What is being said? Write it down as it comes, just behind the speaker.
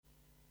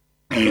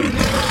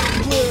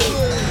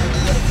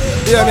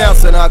Yeah, me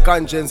also now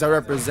Konshens I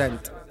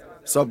represent.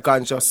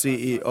 Subconscious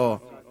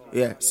CEO.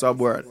 Yeah,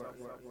 Subworld.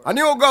 A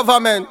new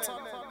government.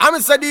 I'm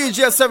Mr.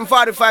 DJ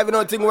 745, you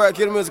know, thing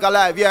working music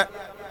alive, yeah.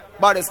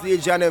 Baddest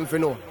DJ and them for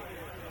know.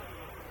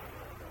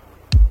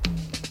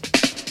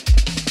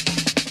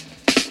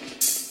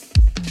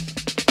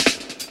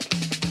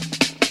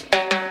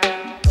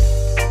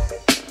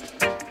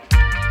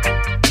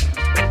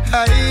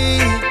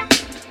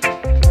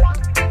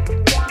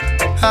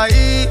 Hi,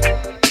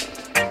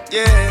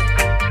 yeah,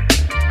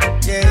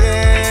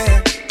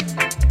 yeah.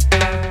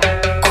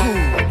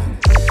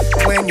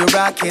 Cool. When you're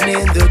rocking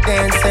in the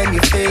dance and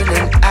you're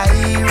feeling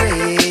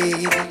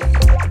irate.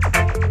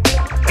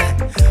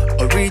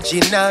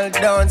 Original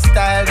dance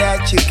style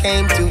that you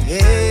came to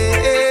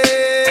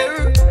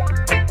hear.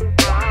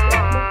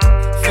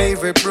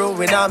 Favorite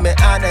brewing on me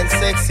hand and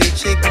sexy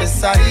chick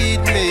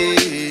beside me.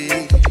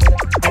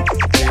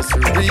 It's a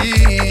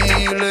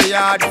real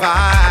yard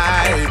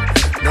vibe.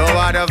 No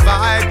other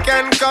vibe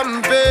can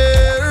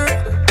compare.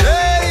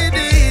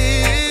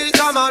 Ladies,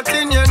 come out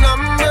in your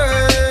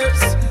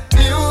numbers.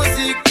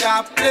 Music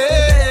I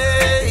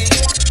play.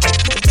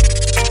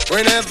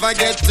 We never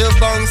get to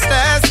bounce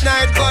last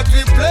night, but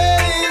we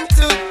playing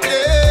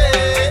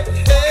today.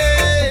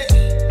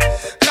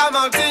 Come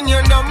out in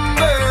your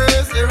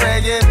numbers. The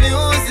reggae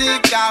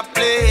music I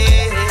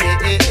play.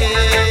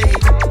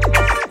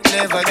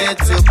 Never get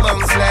to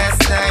bounce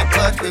last night,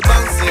 but we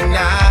bouncing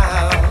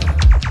now.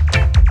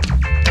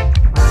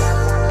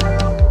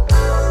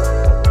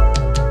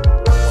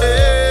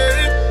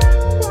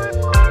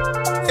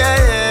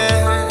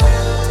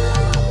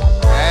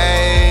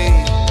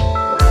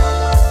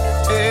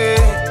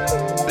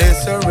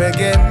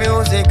 Reggae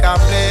music I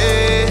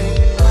play.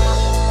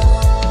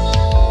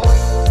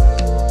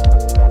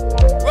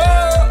 Whoa,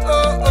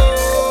 oh, oh,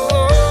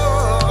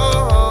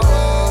 oh.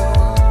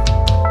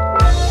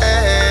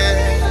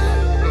 Hey.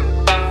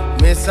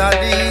 Mr.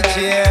 DJ,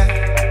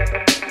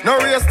 no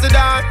race to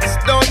dance,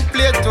 don't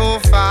play too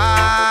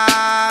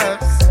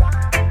fast.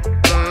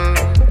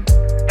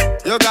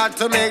 You got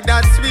to make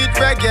that sweet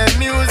reggae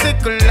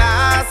music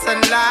last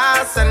and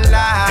last and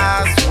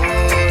last. Oh.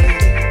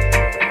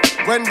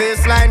 When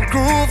bassline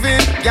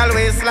grooving, y'all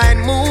waistline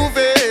moving.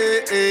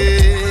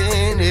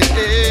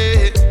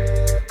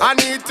 I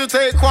need to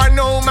take one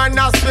home and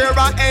I swear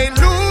I ain't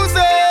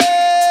losing.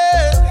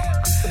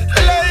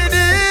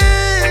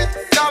 Ladies,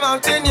 come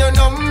out in your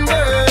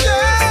numbers.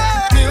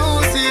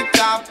 Music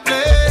I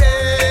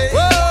play.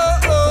 Whoa,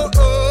 oh,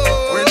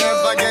 oh. We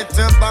never get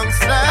to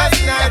bounce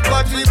last night,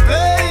 but we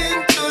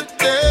playing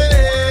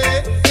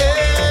today.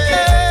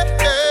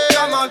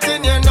 Come out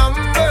in your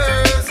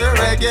numbers. The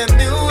reggae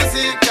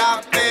music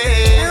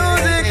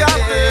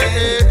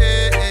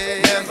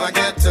never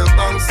get to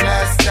bounce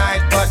last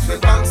night, but we're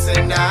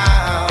bouncing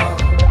now.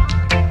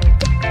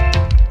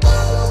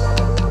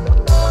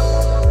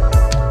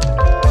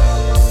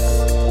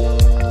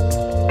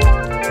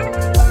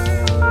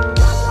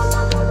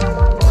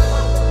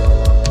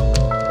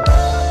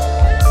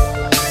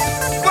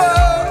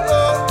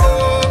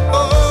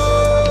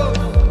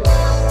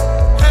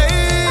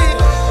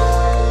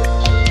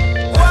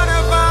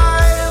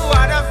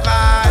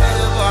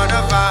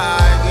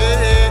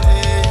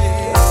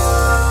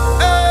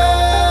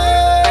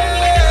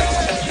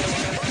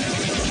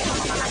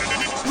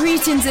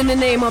 In the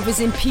name of His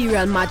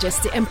Imperial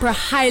Majesty Emperor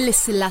Haile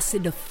Selassie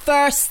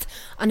I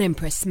and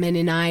Empress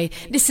Meninai,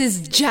 this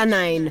is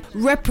Janine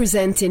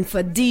representing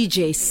for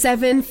DJ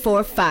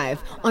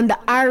 745 on the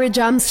Irie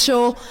Jamms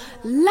Show,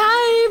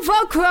 live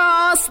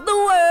across the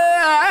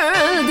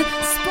world,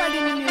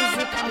 spreading the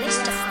music of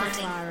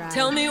Rastafari.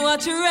 Tell me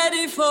what you're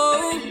ready for.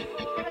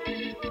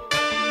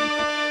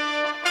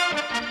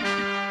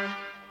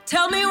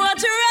 Tell me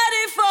what you're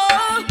ready for.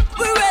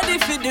 We're ready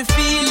for the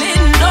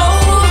feeling, no.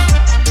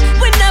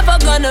 We're never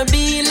gonna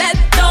be let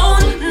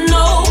down,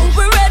 no.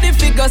 We're ready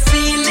for go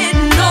seal it,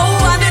 no.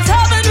 And it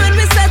happened when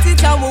we set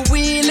it and we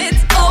wheel it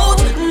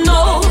out,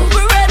 no.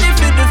 We're ready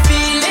for the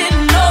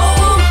feeling, no.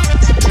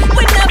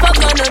 We're never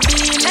gonna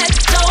be let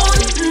down,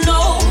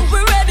 no.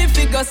 We're ready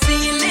for go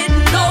seal it,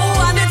 no.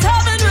 And it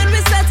happened when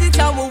we set it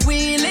and we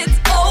wheel it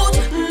out,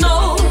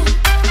 no.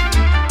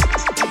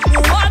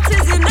 What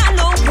is in an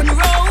open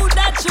road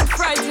that should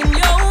frighten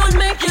you and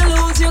make you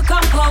lose your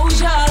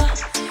composure?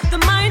 The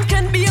mind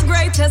can be your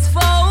greatest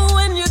foe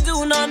when you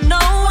do not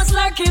know what's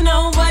lurking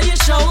over your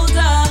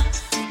shoulder.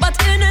 But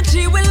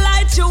energy will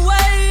light your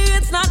way.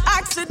 It's not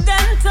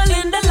accidental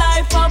in the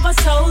life of a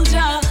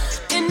soldier.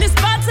 In this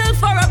battle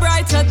for a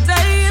brighter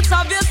day, it's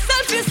of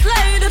yourself you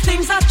slay the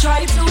things that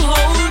try to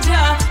hold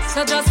ya.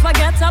 So just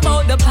forget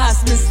about the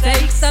past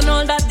mistakes and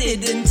all that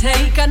didn't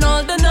take, and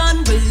all the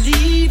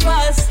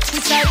non-believers.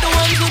 It's like the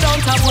ones who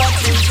don't have what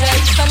it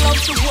takes and love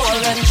to war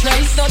and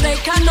trace, so they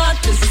cannot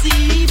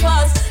deceive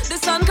us. The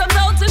sun comes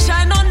out to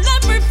shine on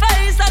every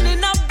face, and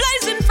in a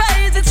blazing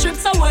phase it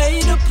strips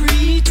away the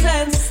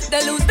pretense.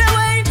 They lose their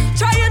way,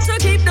 trying to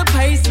keep the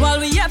pace, while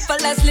we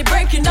effortlessly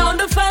breaking down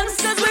the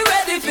fences. We're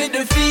ready for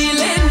the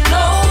feeling,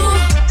 no.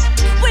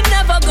 We're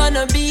never gonna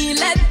gonna be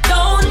let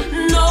down,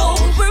 no.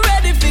 We're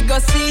ready for go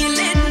seal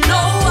it,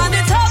 no. And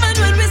it happened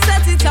when we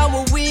set it and we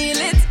wheel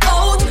it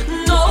out,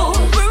 no.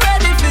 We're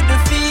ready for the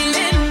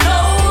feeling,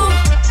 no.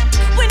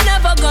 We're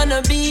never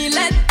gonna be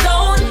let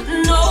down,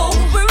 no.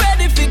 We're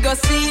ready for go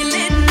seal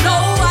it,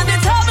 no. And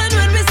it happened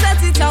when we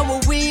set it and we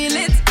wheel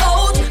it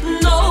out,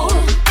 no.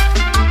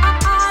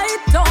 I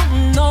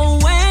don't know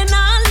when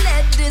I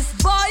let this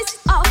voice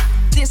of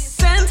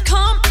dissent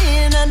come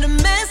in and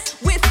mess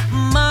with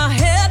my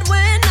head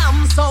when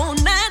I'm so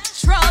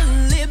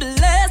naturally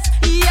blessed.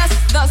 Yes,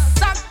 the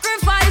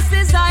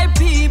sacrifices I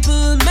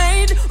people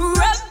made,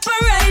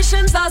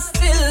 reparations are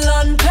still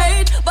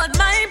unpaid, but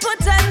my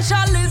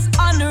potential is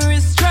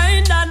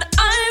unrestrained and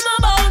I'm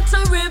about to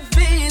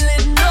reveal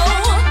it, no.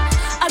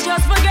 I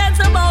just forget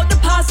about the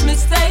past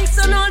mistakes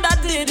and all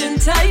that didn't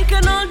take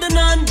and all the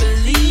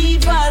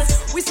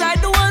non-believers. We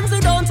side the ones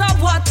who don't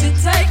have what it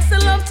takes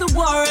and love to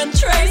war and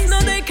trace. No,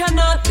 they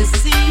cannot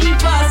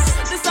deceive us.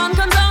 The sun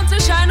comes out to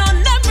shine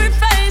on every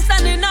face,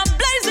 and in a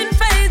blazing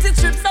phase it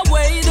strips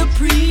away the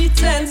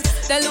pretense.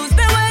 They lose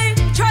their way,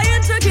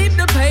 trying to keep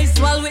the pace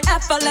while we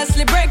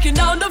effortlessly breaking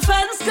down the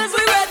fence. Cause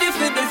we're ready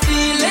for the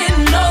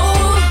feeling, no.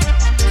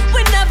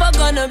 We're never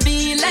gonna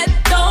be let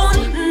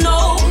down,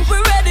 no.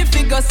 We're ready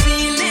for go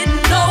seal it,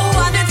 no.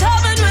 And it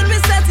happened when we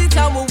set it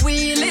and we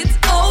wheel it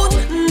out,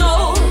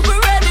 no.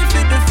 We're ready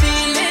for the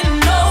feeling,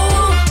 no.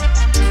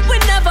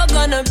 We're never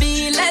gonna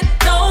be let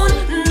down,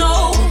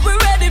 no. We're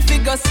ready for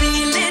go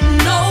seal it,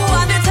 no.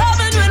 And it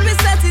happened when we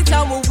set it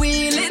and we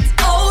wheel it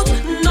out,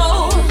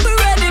 no. We're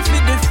ready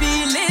for the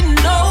feeling,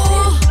 no.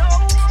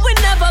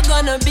 We're never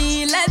gonna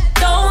be let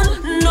down,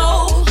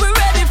 no. We're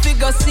ready for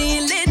go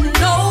seal it,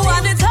 no.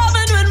 And it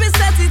happened when we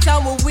set it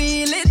and we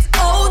wheel it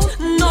out,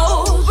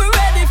 no. We're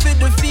ready for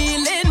the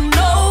feeling,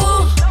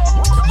 no.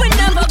 We're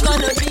never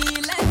gonna be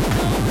let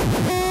down.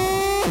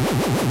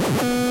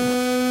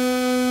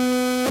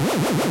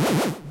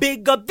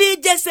 Big up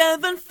DJ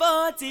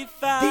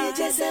 745.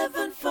 DJ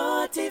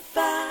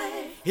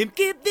 745. Him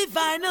keep the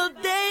vinyl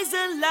days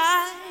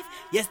alive.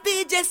 Yes,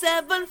 DJ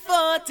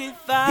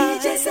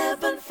 745. DJ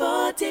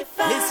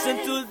 745. Listen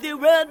to the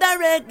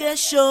WorldAReggae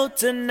show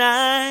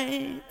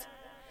tonight.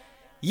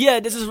 Yeah,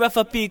 this is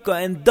Rafa Pico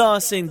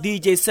endorsing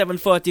DJ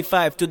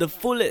 745 to the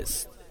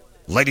fullest.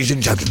 Ladies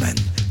and gentlemen,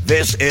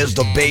 this is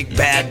the big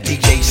bad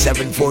DJ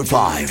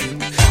 745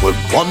 with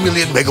 1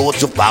 million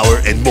megawatts of power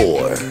and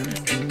more.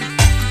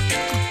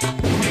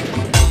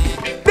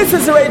 This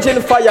is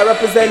Raging Fire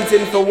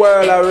representing for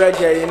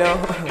WorldAReggae, you know.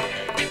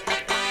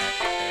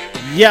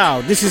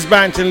 Yo, this is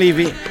Barrington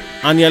Levy,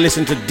 and you're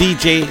listening to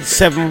DJ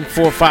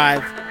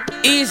 745.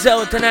 Ease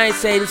out, and I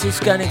say this is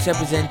Konshens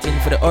representing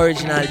for the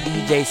original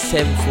DJ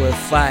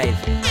 745.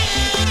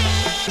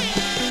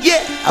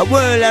 Yeah, a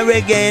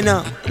WorldAReggae, you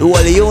know. The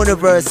whole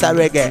universe of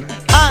reggae.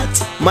 Hot,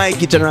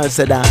 Mikey General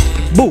said that.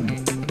 Boom.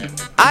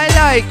 I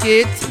like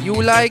it.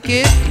 You like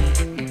it?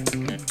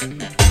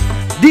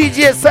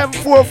 DJ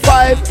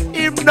 745,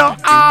 him no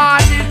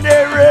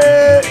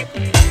ordinary.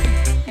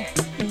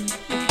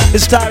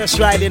 It's Taurus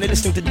riding and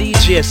listening to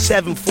DJ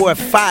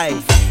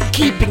 745,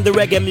 keeping the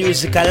reggae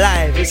music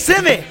alive. You see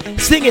me?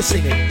 Sing it,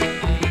 sing it.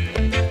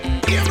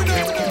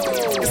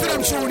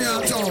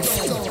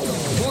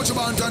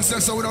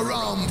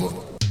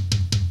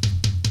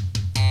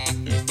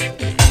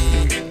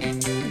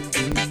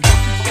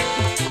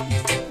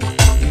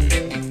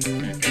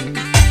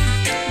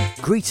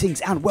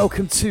 Greetings and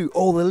welcome to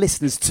all the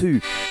listeners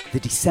to the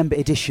December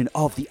edition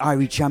of the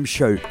Irie Jamms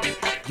Show.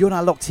 You're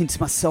now locked into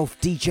myself,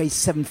 DJ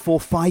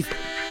 745,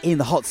 in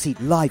the hot seat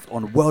live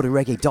on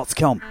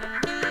WorldAReggae.com.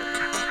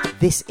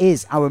 This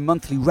is our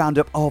monthly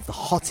roundup of the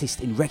hottest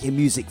in reggae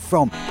music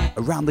from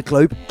around the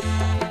globe.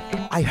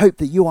 I hope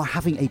that you are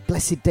having a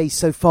blessed day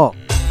so far.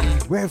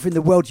 Wherever in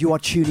the world you are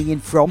tuning in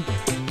from,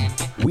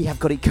 we have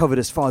got it covered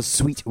as far as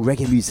sweet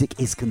reggae music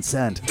is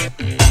concerned.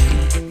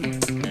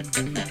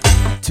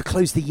 To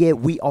close the year,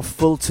 we are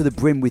full to the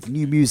brim with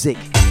new music.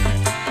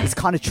 It's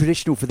kind of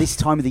traditional for this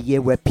time of the year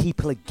where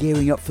people are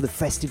gearing up for the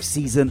festive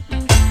season.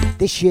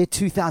 This year,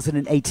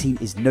 2018,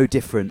 is no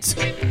different.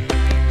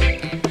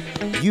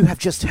 You have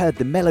just heard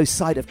the mellow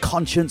side of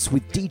Konshens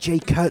with DJ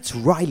Kurt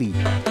Riley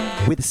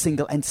with a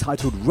single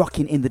entitled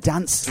Rockin' in the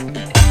Dance.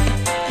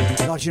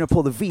 Larging up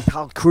all the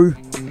VPAL crew.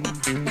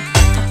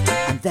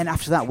 And then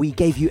after that, we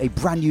gave you a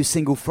brand new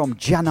single from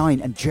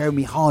Janine and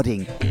Jeremy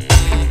Harding.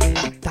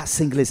 That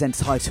single is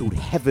entitled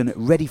Heaven,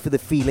 Ready for the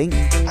Feeling.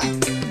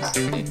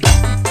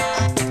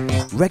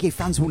 Reggae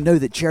fans will know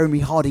that Jeremy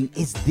Harding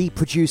is the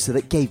producer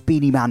that gave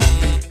Beanie Man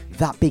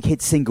that big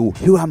hit single,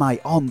 Who Am I,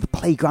 on the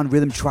Playground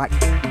rhythm track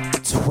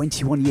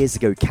 21 years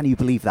ago. Can you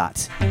believe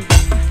that?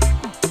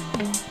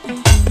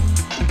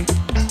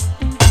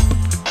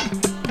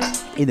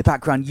 In the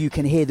background, you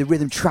can hear the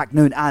rhythm track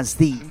known as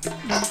the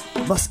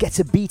Must Get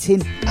a Beat In.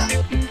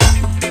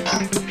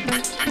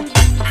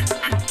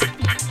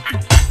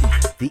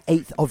 The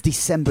 8th of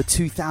December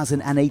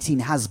 2018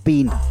 has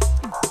been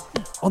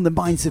on the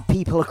minds of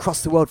people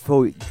across the world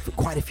for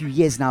quite a few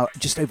years now,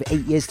 just over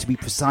 8 years to be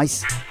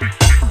precise.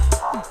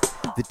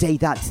 The day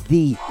that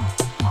the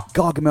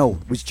Gargamel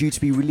was due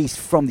to be released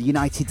from the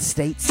United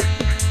States.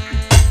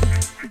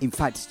 In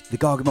fact, the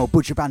Gargamel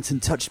Buju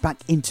Banton touched back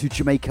into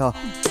Jamaica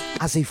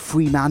as a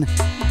free man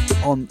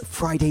on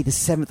Friday the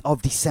 7th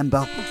of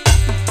December.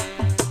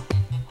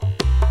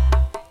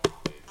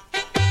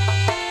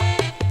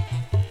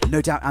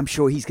 No doubt, I'm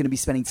sure he's going to be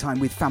spending time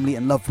with family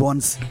and loved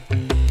ones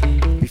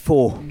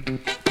before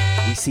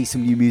we see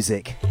some new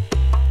music,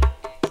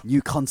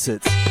 new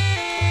concerts.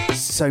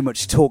 So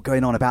much talk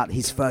going on about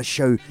his first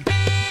show,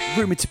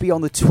 rumoured to be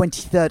on the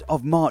 23rd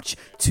of March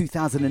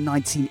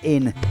 2019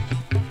 in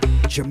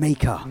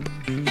Jamaica.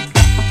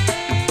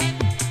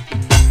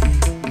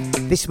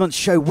 This month's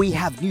show, we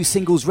have new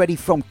singles ready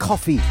from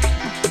Coffee,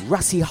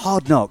 Rassi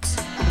Hardknocks,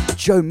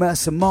 Joe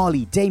Mercer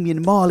Marley,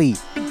 Damian Marley.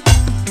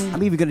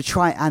 I'm even going to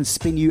try and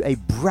spin you a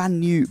brand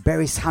new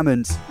Beres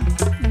Hammond.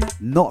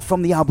 Not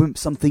from the album,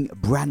 something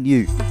brand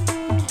new.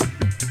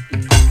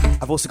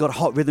 I've also got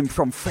Hot Rhythm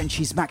from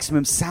Frenchie's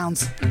Maximum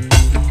Sounds.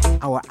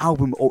 Our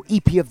album or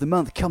EP of the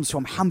month comes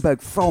from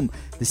Hamburg from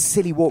the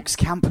Silly Walks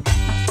camp.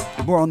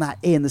 More on that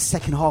in the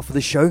second half of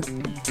the show.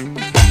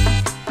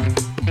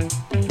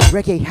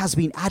 Reggae has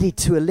been added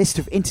to a list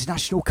of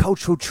international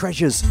cultural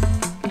treasures,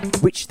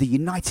 which the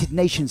United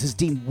Nations has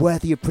deemed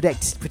worthy of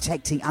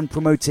protecting and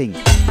promoting.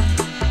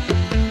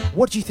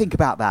 What do you think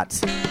about that?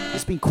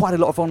 There's been quite a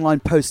lot of online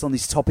posts on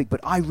this topic, but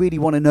I really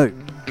want to know,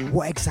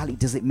 what exactly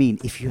does it mean?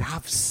 If you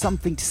have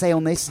something to say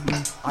on this,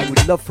 I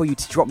would love for you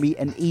to drop me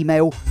an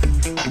email,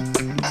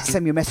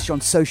 send me a message on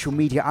social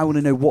media. I want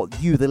to know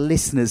what you, the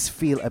listeners,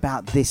 feel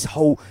about this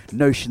whole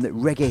notion that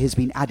reggae has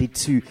been added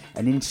to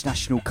an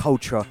international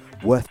culture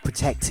worth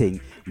protecting.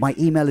 My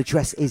email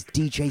address is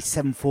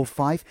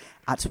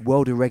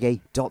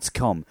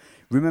dj745@worldareggae.com.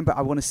 Remember,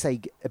 I want to say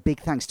a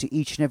big thanks to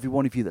each and every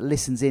one of you that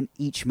listens in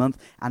each month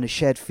and has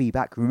shared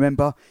feedback.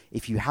 Remember,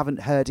 if you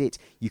haven't heard it,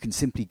 you can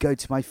simply go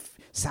to my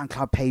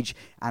SoundCloud page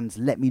and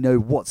let me know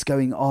what's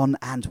going on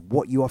and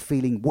what you are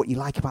feeling, what you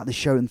like about the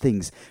show and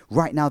things.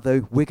 Right now,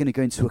 though, we're going to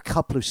go into a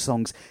couple of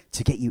songs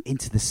to get you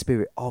into the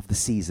spirit of the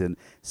season,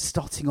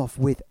 starting off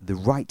with The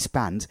Right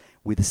Band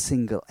with a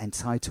single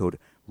entitled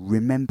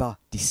Remember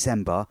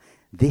December.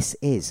 This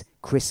is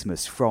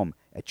Christmas from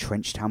a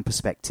Trenchtown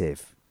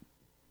perspective.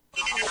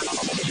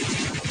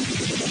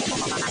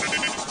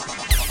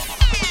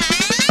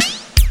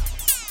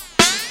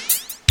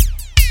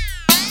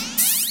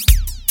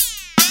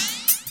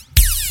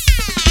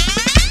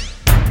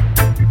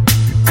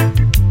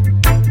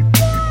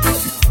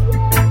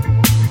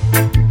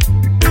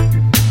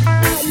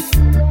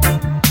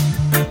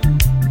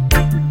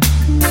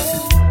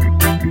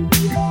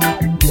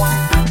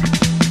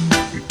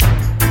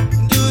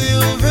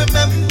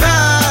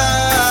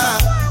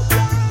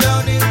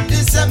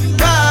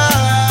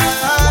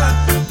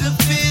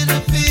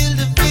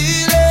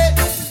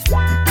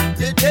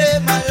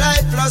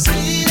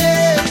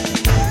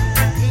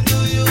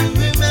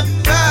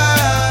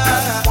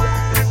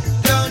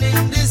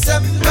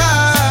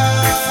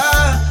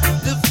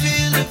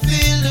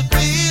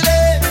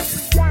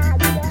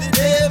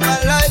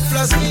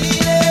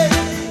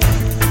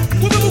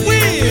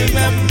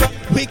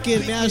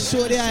 May I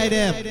show the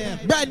item?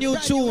 Brand new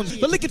tunes,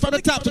 but lick it from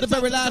the top to the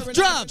very last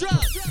drop.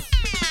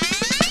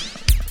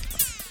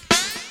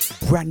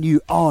 Brand new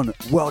on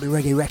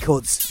WorldAReggae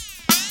Records.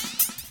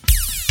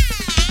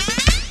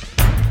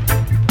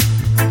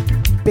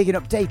 Bigging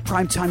up Dave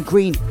Primetime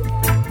Green.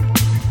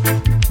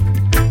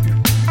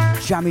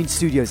 Jambian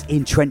Studios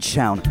in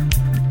Trenchtown.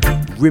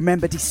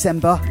 Remember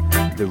December,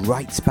 The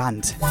Right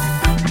Band.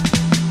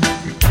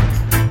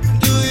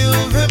 Do you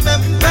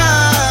remember?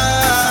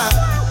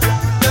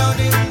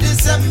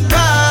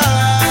 December,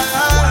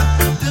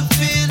 the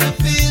feeling,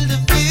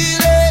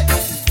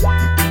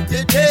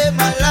 the day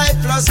my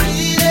life was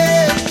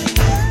needed.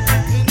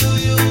 Do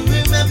you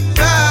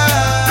remember?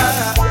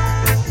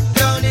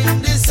 Down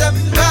in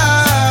December,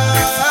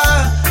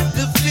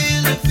 the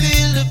feeling,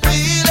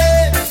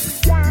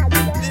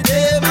 the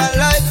day my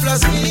life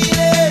was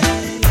needed.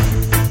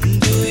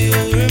 Do you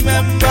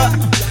remember?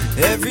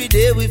 Every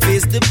day we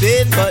face the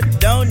pain, but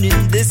down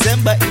in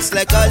December it's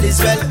like all is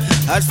well.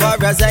 As far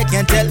as I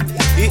can tell,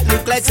 it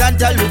look like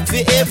Santa look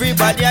for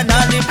everybody and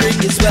all they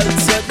bring is well.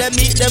 So them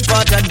meet them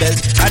pot and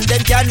bells, and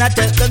them cannot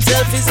help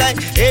themselves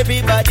inside.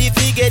 Everybody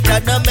forget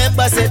and the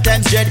member set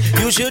times dread.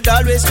 You should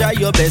always try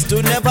your best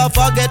to never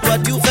forget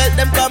what you felt.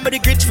 Them come with the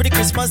Grinch for the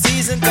Christmas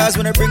season, cause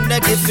when I bring the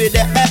gift for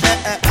them.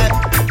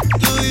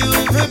 Do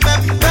you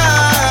remember?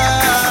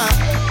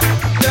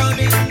 Down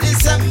in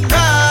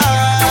December,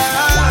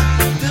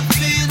 the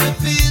feeling,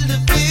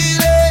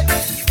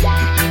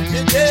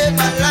 the day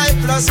my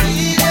life was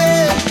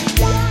needed.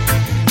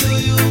 Do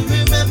you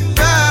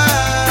remember?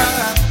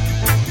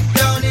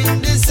 Down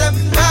in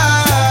December,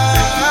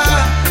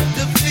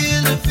 the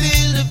feeling,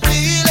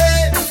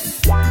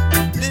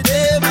 the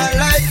day my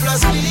life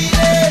was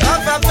needed.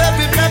 Have a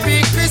very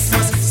Merry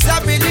Christmas,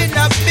 slapping in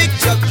a big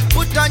jug.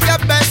 Put on your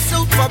best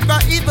suit for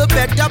an even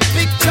better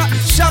picture.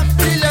 Shop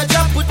till you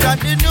jump, put on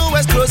the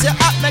newest clothes you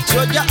have. Make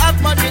sure you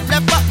have money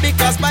left back,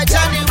 because by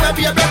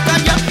January you're back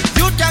on you.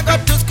 You can go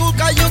to school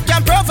cause you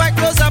can provide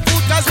clothes and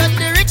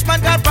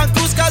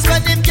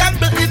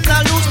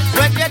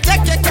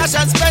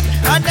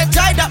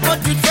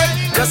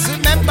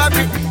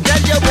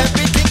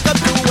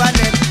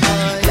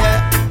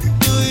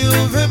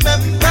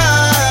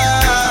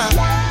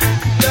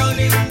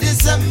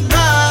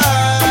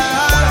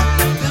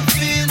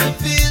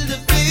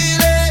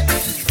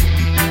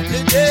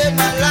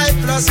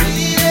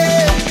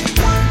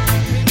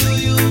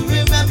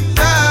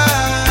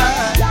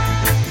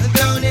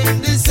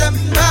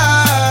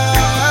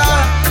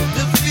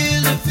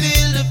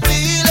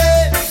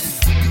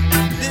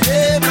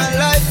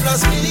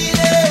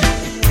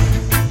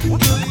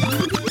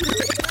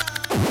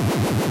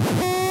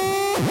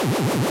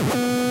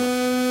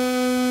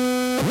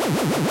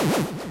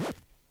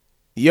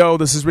Yo,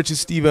 this is Richie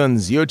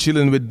Stevens. You're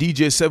chilling with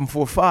DJ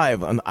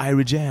 745 on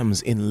Irie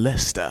Jamms in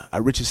Leicester.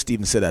 Richie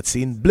Stevens said that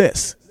scene.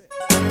 Bliss.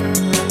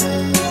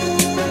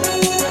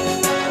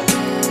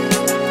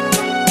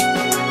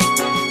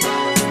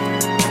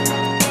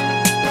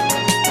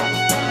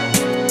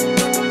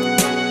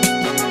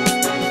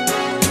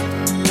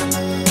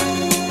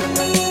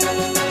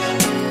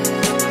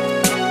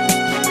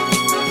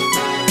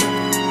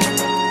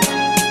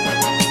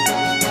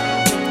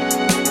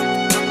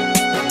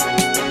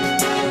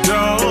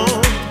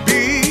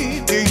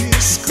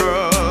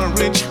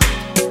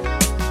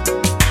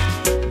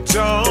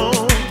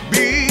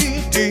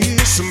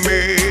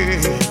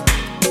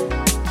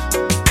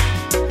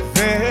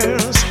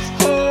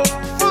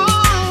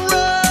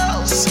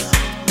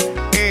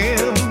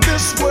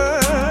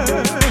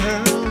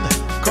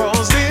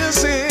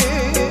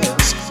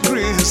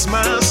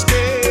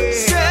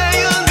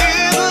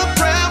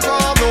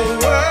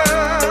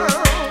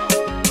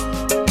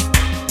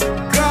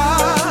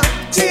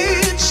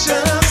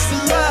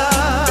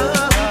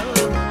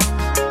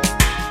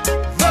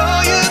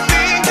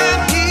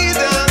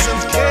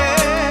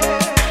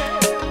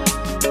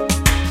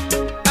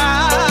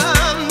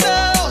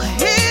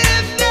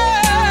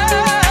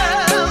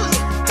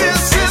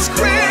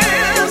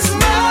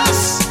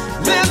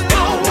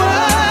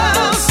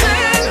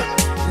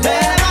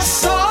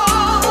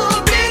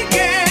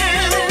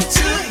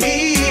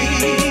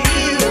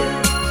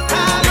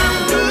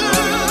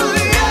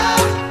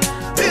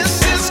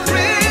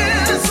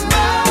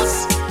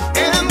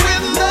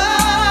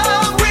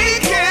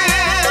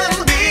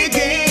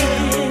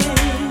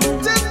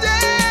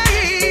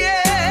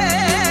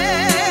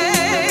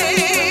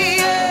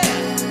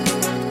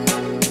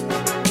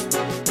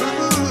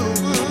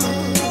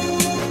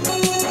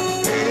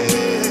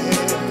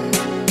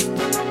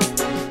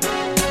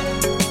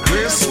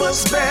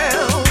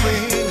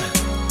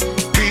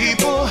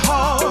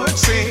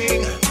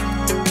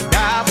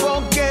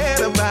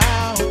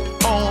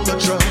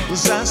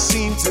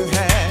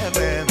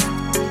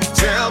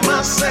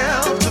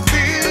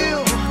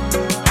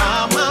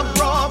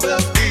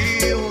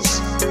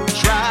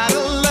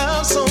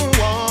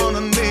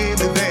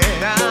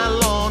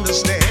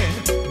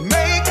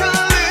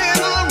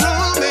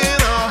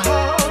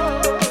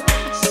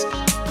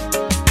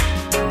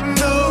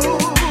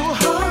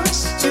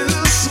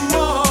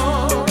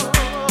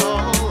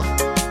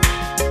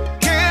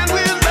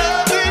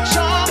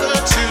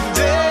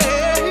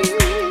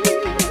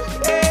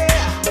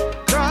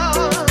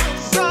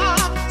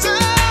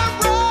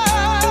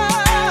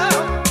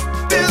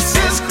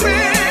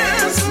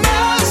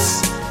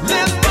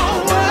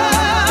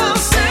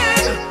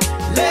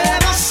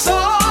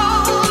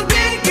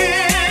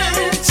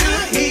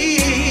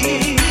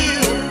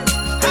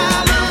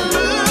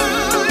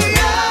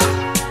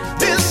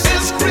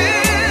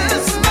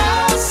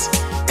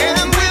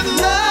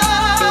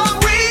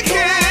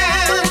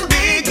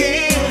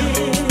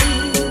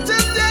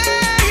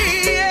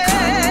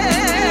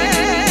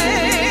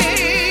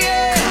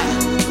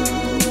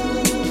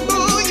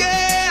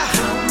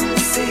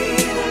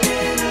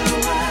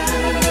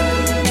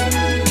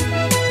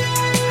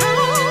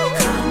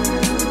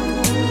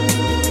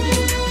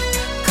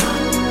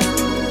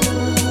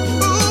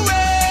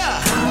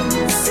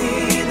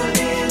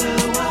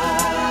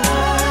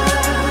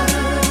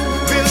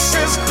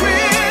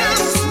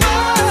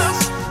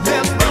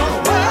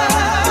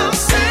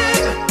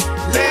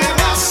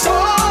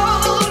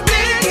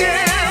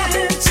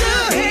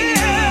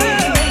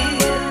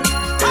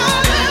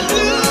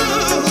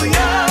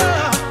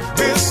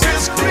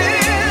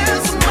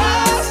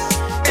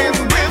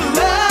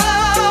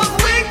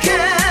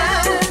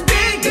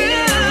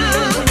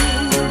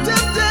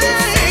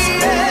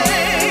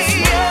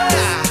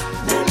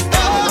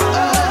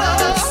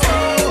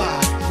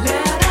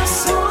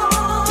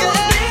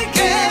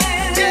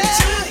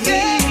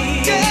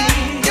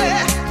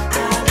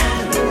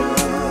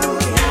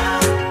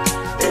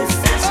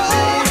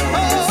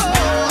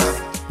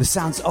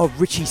 Sounds of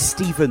Richie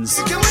Stevens.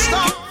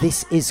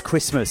 This is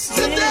Christmas.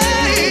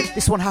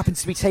 This one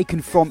happens to be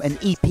taken from an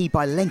EP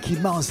by Lenky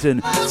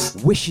Marsden.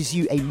 Wishes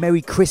you a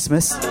Merry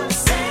Christmas.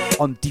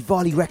 On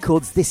Diwali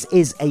Records, this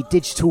is a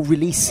digital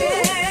release.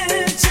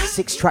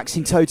 6 tracks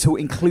in total,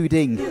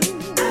 including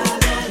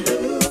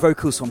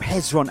vocals from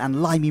Hezron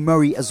and Limey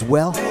Murray as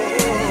well.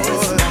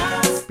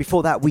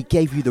 Before that, we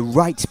gave you the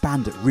Right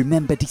Band,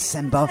 Remember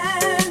December.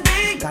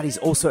 That is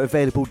also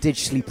available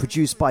digitally,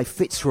 produced by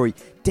Fitzroy,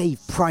 Dave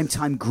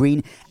Primetime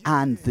Green,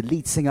 and the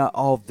lead singer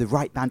of the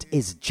Right Band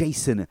is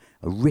Jason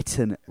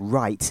Written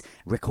Right,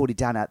 recorded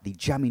down at the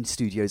Jambian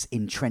Studios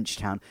in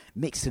Trenchtown,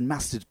 mixed and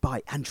mastered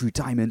by Andrew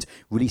Diamond,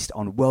 released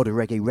on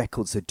WorldAReggae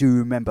Records. So do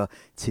remember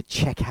to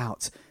check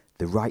out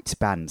the right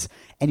band.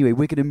 Anyway,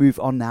 we're going to move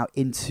on now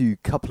into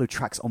a couple of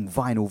tracks on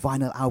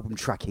vinyl album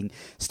tracking,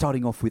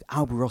 starting off with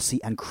Alborosie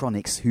and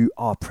Chronixx, who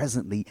are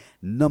presently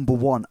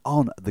 #1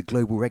 on the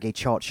Global Reggae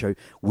Chart Show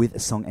with a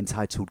song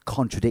entitled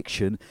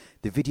Contradiction.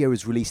 The video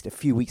was released a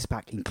few weeks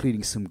back,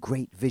 including some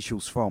great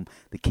visuals from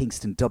the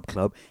Kingston Dub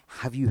Club.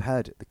 Have you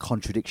heard the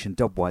Contradiction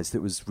dubwise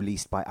that was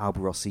released by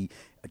Alborosie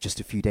just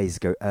a few days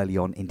ago, early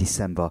on in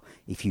December?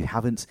 If you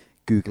haven't,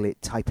 Google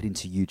it, type it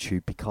into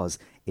YouTube, because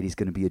it is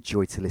going to be a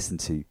joy to listen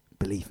to.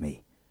 Believe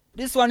me.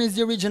 This one is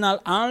the original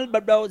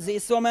Alborosie,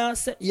 so may I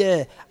say,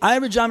 yeah.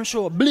 Irie Jamms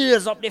Show,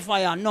 blaze up the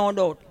fire, no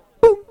doubt.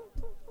 Boom.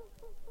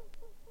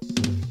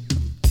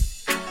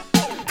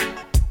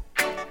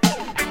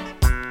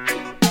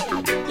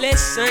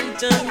 Listen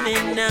to me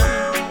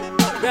now,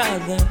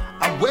 brother.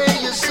 Away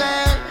you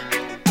say,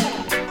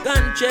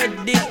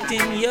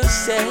 contradicting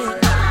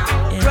yourself.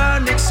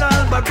 Chronixx,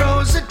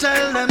 Alborosie,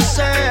 tell them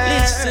say.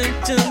 Listen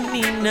to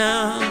me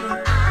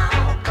now.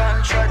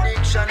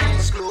 Contradiction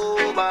is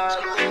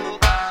global.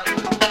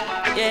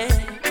 Yeah,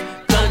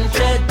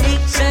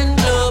 contradiction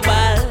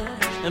global.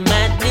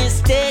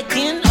 Madness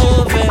taking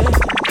over.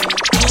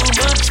 Too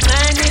much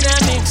man in a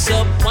mix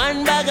up.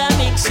 One bag a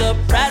mix up.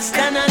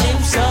 Rasta and a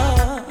lips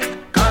up.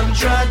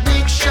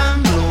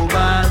 Contradiction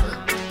global.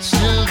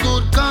 Still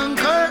good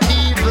conquer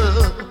evil.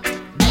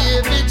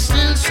 David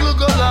still slow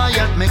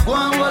Goliath. Make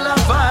one wall a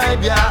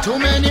vibe, yeah. Too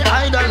many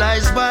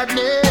idolize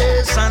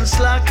badness and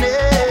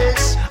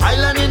slackness.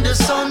 Island in the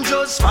sun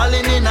just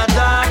falling in a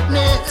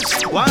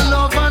darkness. One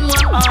love and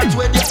one heart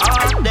where the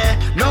heart there.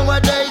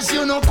 Nowadays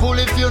you no cool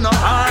if you no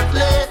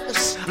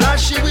heartless.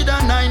 Flashy with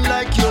a 9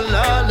 like you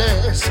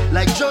lawless.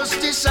 Like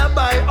justice I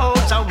buy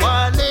out a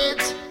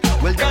wallet.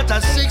 Well that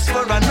a 6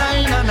 for a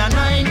 9 and a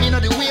 9. You know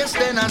the waste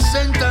then a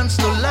sentence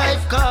to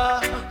life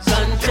car.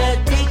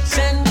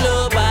 Contradiction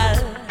global.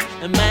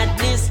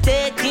 Madness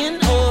taking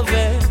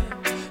over.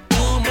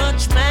 Too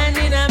much man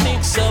in a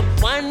mix up.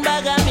 One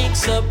bag a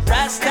mix up.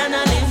 Rasta and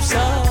a lips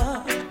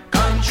up.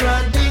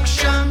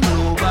 Contradiction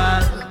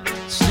global.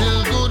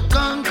 Still good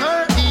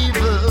conquer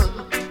evil.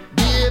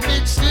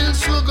 David still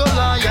slow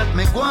Goliath.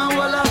 Make one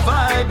wall a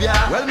vibe,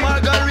 yeah. Well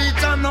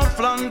Margarita no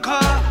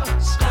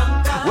flankers.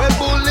 Where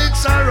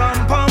bullets are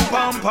ram pam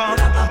pam pam.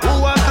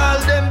 Who I call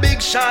them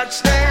big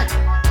shots there?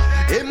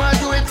 He might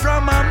do it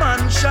from a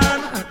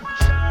mansion.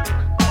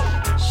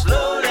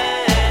 Slowly.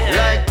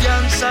 Like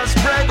cancer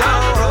spread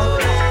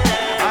out.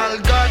 All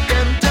got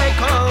them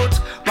take out.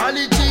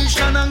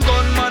 Politician and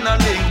gunman a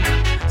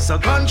link. So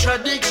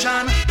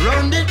contradiction,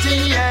 round the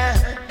thing, yeah.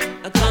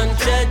 A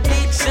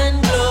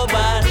contradiction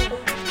global.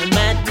 A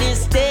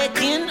madness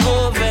taking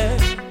over.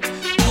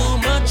 Too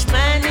much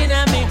man in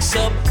a mix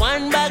up.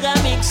 One bag a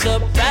mix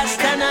up.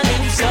 Rasta and a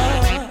lips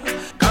up.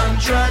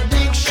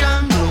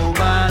 Contradiction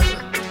global.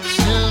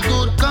 Still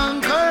good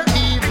conquer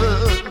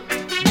evil.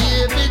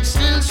 David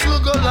still slow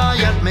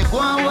Goliath. Make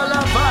one wall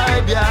a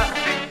vibe, yeah.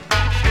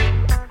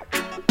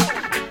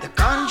 The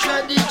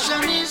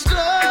contradiction is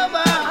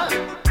global.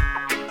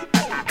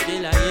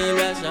 Till I hear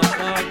us up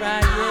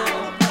right here.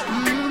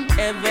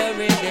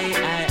 Every day I.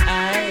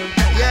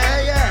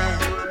 Yeah, yeah.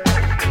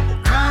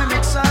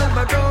 Chronixx,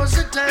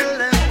 Alborosie, tell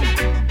them.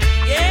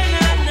 Yeah,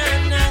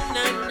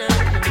 no.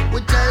 We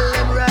tell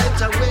them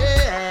right away.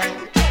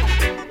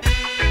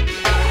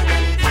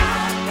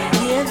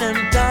 Hear them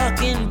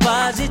talking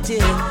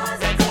positive.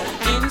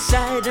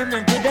 Inside and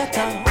to the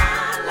top.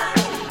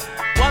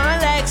 One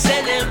like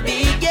say them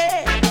big,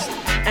 yes.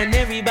 And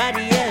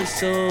everybody else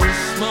so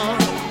small.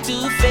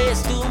 Two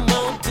face, two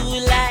mouth, two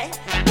lie.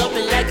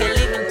 Coming like a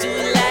living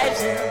two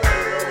lives.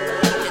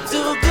 You're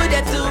too good,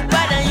 you're too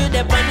bad, and you're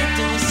the on the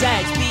two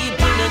sides.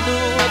 People don't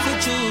know what to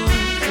choose.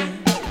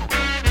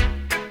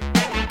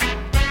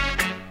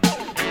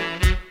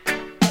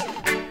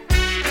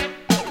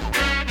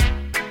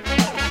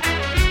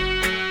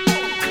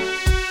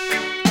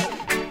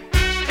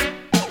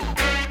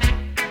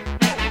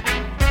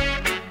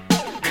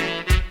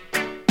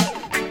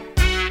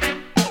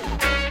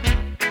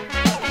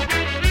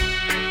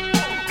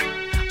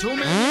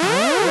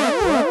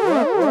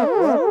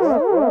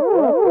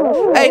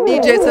 Hey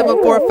DJ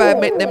 745,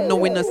 make them know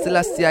we no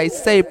Selassie. I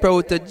say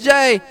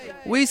Protoje.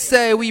 We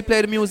say we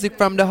play the music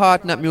from the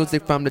heart, not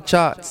music from the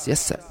charts.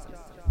 Yes sir.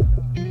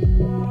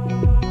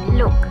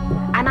 Look,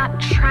 I'm not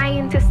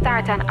trying to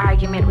start an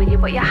argument with you,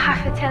 but you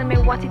have to tell me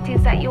what it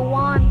is that you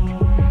want.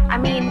 I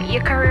mean,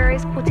 your career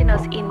is putting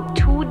us in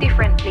two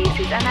different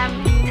places,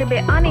 and to be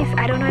honest,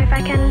 I don't know if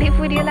I can live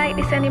with you like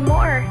this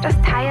anymore.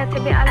 Just tired to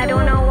be alone. I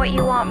don't know what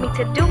you want me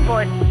to do,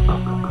 but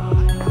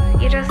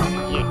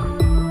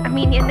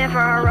you're never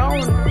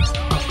around.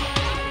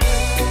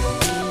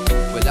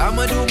 Well,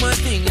 I'ma do my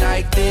thing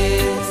like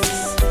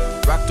this.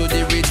 Rock to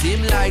the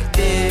rhythm like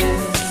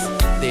this.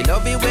 They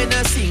love it when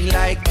I sing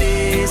like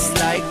this,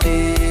 like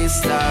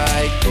this,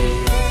 like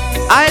this.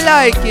 I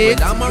like it,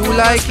 well, you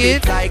like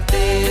it like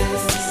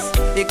this.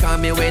 They call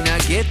me when I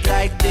get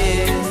like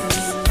this.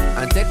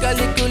 And take a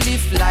little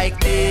lift like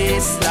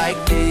this,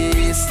 like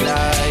this,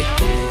 like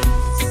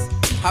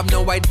this. Have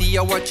no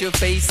idea what you're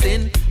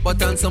facing.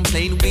 But on some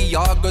plane we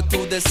all go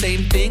through the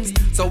same things.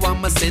 So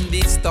I'ma send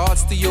these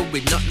thoughts to you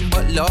with nothing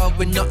but love,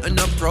 with nothing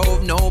to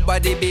prove,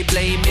 nobody be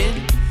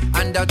blaming.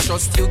 And I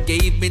trust you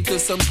gave me to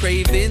some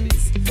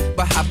cravings.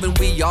 But haven't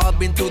we all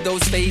been through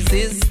those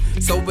phases?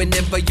 So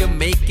whenever you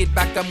make it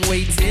back, I'm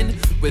waiting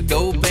with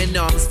open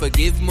arms.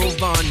 Forgive,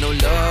 move on, no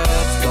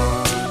love's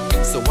gone.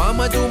 So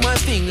I'ma do my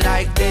thing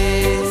like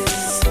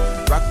this,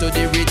 rock to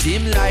the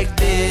rhythm like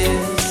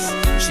this.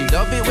 She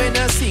love it when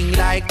I sing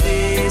like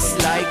this,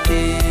 like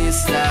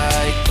this,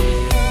 like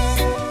this.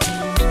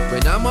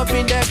 When I'm up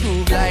in that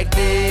groove like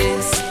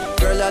this,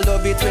 girl, I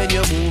love it when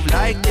you move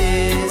like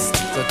this.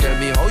 So tell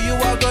me how you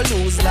are gonna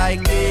lose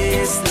like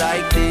this,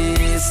 like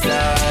this,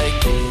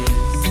 like this.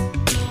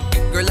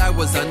 Girl, I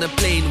was on a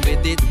plane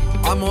with it.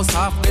 Almost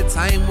half the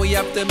time we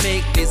have to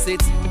make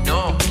visits.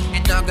 No,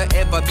 it's not gonna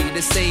ever be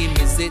the same,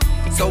 is it?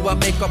 So I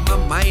make up my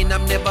mind,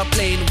 I'm never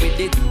playing with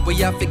it. We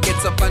have to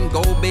get up and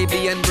go,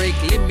 baby, and break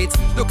limits.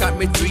 Look at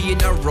me 3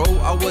 in a row,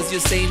 I was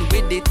just saying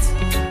with it.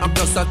 And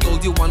plus I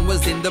told you one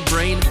was in the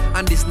brain,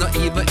 and this not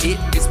even it.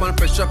 This one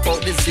fresh up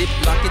out the zip,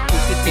 lock it,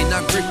 put it in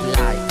a grip.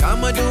 Like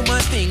I'ma do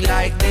my thing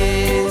like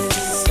this,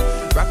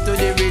 rock to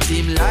the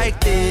rhythm like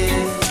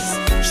this.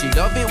 She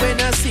love it when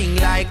I sing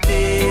like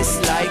this,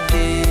 like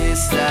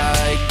this,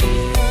 like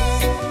this.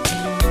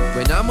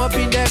 When I'm up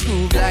in that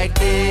groove like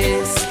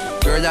this,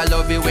 girl, I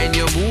love it when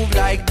you move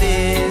like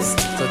this.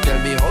 So tell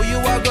me how you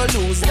are gonna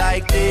lose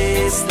like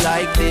this,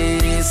 like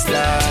this,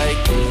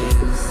 like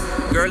this.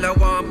 Girl, I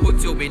want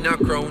put you in a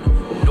crown.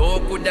 No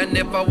could I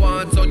never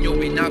want on you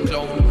in a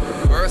clown.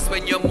 First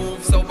when you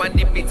move, so I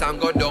dip it and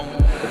go down.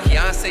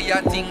 Can't say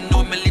a thing,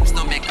 no, my lips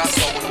no make a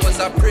sound. Was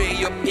I pray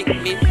you pick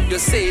me, you're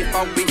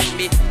safer with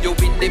me. You're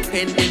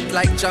independent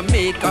like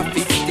Jamaica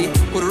 50.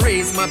 Could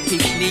raise my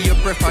picnic, you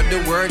prefer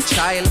the word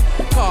child.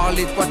 Call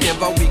it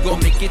whatever, we gon'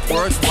 make it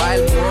worthwhile.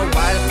 More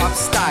wild pop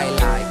style,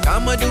 like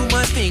I'ma do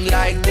my thing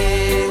like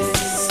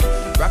this,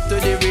 rock to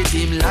the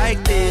rhythm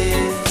like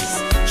this.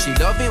 She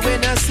love it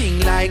when I sing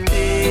like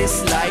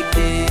this, like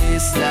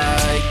this,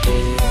 like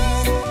this.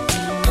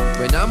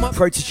 When I'm up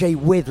Protoje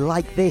with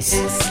Like This,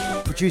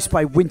 produced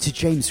by Winter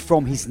James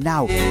from his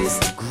now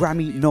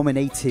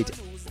Grammy-nominated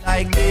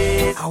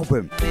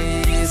album,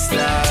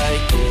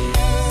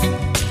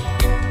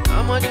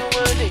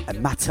 A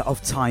Matter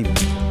of Time.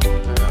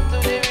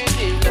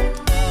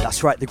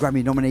 That's right, the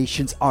Grammy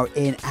nominations are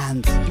in,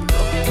 and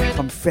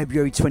from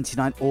February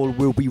 29, all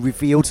will be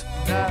revealed.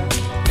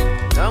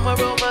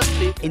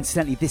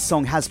 Incidentally, this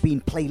song has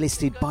been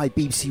playlisted by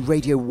BBC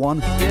Radio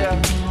 1.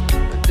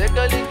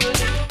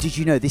 Did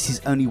you know this is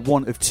only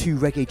one of 2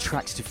 reggae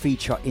tracks to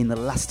feature in the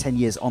last 10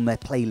 years on their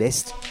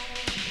playlist?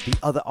 The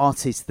other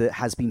artist that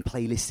has been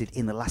playlisted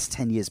in the last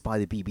 10 years by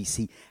the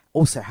BBC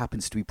also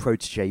happens to be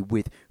Protoje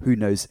with Who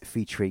Knows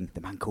featuring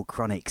the man called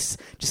Chronixx.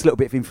 Just a little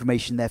bit of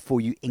information there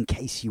for you in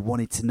case you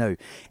wanted to know.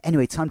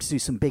 Anyway, time to do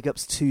some big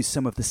ups to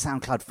some of the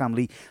SoundCloud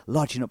family,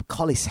 larging up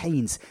Collis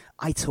Haynes,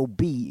 Ital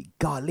B,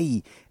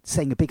 Gali,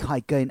 saying a big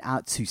hi going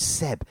out to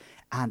Seb,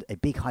 and a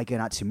big hi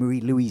going out to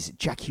Marie Louise,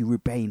 Jackie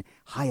Rubain,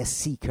 Haya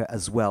Seeker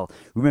as well.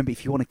 Remember,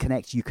 if you want to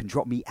connect, you can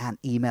drop me an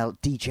email,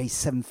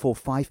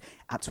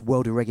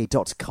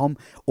 dj745@worldareggae.com,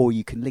 or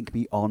you can link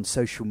me on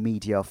social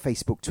media,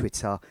 Facebook,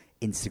 Twitter,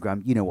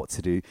 Instagram. You know what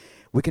to do.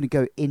 We're going to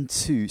go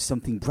into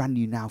something brand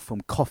new now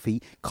from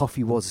Coffee.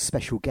 Coffee was a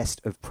special guest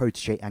of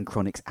Protoje and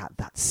Chronixx at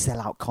that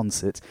sellout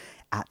concert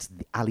at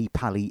the Ali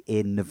Pali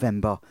in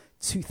November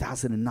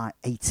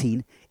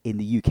 2018 in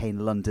the UK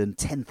in London.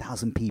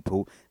 10,000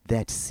 people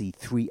there to see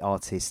 3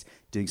 artists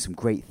doing some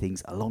great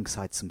things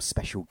alongside some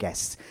special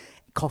guests.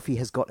 Coffee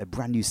has got a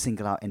brand new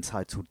single out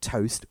entitled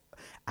Toast,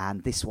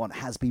 and this one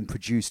has been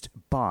produced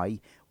by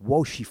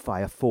Walshy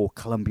Fire for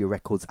Columbia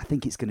Records. I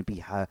think it's going to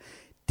be her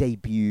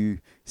debut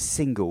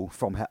single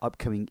from her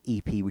upcoming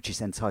EP, which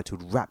is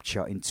entitled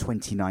Rapture in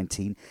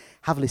 2019.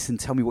 Have a listen,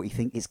 tell me what you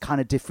think. It's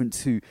kind of different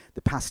to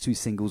the past 2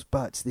 singles,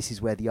 but this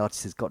is where the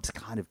artist has got to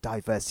kind of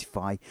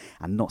diversify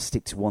and not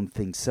stick to one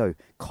thing. So,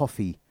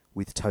 Coffee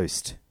with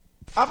Toast.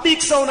 A big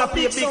sound, a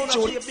big tune.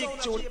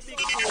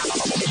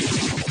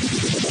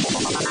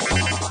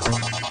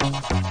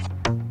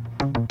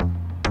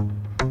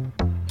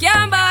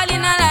 Can't ball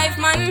in a life,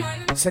 man.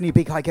 Sending a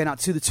big hi going out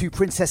to the 2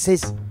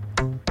 princesses.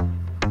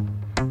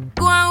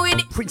 Go on with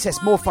it. Princess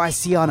Morfire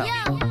Sienna,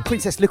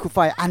 Princess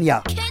Liquefire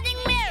Anya.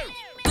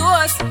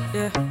 Toast,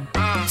 yeah.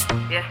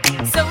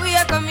 So we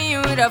are coming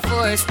here with a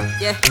force,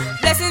 yeah.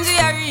 Blessings we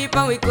are reap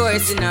and we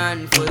coursing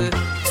on full.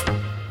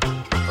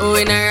 Oh,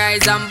 we not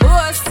rise and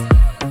boast.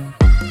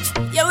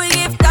 Yeah, we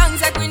give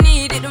thanks like we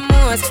need it the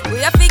most. We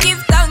have to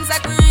give thanks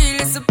like we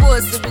really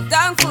supposed to be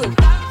thankful.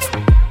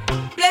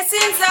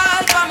 Blessings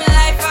all for my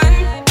life and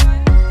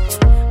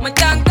my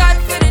thank God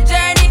for the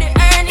journey, the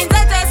earnings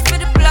are just for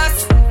the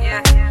plus.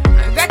 Yeah,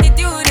 and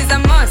gratitude is a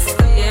must.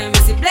 Yeah, me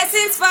see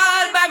blessings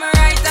fall by my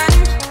right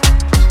hand.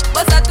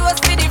 But I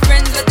toast for the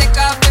friends that take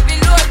off every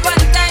load. One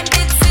time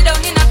did sit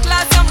down in a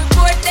class and we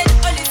bored. Then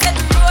only said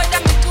the road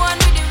and me go on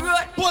with the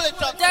road. Pull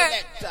it up,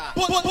 selector.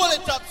 Pull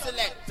it up,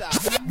 selector.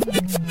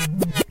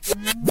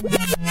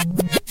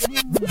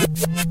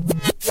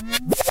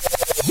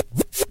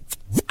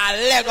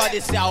 Lego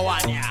this year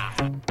one, yeah.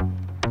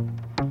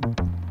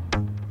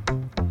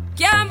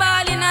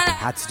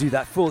 Had to do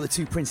that for the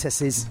two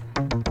princesses.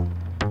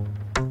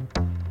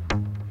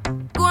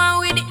 Go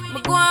on with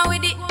it, go on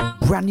with it.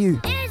 Brand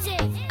new. Is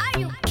it? Are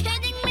you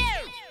kidding me?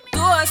 To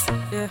us,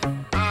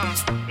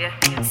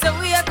 yeah. So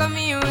we are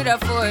coming in with a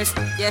force,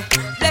 yeah.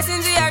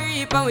 Blessings we are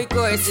reap and we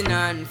coursing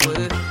on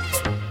full.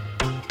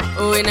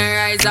 Oh, we not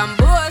rise and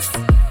boast.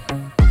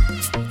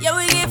 Yeah,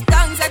 we give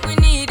thanks like we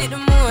need it the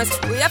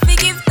most. We have to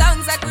give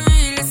thanks like we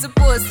really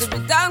supposed to be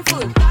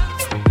thankful.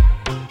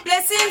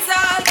 Blessings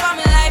all for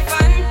my life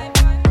and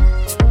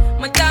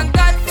my thank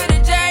God for the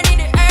journey,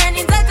 the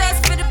earnings are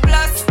just for the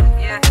plus.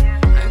 Yeah,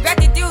 and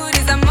gratitude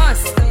is a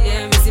must.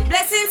 Yeah, me see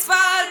blessings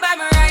fall by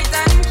my right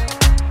hand.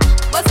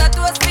 But I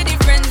toast for the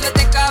friends we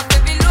take off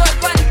every load.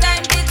 One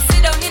time did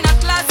sit down in a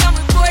class and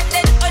we bored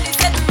then only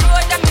said the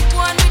road and me go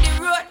on with the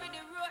road.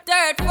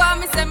 Third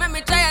form, me say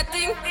me try a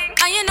thing,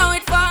 and you know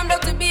it formed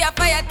out to be a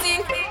fire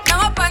thing.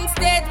 Now up on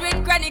stage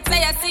with chronics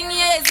I sing,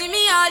 yeah, see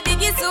me all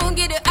diggy soon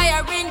get the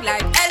higher ring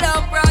like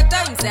hello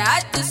Protoje. Say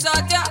I had to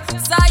shot ya,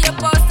 saw your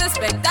poster,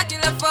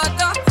 spectacular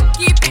photo.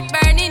 Keep it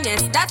burning,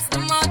 yes, that's the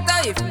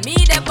motto. If me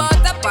the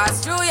butter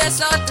pass through your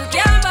shot to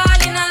can't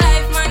ball in a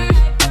life, man.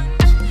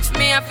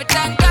 Me have to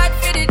thank God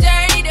for the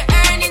journey, the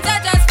earnings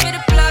are just for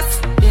the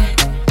plus.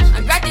 Yeah,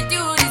 and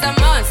gratitude is a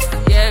must.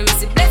 Yeah, me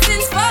see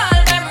blessings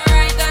fall by my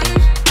right hand.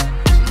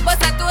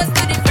 But I toast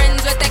to the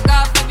friends we take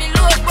off every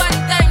load. One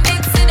time they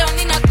sit down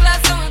in a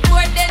class and we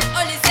bored then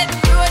only said the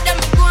road and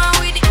me go on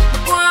with it,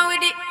 go on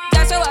with it.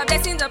 Just show our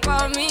blessings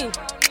upon me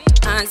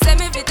and send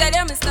me to tell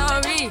them a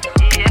story.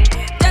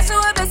 Just show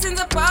our blessings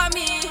upon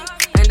me,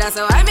 and that's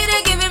how I made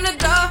to give him the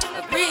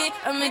glory.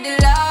 I'm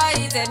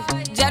delighted.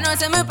 Jano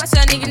say my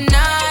passion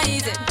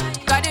ignited.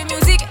 Got the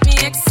music get me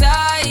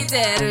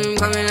excited. I'm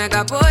coming like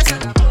a potion.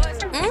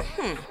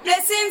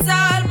 Blessings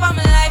all for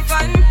my life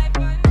and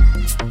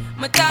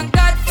my thank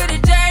God for the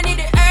journey,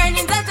 the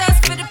earnings are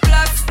just for the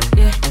plus.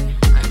 Yeah,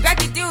 and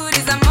gratitude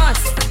is a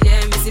must.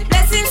 Yeah, me see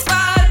blessings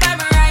fall by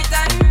my right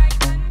hand.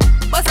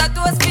 But I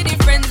toast for the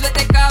friends we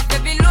take off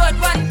every load.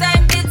 One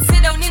time did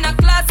sit down in a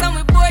class and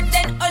we bored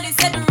then only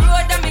said the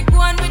road and me go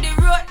on with the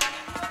road.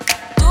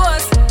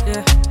 Toast,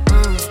 yeah,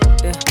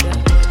 yeah, yeah.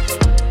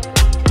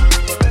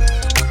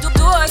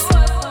 Toast.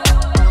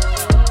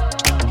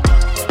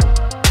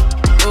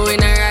 Oh, we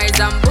not rise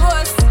and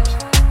boast.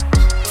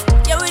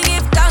 Yeah, we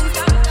give thanks.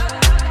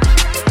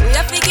 We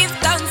have to give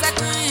thanks like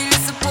we really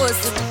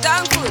supposed to be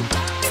thankful.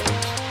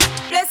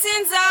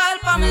 Blessings all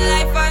for my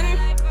life and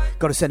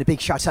Gotta send a big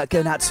shout out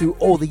going out to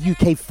all the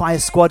UK Fire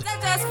Squad.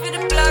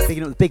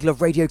 Picking up the Big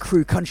Love Radio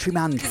crew,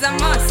 Countryman.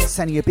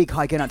 Sending a big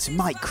hi going out to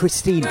Mike,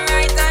 Christine.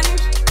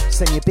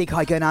 Sending a big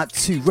hi going out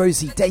to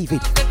Rosie,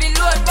 David,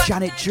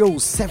 Janet,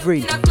 Jules,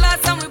 Severin.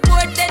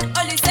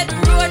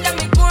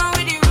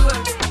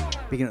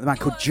 Picking up the man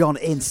called John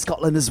in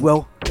Scotland as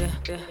well.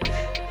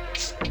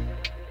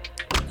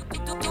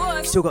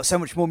 Still got so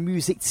much more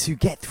music to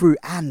get through,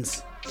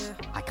 and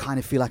I kind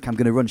of feel like I'm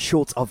going to run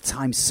short of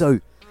time, so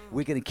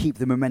we're going to keep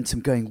the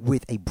momentum going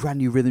with a brand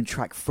new rhythm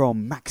track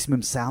from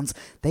Maximum Sounds.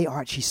 They are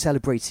actually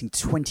celebrating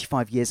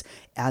 25 years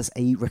as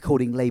a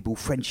recording label.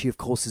 Frenchie, of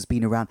course, has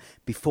been around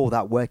before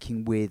that,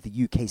 working with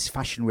the UK's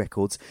Fashion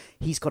Records.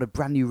 He's got a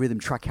brand new rhythm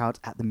track out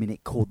at the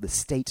minute called The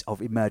State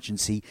of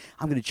Emergency.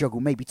 I'm going to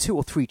juggle maybe 2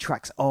 or 3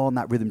 tracks on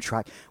that rhythm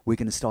track. We're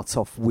going to start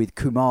off with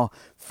Kumar,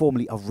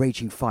 formerly of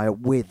Raging Fire,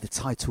 with the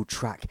title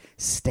track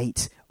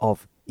State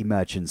of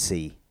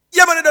Emergency.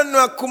 Yeah, man, I don't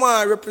know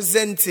Kumar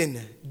representing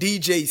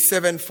DJ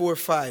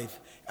 745,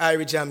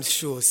 Irie Jamms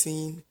Show,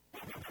 scene.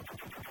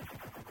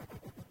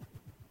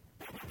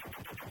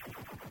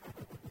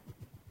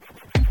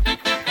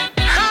 State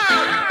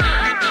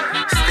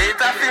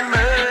of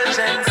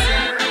emergency.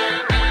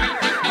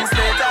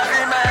 State of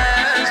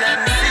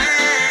emergency.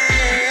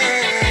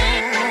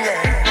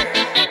 Yeah.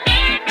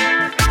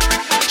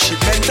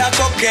 Shipment of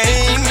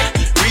cocaine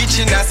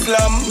reaching a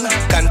slum.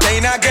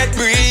 Container get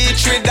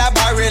breached with a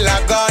barrel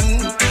of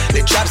gun. The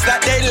traps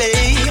that they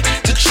lay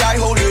to try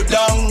hold you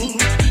down.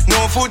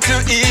 No food to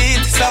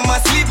eat, some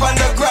asleep on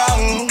the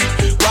ground.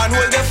 One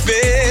hold the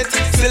faith,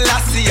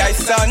 Selassie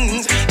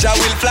sons. Jah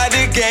will fly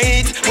the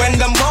gate when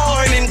the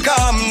morning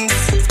comes.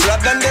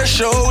 Blood on their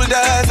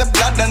shoulders,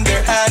 blood on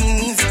their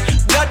hands.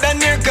 Blood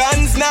on your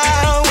guns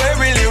now, where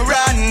will you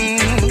run?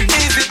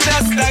 Is it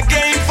just a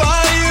game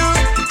for you?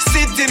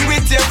 Sitting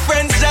with your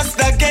friends, just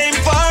a game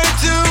for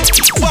two.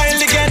 While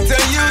you get the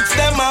youths,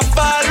 them a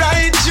fall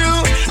right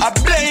through. I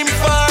blame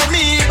for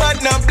me, but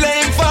no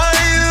blame for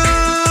you.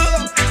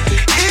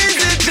 Is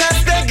it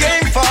just a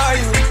game for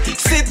you?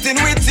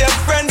 Sitting with your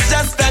friends,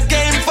 just a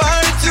game for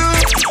two.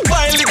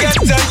 While you get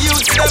the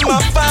youth, them a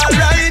fall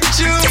right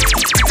through.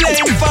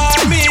 Blame for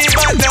me,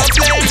 but no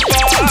blame for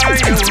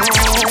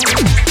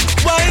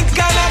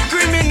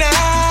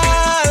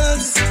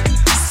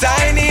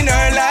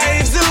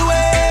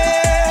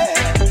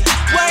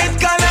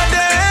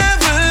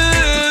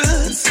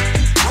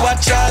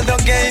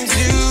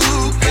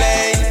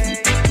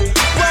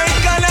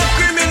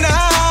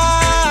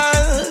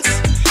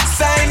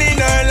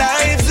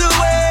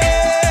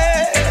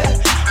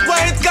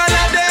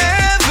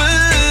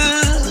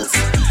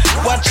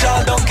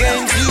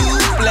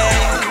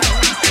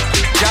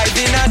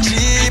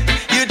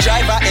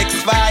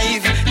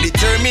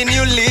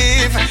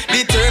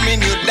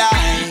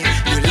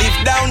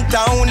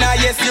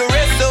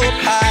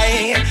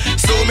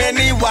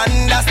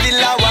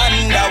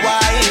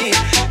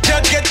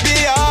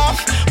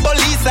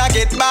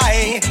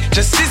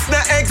Justice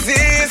not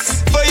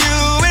exists for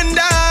you and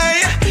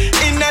I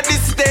in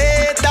this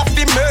state of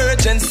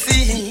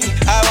emergency.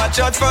 I watch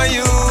out for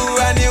you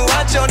and you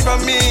watch out for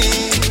me.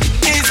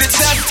 Is it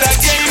just a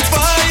game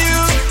for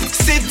you?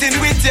 Sitting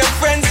with your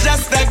friends,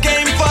 just a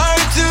game for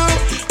two.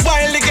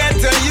 While you get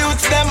the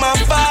youths, them a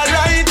fall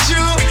right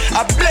through.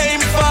 I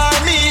blame for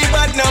me,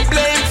 but no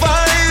blame for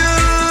you.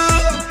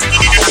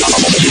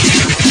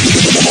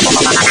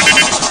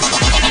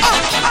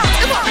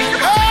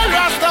 Hey,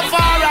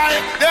 Rastafari,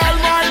 the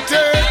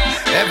Almighty,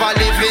 ever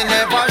living,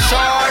 ever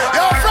sure.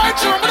 Your friend,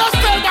 you must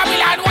tell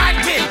Babylon one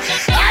thing.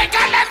 I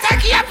can let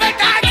take you for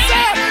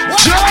dancing.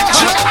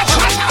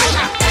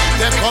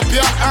 Take up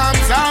your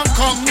arms and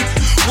come.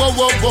 Whoa,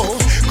 whoa, whoa.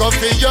 Go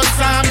for your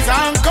psalms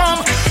and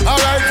come.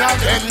 Alright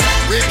again.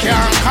 We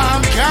can't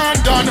come,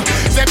 can't done.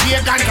 The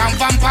pagan and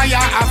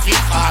vampire have to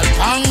fall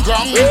and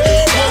ground. Whoa,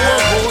 whoa,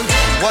 whoa.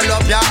 Hold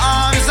up your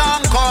arms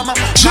and come.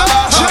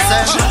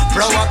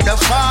 Blow up the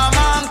farm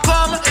and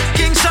come.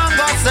 King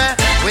Shango say,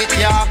 we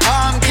can't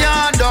come,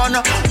 can't done.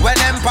 When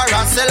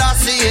Emperor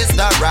Selassie is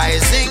the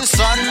rising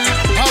sun.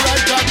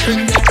 Alright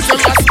again. So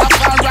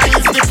Rastafari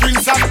is the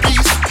Prince of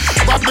Peace.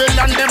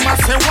 Babylon them a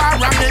say war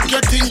and make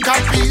you think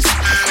of peace.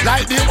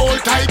 Like the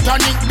old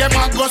Titanic, them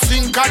a go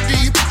sink a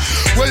deep.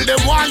 Well,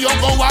 them want you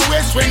go a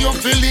west when you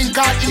feeling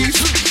a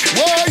east.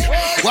 Why?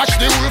 Watch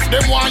the wolf,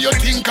 them want you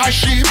think a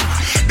sheep.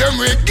 Them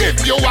will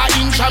give you a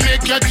inch and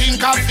make you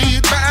think a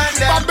feet.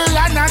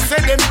 Babylon a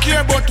say them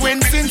care but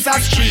when sins are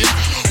street.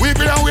 We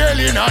been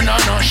wailing on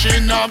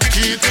shin up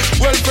teeth.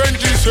 Well, friend,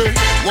 say,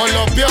 hold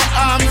up your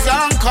arms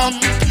and come.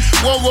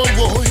 Whoa, whoa,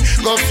 whoa,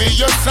 go for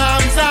your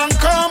psalms and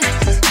come.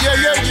 Yeah,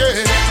 yeah,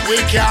 yeah, we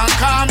can't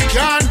come,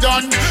 can't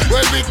done.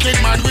 Well, wicked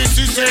man, we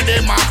see say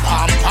them a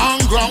pam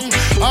ground.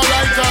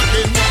 Alright,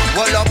 again.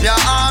 Hold up your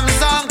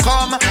arms and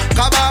come.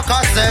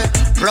 Kabaka say,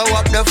 blow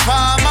up the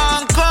farm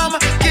and come.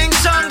 King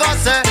Shango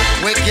say,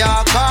 we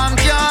can't come,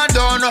 can't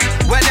done.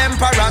 When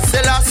Emperor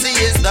Selassie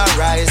is the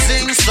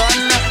rising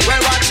sun.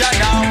 Well, watch out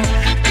now.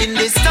 In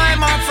this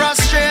time of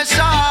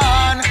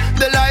frustration,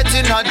 the light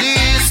in the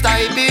east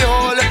I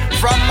behold.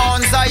 From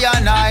Mount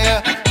Zion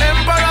I,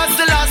 Emperor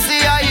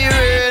Selassie I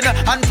reign,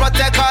 and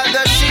protect all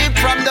the sheep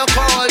from the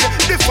cold.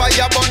 The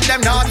fire burn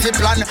them naughty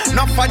plan.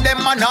 Not for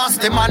them a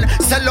nasty man.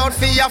 Sell out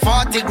for your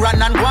 40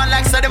 grand and go on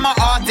like say them a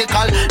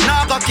article.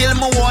 Now go kill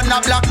me one a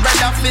black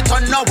brother fit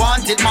on no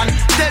wanted man.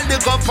 Tell the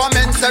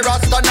government say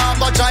Rasta now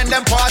go join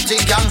them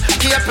party gang.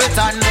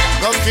 Capleton,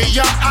 go for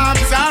your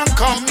arms and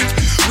come.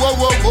 Whoa,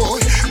 whoa,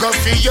 whoa, go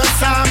for your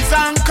psalms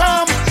and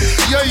come.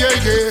 Yeah, yeah,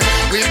 yeah,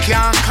 we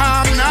can't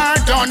come nor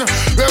done.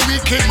 The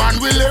wicked man,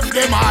 we left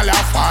them all a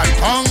fall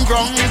on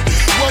ground.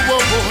 Whoa, whoa,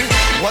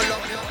 whoa,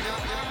 whoa.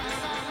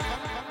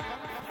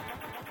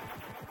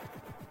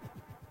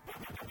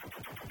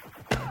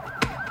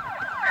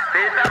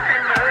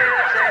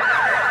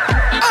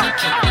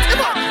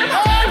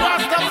 Hey,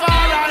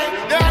 Rastafari,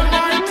 the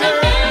Almighty.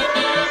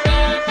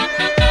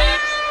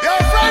 Your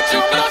friend,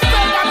 you must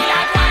tell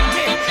Babylon one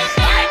thing.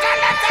 I can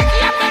let take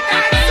you for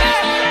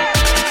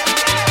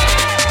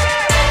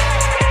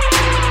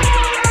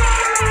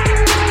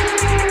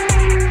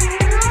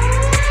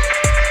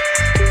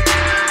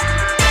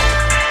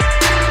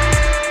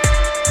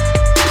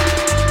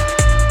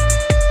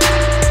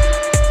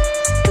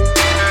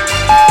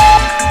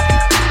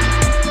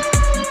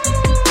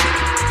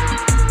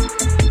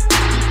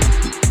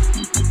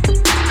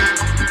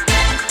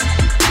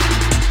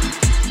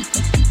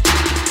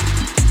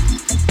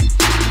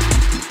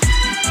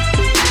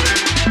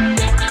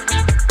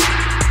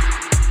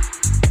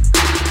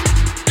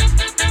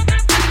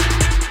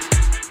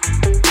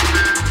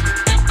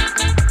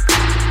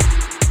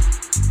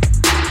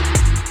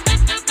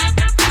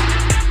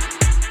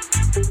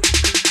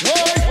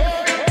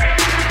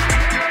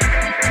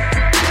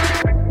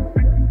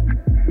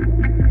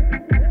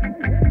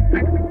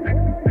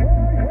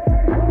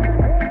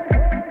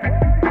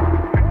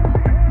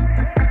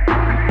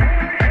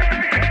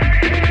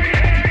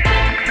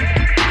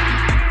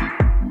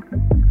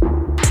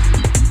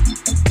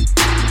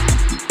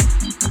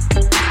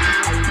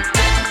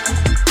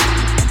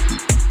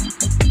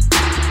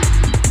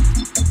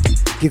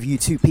Give you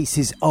two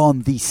pieces on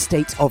the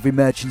State of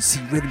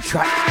Emergency rhythm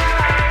track,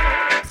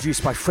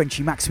 produced by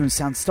Frenchy Maximum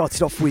Sound.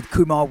 Started off with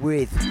Kumar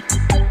with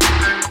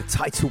the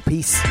title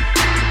piece,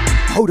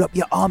 Hold Up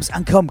Your Arms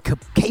and Come,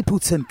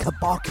 Capleton,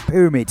 Kabaka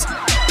Pyramid.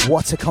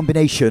 What a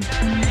combination.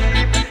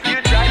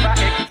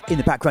 In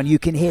the background you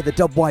can hear the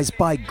dubwise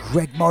by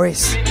Greg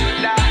Morris.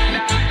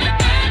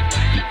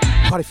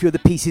 Quite a few of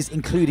the pieces,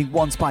 including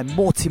ones by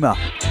Mortimer,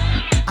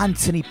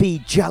 Anthony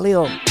B,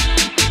 Jalil,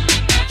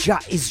 Ja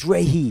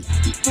Israhi.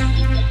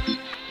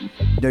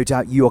 No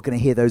doubt you are going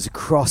to hear those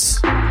across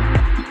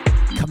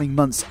coming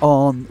months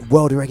on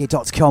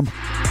WorldAReggae.com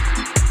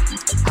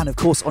and of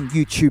course on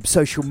YouTube,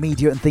 social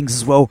media and things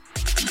as well.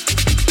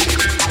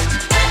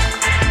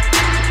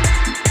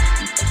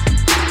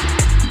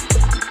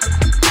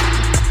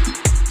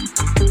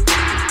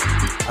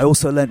 I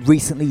also learned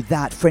recently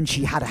that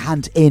Frenchy had a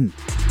hand in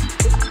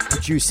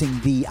introducing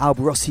the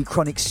Alborosie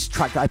Chronics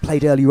track that I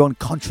played earlier on,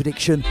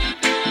 Contradiction.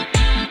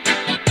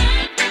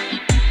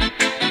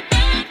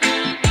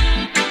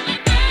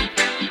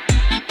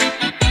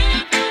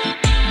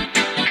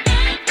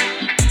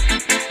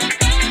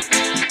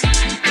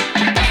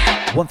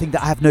 One thing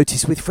that I have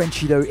noticed with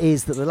Frenchie though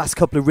is that the last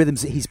couple of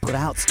rhythms that he's put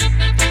out,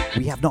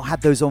 we have not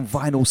had those on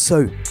vinyl,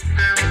 so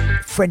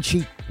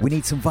Frenchie, we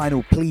need some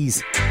vinyl,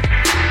 please.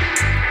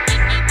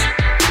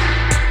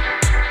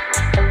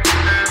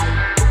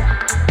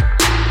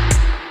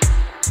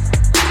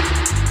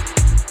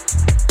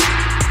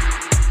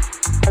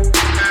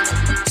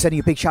 Sending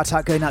a big shout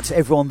out going out to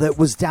everyone that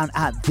was down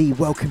at the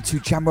Welcome to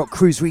Jamrock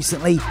cruise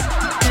recently.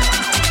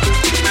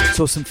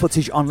 Saw some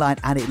footage online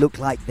and it looked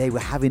like they were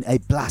having a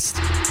blast.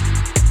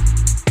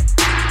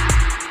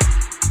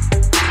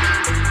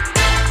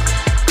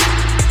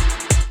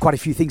 Quite a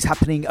few things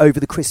happening over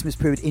the Christmas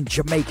period in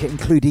Jamaica,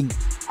 including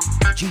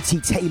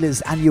GT Taylor's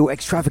annual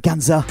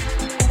extravaganza.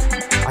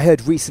 I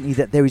heard recently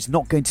that there is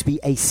not going to be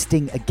a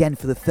Sting again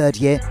for the third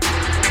year.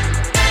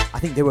 I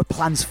think there were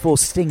plans for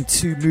Sting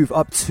to move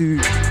up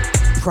to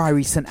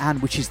Priory St Anne,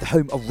 which is the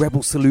home of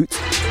Rebel Salute.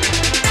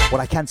 What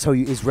I can tell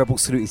you is Rebel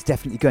Salute is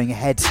definitely going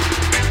ahead.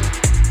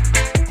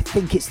 I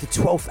think it's the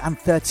 12th and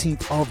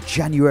 13th of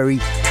January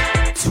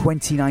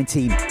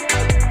 2019.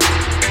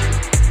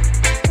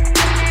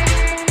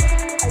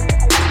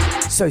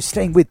 So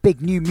staying with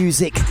big new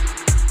music,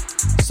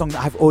 a song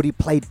that I've already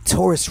played,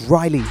 Taurus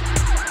Riley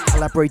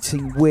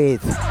collaborating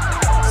with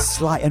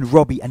Sly and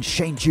Robbie and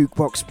Shane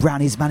Jukebox Brown,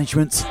 his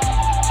management.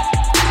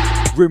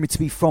 Rumoured to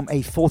be from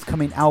a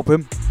forthcoming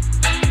album.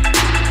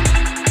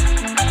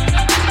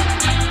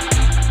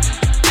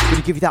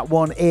 Going to give you that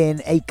one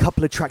in a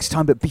couple of tracks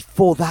time, but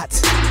before that,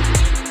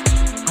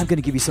 I'm going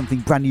to give you something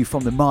brand new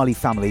from the Marley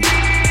family.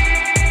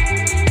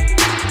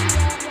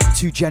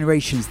 Two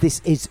generations. This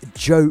is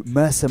Joe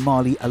Mercer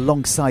Marley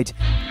alongside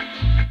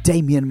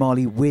Damian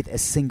Marley with a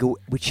single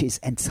which is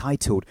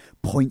entitled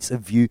Points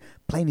of View.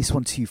 Playing this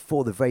one to you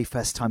for the very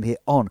first time here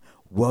on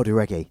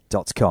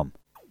WorldAReggae.com.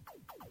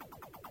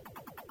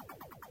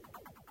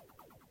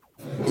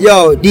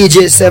 Yo,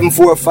 DJ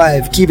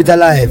 745, keep it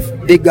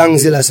alive. Big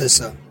Gangzilla says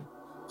so.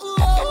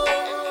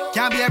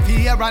 Can't be a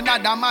fear,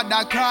 another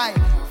mother cry.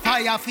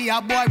 Fire for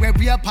a boy,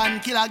 we rape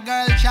and kill a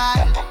girl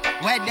child.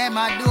 What them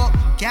a do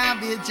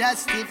can't be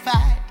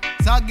justified.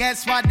 So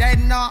guess what they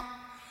know?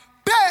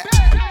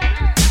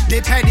 The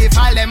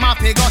pedophile them a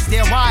figure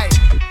stay wide.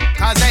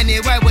 Cause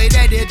anyway we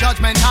there the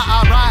judgment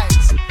a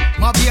arise.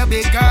 My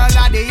baby girl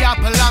at the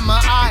apple of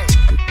my eye.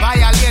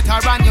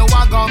 Violator and you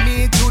are gonna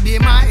meet to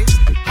demise.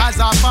 As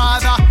a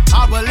father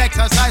I will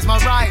exercise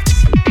my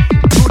rights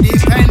to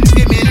defend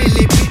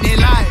family Pitney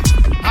life.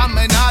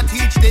 I'ma not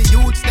teach the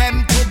youths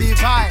them to be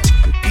vile.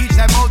 Teach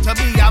them how to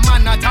be a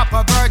man, not a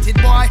perverted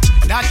boy.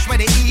 That's where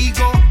the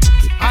ego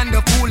and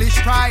the foolish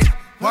pride.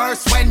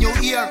 Worse when you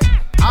hear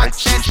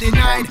access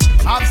denied.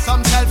 Have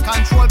some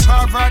self-control,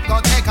 pervert, go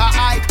take a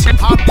hike.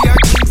 Have beer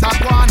things are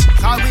gone,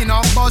 cause we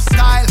no bus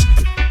style.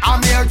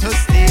 I'm here to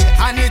stay,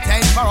 and it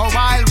ain't for a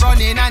while.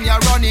 Running and you're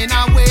running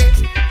away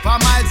for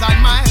miles and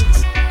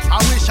miles. I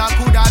wish I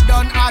could have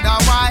done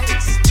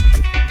otherwise.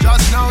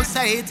 Just now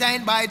say it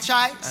ain't by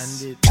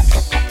choice.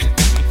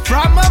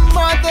 From a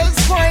mother's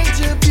point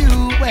of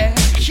view, where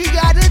she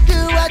gotta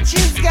do what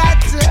she's got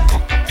to.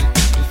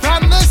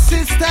 From the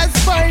sister's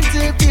point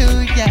of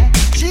view, yeah,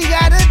 she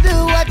gotta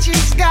do what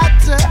she's got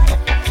to.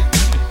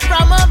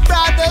 From a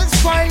brother's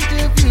point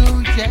of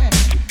view, yeah,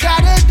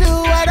 gotta do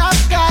what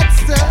I've got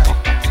to.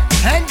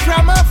 And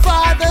from a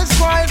father's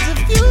point of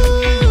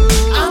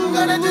view, I'm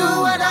gonna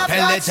do what I've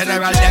got to. Tell the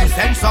general them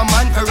send some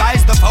man to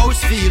rise the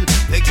post field.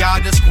 They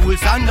guard the schools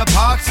and the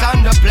parks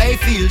and the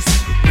playfields.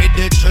 With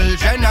the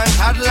children and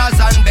toddlers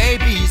and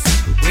babies.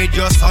 With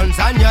your sons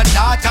and your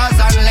daughters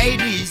and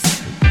ladies.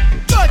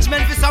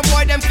 Judgment for some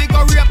boy, them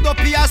figure raped up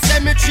in a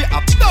cemetery.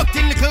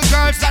 Abducting little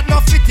girls that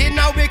not fit in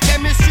our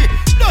chemistry.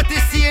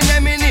 Dirty seeing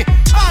them in it,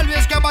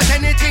 always grab at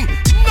anything.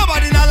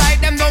 Nobody not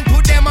like them, don't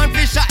put them on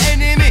fish a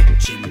enemy.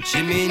 Chim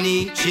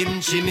chimini, chim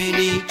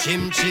chimini,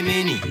 chim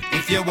chimini.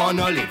 If you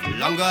wanna live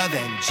longer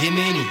than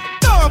Jiminy.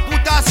 Don't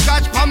put a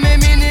scratch for me,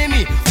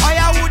 mini.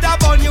 I woulda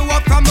burn you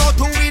up from now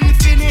to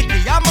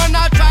infinity. I'm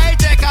gonna try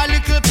take a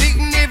little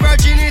picnic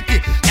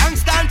virginity.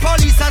 Gangsta and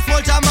police a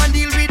soldier man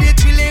deal with it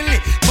willingly.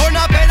 Burn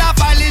a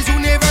pedophile is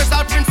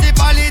universal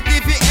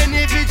principality. For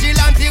any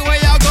vigilante where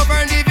you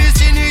govern the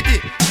vicinity.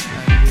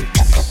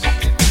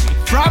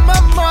 From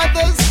a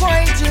mother's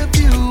point of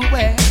view,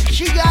 where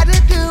she gotta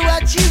do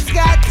what she's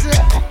got to.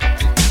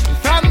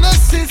 From the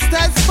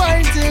sister's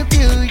point of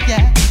view,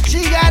 yeah,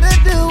 she gotta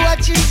do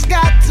what she's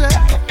got to.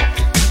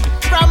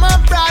 From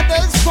a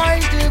brother's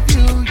point of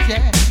view,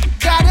 yeah,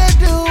 gotta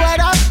do what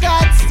I've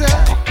got to.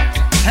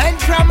 And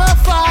from a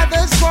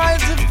father's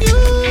point of view,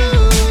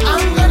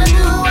 I'm gonna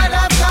do what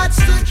I've got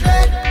to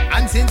dread.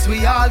 And since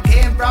we all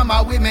came from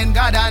our women,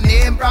 got a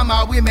name from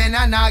our women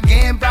and a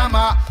game from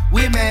our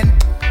women.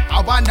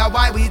 I wonder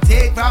why we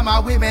take from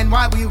our women,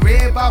 why we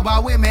rape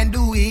our women,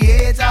 do we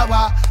hate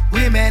our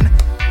women?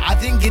 I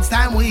think it's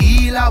time we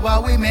heal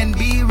our women,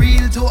 be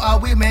real to our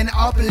women,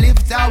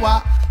 uplift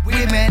our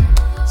women.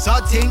 So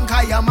think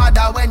of your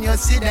mother when you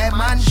see them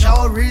and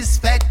show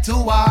respect to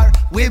our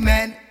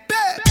women.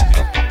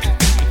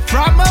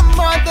 From a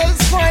mother's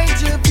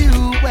point of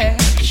view, where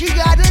she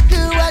gotta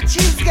do what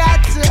she's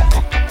got to.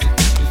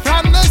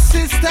 From the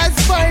sister's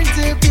point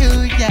of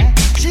view, yeah,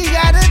 she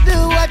gotta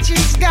do what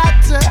she's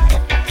got to.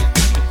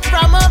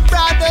 From a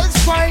brother's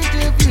point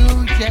of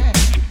view, yeah,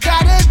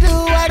 gotta do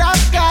what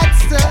I've got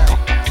to.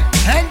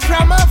 And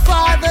from a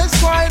father's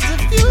point of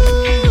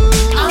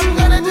view, I'm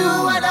gonna do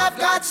what I've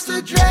got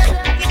to dread.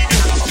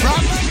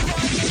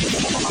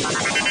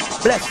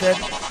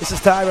 Blessed, this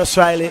is Tyrus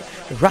Riley,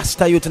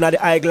 Rasta youth in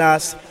the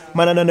eyeglass,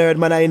 man and a nerd,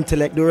 man and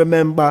intellect. Do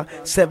remember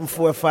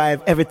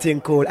 745,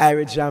 everything cool,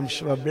 Irie Jamms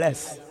Show,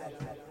 bless.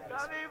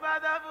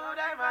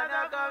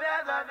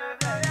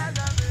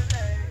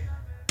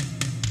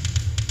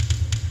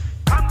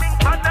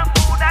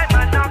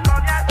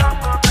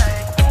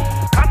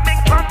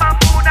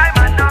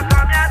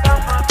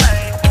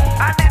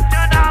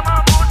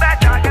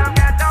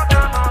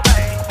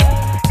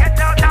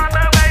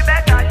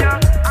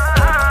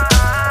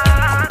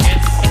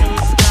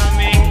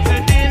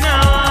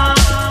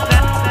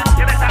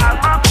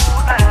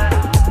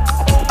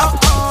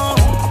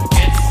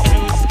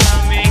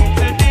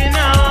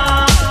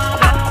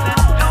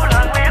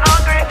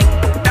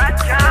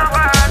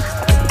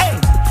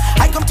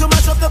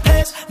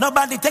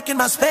 Nobody taking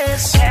my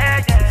space.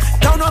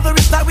 Don't know the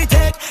risk that we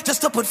take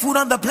just to put food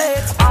on the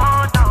plate.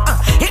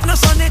 Hit no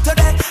Sunday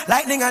today,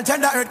 lightning and turn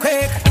the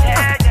earthquake.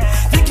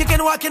 Think you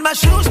can walk in my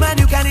shoes, man?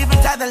 You can't even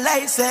tie the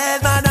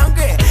laces. Man,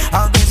 hungry,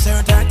 hungry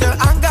soon turn to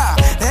anger,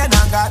 then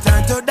anger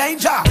turn to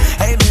danger.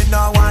 Hey, me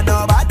no want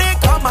nobody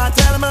come and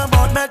tell me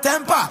about my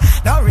temper.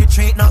 No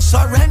retreat, no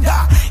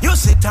surrender. You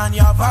sit on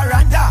your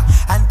veranda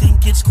and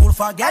think it's cool.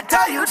 Forget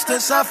I used to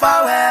suffer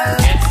well.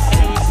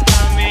 Who's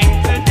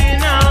coming to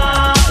dinner?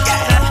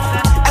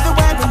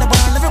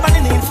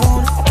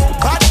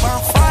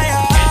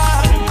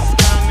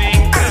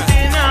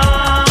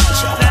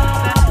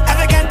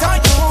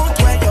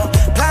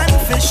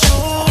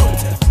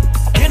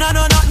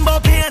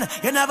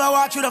 You never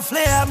walk through the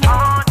flame.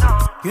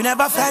 You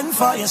never fend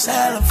for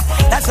yourself.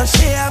 That's a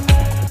shame.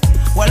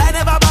 Well, I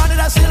never wanted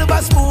a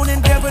silver spoon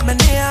engraved with my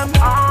name.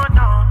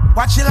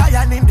 Watch the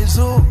lion in the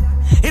zoo.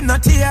 Him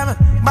not tame,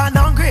 man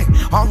hungry.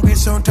 Hungry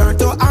soon turn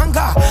to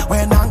anger.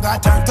 When anger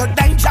turn to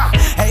danger.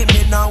 Hey,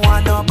 me no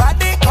want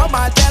nobody come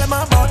and tell me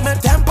about my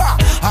temper.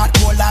 Hot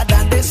colder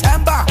than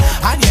December.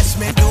 And yes,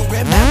 me do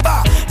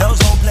remember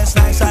those hopeless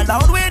nights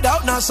alone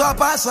without no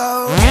supper.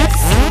 So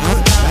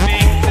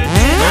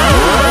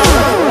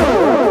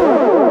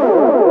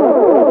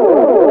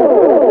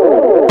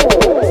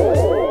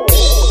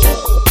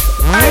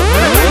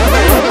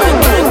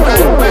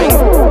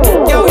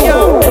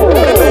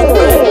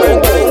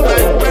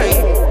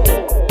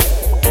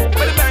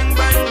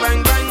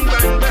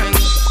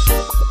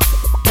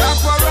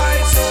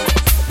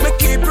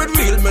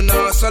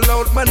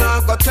man,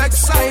 I got tech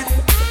side.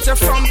 So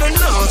from the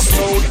north,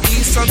 south,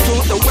 east, and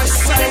to the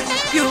west side.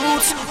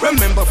 Youths,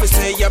 remember if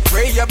say your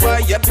prayer by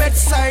your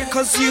bedside.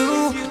 Cause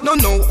you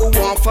don't know who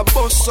want for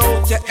bust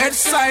out your head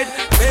side.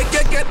 Make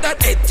you get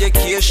that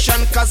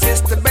education, cause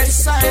it's the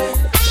best side.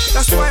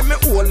 That's why me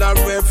all a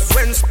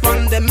reverence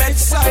from the med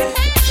side.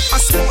 I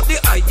smoke the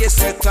highest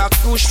set of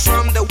push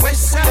from the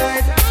west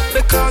side.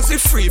 Because it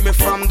free me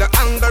from the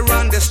anger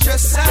and the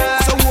stress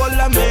side. So all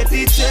a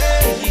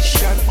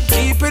meditation,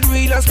 keep it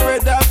real and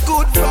spread a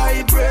good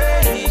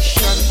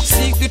vibration.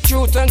 Seek the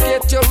truth and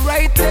get your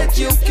right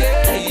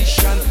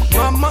education.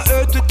 Mama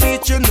Earth to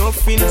teach you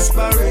enough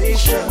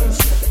inspirations.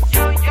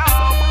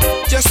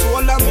 Just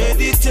all a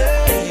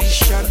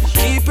meditation,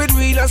 keep it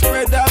real and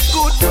spread a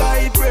good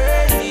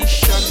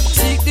vibration.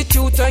 Seek the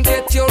truth and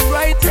get your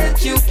right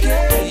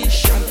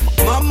education.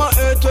 Mama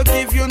Earth will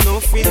give you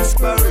enough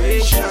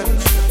inspiration.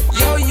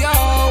 Yo,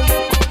 yo.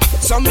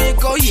 So me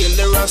go heal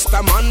the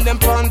Rasta man them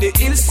from the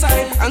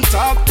hillside and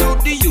talk to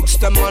the youths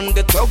them on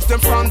the thugs them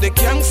from the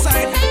gang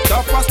side.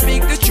 Talk or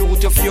speak the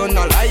truth if you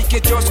not like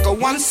it, just go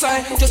one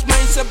side. Just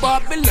mind say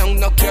Babylon,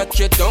 no catch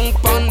you down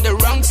on the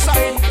wrong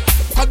side.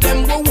 Cause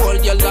them will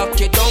hold you, lock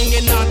you down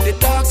in on the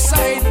dark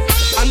side.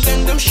 And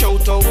then them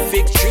shout out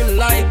victory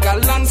like a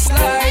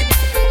landslide.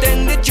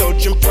 Then the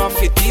judge and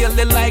prophet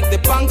daily like the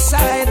bank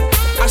side.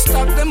 I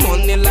stack the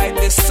money like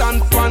the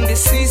sun on the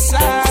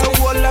seaside. So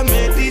all a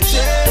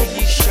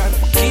meditation,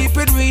 keep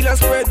it real and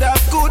spread a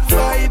good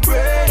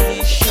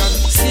vibration.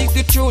 Seek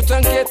the truth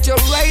and get your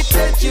right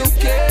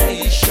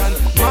education.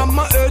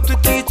 Mama Earth to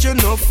teach you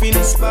enough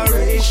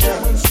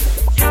inspirations.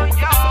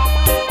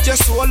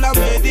 Just hold a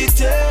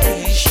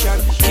meditation,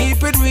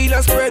 keep it real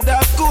and spread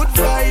a good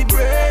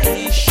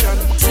vibration.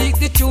 Seek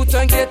the truth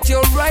and get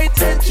your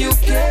right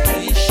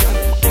education.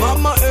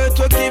 Mama Earth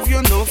will give you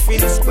enough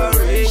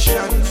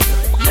inspiration.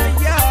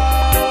 Yeah,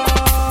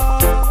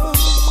 yeah.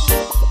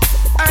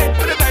 Aye,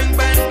 put a bang,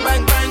 bang,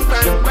 bang, bang,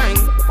 bang, bang.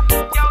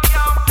 Yo,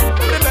 yo.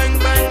 Put a bang,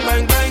 bang,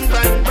 bang, bang,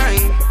 bang,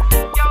 bang.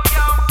 Yo,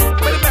 yo.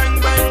 Put a bang,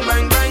 bang,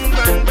 bang, bang,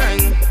 bang,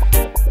 bang.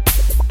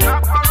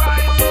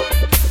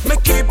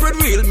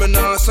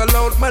 not so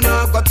loud, man,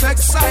 I got take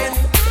side.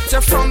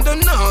 Just from the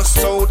north,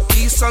 south,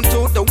 east, and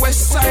to the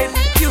west side.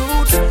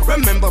 Youth,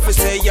 remember if we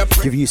say you're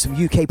Giving you some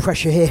UK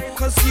pressure here.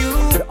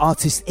 The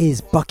artist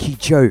is Bucky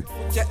Joe.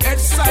 your head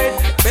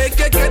side. Beg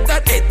you get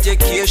that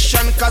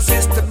education, cause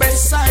it's the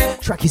best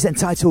side. Track is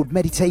entitled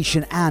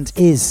Meditation and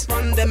is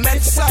On the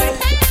med side,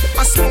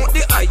 I smoke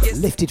the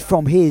highest. lifted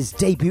from his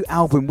debut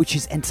album, which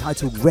is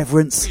entitled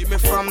Reverence. Me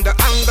from the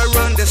anger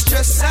and the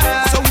stress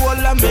side. So all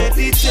I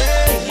meditation.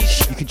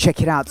 You can check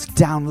it out,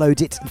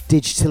 download it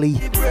digitally.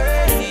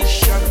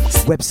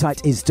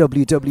 Website is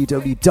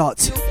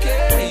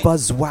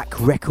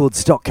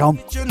www.buzzwhackrecords.com.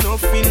 You know,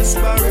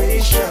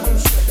 inspiration.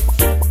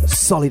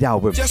 Solid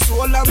album. Just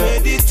all a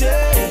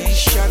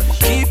meditation.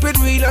 Keep it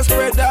real and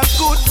spread that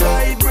good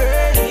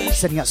vibration.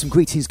 Sending out some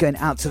greetings going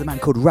out to the man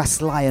called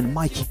Ras Lion,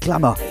 Mikey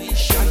Glamour,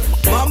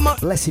 Mama,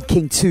 Blessed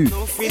King 2.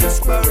 no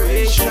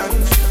inspiration.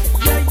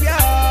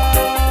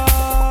 Yeah.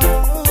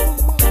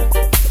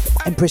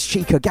 Empress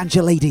Chica,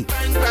 Ganja Lady.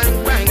 Bang,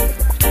 bang, bang. Yo,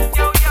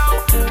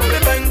 yo.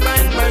 Bang,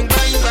 bang, bang, bang,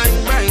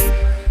 bang, bang.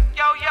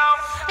 Yo, yo.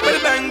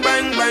 Bang, bang,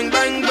 bang,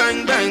 bang,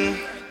 bang, bang.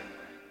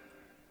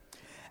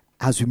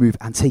 As we move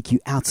and take you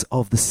out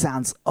of the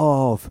sounds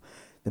of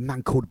the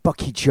man called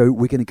Bucky Joe,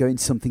 we're going to go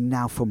into something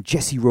now from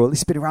Jesse Royal.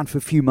 It's been around for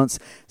a few months,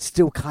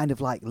 still kind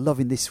of like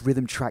loving this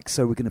rhythm track,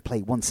 so we're going to play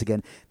it once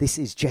again. This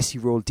is Jesse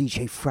Royal,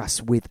 DJ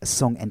Frass, with a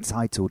song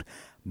entitled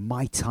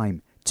My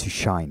Time to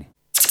Shine.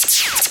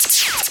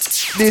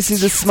 This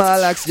is the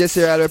Small Axe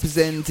Jesse Royal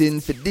representing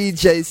for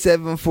DJ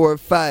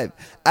 745,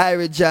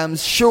 Irie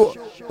Jamms Show.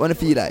 Wanna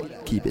feel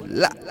like? Keep it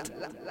locked.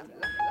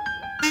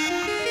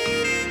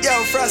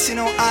 Yo, Frost, you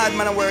know, hard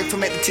man I work to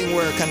make the thing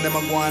work, and them a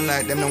go on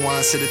like them don't want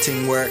to see the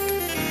thing work.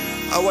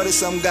 Or what is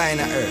some guy in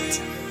the earth?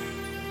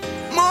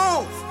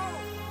 Move!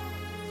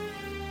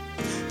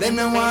 Them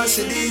don't want to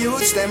see the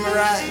youths, them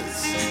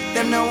rise.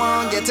 Them don't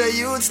want to get a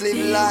youths live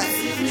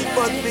life.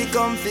 But we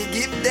come to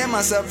give them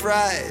a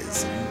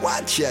surprise.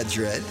 Watch your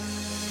dread.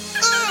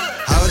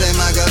 How them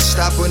a go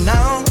stop we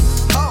now?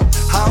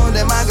 How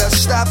them a go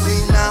stop we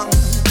now?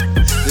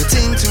 The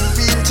thing too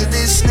real to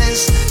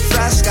dismiss.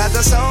 Frost got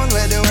a sound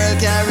where the world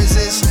can't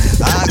resist.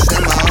 Ask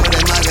them how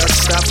them a go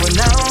stop we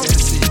now.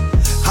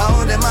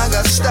 How them a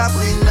go stop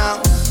we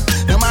now.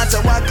 No matter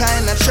what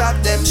kind of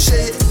trap them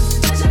shit,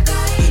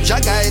 Jah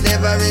guide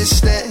every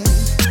step.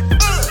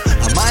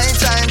 My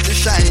time to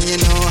shine, you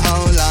know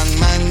how long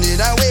man did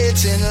I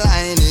wait in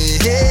line.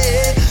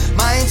 Yeah,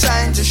 my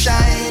time to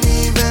shine,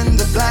 even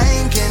the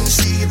blind can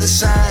see the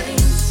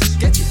signs.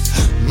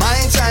 My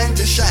time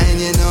to shine,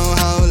 you know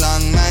how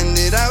long man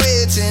did I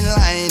wait in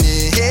line.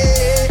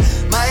 Yeah,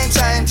 my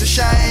time to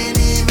shine,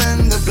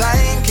 even the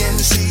blind can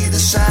see the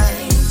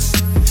signs.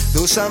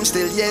 Though some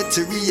still yet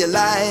to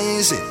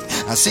realize it,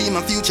 I see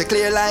my future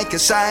clear like a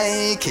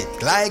psychic.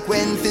 Like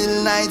when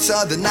Phil nights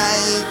or the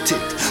night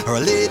tick, or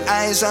late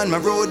eyes on my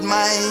road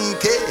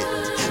mic hit.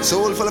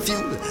 Soul full of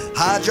fuel,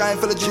 hard drive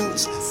full of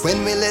juice.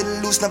 When we let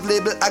loose, enough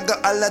label, I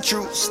got all the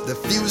truths. The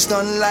fuse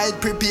done light,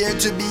 prepared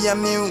to be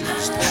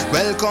amused.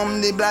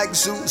 Welcome the Black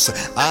Zeus.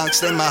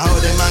 Ask them how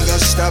them a go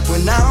stop we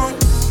now.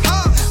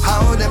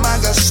 How them a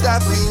go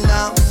stop we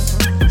now.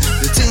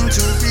 The thing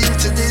too real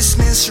to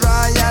dismiss.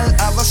 Royal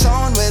have a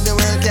sound where the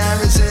world can't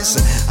resist.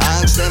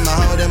 Ask them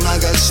how them a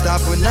go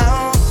stop we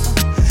now.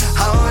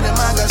 How them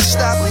a go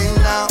stop we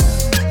now.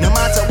 No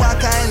matter what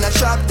kind of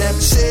trap them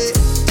say,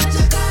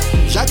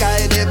 Jah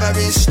guide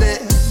every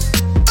step.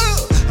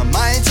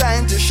 My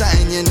time to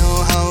shine, you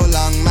know how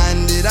long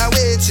man did I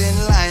wait in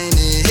line.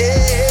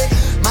 Yeah,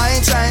 my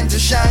time to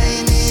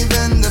shine,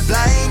 even the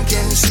blind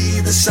can see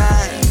the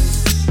signs.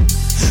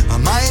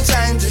 My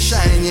time to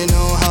shine, you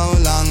know how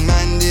long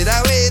man did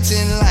I wait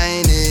in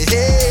line.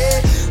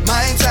 Yeah,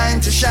 my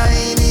time to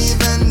shine,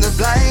 even the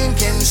blind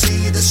can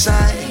see the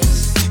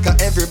signs. Cause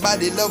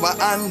everybody love a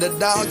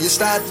underdog. You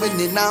start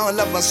winning now, all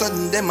of a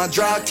sudden them a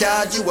draw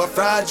card. You a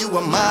fraud, you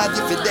a mad,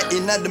 if you're dead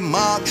in the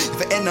mark. If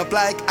you end up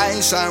like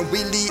Ice or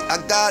Willie, I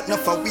got no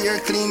for wear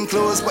clean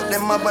clothes, but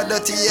them have a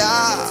dirty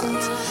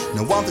heart.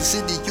 No one to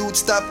see the youth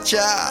stop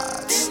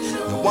charts.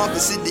 No one to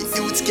see the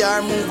youth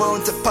car move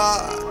out the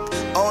park.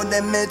 Oh,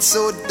 them made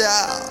so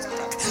dark.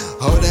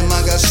 How them a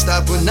go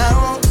stop we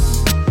now?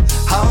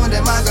 How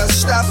them a go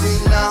stop we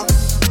now?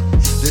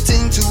 The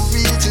thing too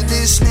real to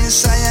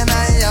dismiss. I and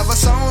I have a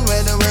sound where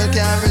the world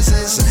can't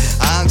resist.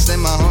 Ask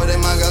them how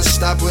them a go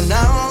stop we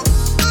now.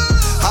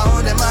 How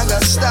them a go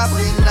stop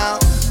we now.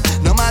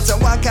 No matter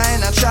what kind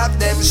of trap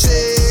them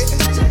say,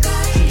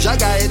 Jah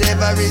guide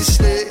every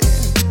step.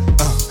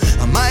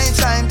 My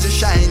time to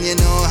shine, you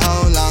know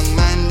how long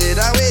man did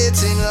I wait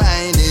in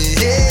line.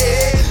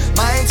 Yeah,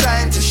 my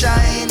time to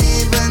shine,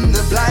 even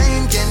the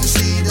blind can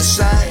see the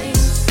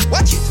signs.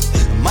 Watch it.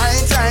 My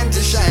time to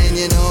shine,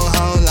 you know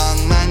how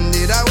long man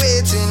did I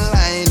wait in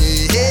line.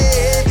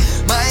 Yeah,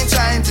 my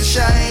time to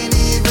shine,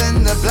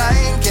 even the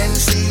blind can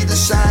see the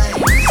signs.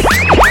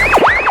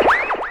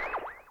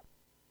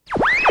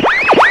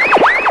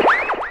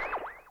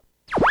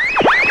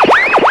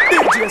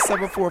 DJ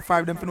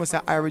 745, them for know say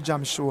Irie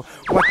Jamms Show.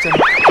 Watch them.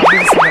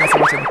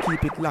 Watch them.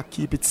 Keep it locked,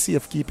 keep it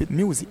safe, keep it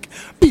music.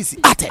 Busy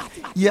at it.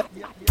 Yep.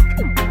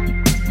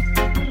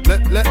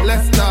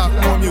 Let's start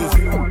more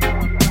music.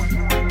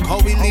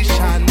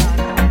 Coalition.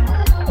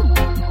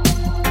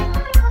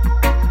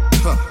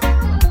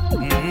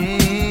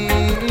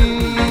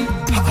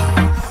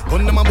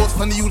 When them a bust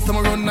on the youth, them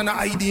a run and a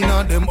ID in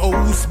them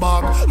house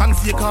back. And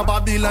fake a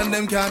Babylon,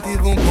 them can't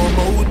even come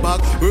out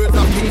back. Words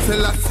of King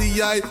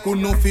Selassie, who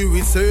know fi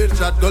research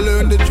that. Go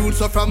learn the truth,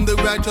 so from the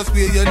righteous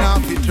way you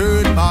not fi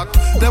turn back.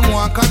 Them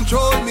want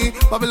control me,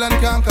 Babylon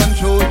can't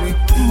control me.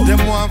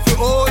 Them want fi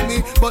hold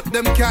me, but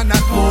them cannot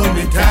hold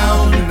me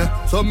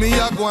down. So me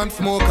a go and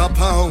smoke a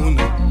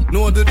pound.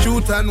 Know the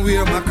truth and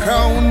wear my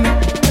crown.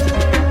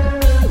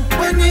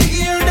 When you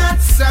hear that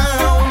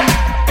sound,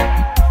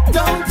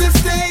 don't just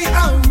stay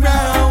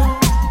around.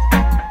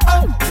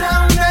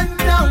 Uptown and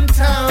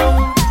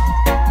downtown.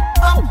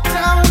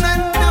 Uptown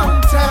and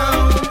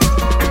downtown.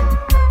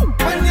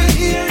 When you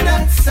hear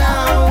that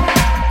sound,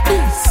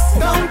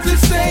 don't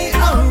just stay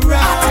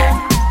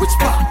around. Which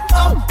part?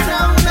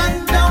 Uptown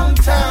and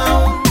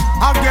downtown.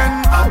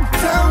 Again,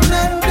 uptown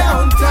and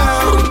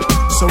downtown.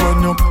 So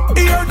when you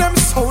hear them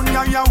sound,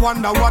 yeah, you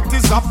wonder what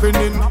is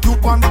happening. You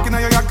want looking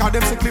at your car,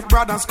 them say clip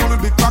brad and school will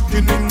be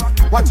cracking in.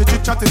 Watch it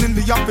chit-chatting in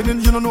the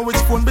happening, you don't know which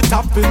phone be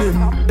tapping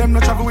in. Them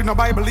not travel with no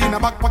Bible in a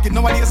back pocket,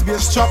 nowadays be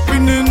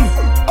shopping in.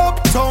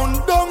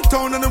 Uptown,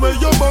 downtown, anywhere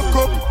you buck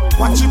up.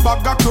 Watch it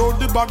bag a crowd,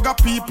 the bag of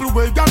people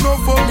where you know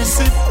for me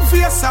see.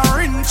 Face a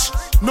wrench,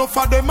 no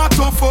for them a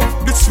tough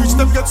up. The switch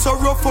them get so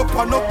rough up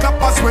and no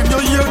clappers when you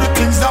hear the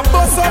things that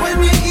bust up.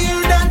 When you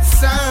hear that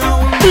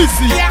sound,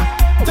 busy,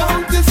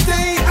 don't just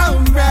stay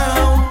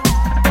around.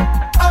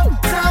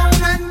 Uptown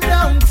and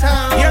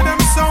downtown. Hear them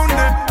sound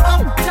there.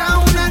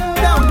 Uptown and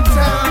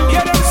downtown.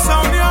 Hear them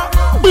sound, yeah.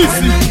 Busy.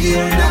 When you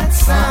hear that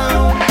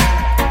sound,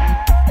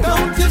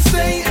 don't just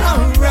stay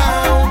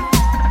around.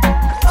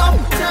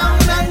 Uptown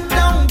and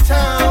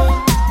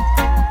downtown.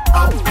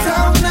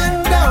 Uptown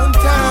and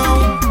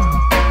downtown.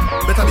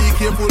 Better be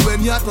careful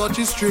when you touch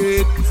it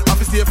straight. Have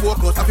to stay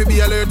focused, have to be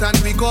alert and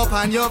pick up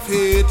on your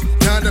feet.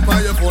 Can't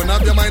depend your phone,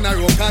 have your mind a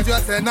rope, cause you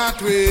say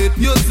not wait.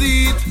 You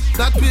see it,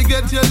 that we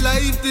get your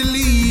life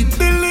delete.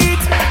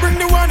 Bring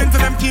the warning to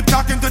them, keep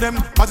talking to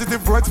them.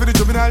 Positive words for the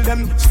juvenile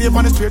them. Stay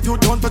on the street, you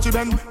don't touch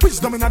them.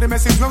 Wisdom in the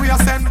message where we are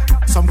send.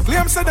 Some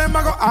claims say them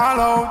I go all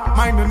out.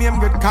 Mind the name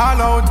get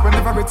call out.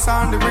 Whenever it's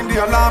sound, they ring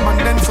the alarm and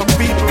then some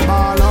people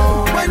ball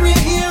out. When you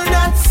hear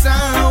that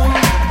sound,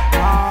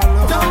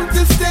 don't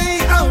just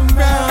stay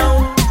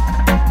around.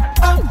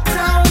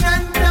 Uptown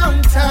and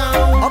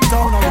downtown.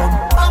 Uptown again.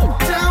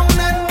 Uptown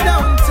and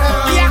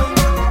downtown. Yeah.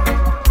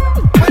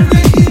 When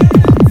you hear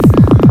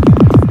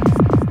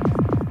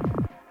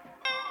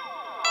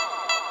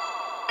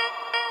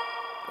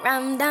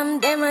Ram dam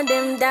dem a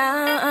dem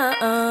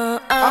down.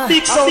 A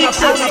big sound, a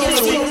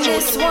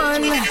this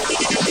one.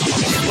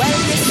 Well,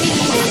 you see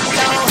it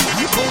now.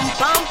 Boom,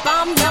 bam,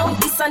 bam, now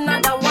it's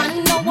another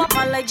one. No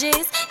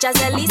apologies,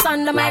 just Elise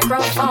on the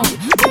microphone.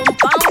 Boom,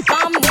 bam,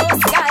 bam, no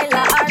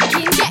Skylar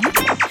Arkin.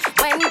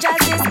 When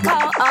jazz is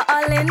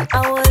calling, I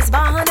was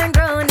born and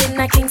grown in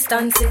a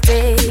Kingston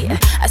city.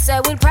 I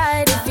said with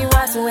pride if you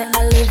ask me where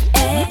I live,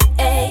 eh,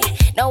 eh.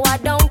 No, I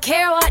don't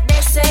care what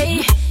they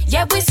say.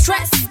 Yeah, we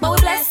stress, but we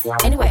bless.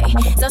 Anyway,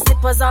 so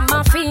slippers on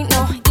my feet,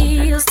 no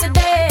heels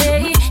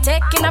today.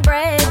 Taking a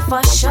break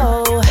for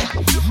show.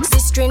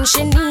 Sister,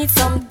 she needs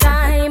some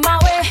time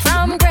away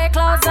from grey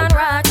clouds and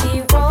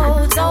rocky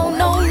roads. Oh,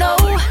 no, no.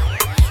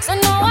 So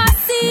now I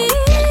see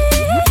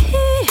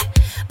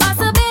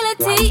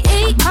possibility.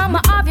 Come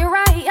of you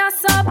right, you're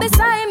so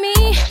beside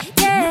me.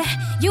 Yeah,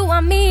 you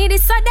and me,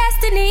 this our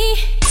destiny.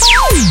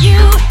 For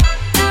you,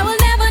 I will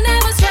never,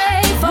 never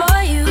stray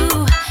for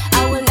you. I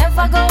will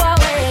never go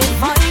away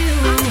for you.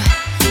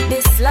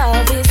 This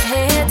love is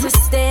here to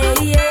stay.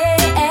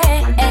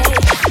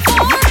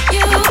 For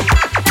you,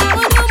 I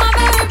will do my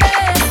very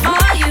best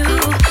for you.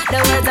 The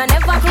words I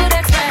never could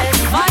express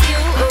for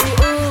you.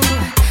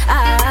 I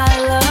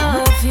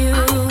love you.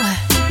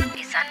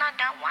 It's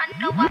another one.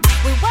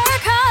 We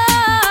work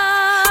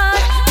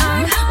hard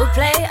and we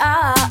play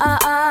hard.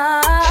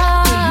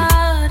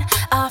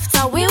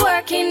 After we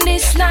work in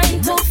this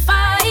 9 to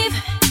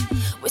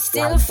 5, we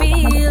still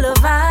feel a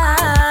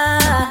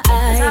vibe.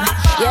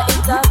 Yeah,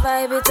 it's a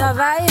vibe, it's a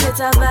vibe, it's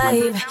a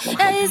vibe.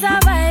 Yeah, it's a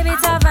vibe,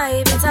 it's a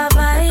vibe, it's a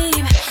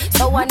vibe.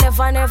 So I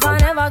never, never,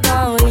 never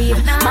gonna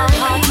leave. My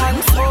heart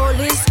and soul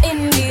is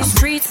in these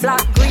streets,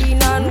 black,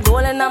 green and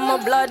gold, and my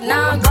blood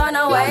now gone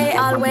away.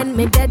 All when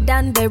me dead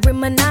and bury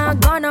me now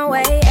gone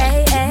away.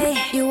 Ay, ay.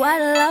 You are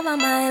the love of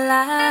my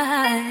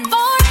life.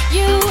 For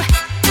you,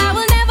 I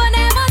will never,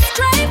 never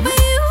stray for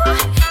you.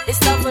 This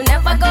love will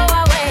never go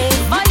away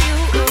for you.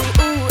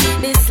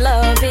 This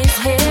love is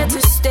here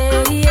to stay.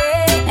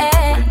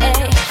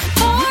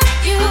 For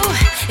you,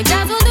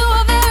 God will do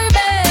our very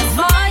best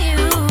for you.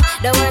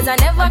 The words I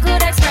never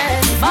could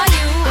express for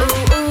you.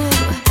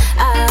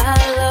 I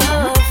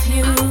love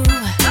you.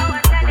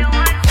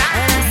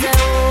 And I say,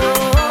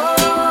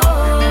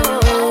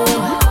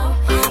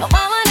 oh,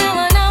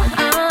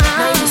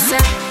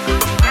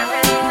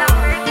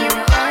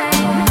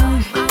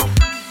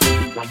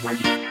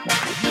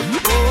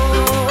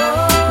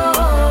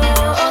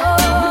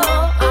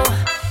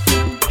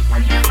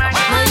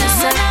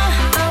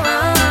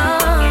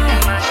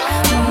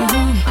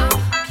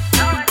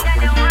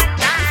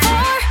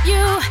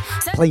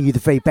 Playing you the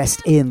very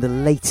best in the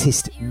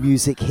latest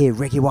music here,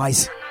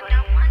 reggae-wise.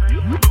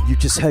 You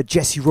just heard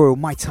Jesse Royal,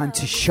 My Time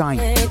to Shine.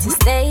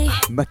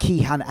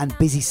 Mackeehan and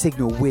Busy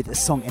Signal with a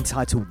song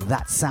entitled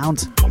That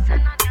Sound.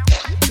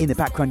 In the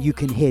background you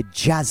can hear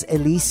Jazz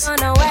Elise.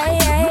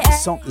 The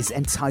song is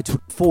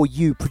entitled For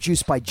You,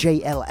 produced by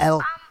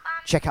JLL.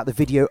 Check out the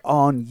video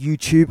on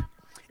YouTube.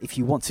 If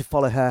you want to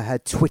follow her, her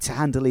Twitter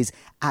handle is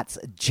at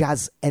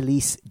Jazz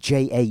Elise,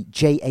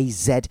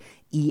 JAZELISEJA.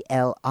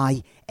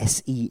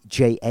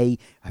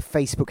 Her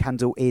Facebook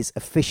handle is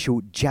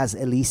official Jazz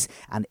Elise,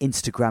 and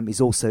Instagram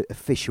is also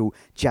official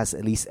Jazz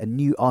Elise, a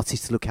new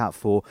artist to look out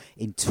for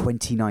in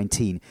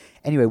 2019.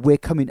 Anyway, we're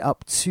coming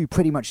up to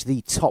pretty much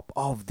the top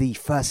of the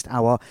first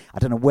hour. I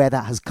don't know where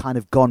that has kind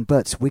of gone,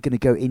 but we're going to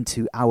go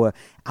into our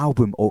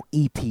album or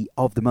EP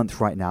of the month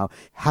right now.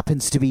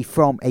 Happens to be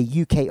from a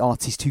UK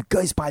artist who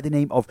goes by the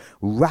name of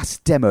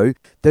Rasdemo.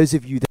 Those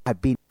of you that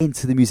have been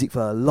into the music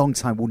for a long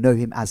time will know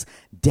him as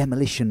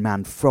Demolition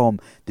Man from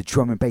the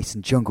drum and bass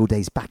and jungle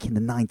days back in the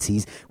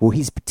 90s. Well,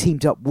 he's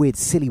teamed up with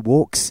Silly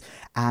Walks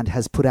and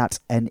has put out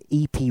an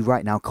EP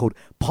right now called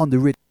Ponder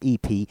Riddim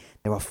EP.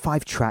 There are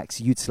 5 tracks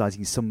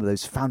utilising some of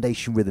those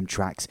foundation rhythm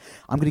tracks.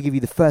 I'm going to give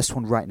you the first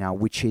one right now,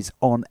 which is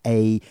on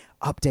a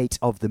update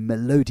of the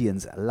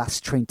Melodians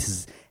Last Train to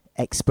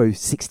Expo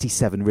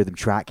 67 rhythm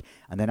track,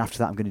 and then after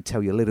that I'm going to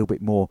tell you a little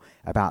bit more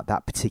about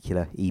that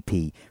particular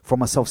EP. From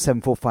myself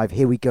 745,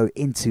 here we go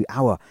into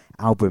our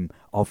album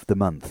of the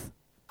month.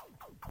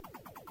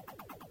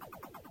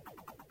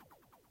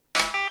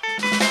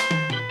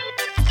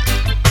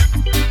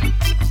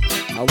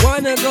 I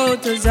wanna go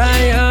to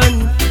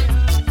Zion,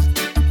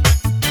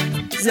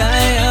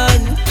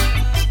 Zion,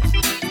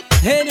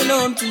 heading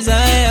home to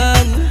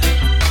Zion.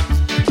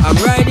 I'm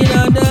riding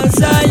on the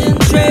Zion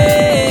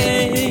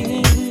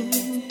train.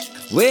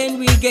 When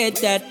we get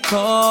that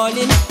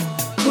calling,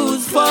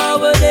 who's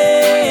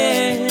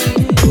forwarding?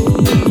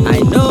 I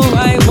know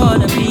I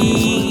wanna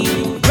be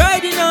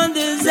riding on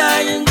the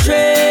Zion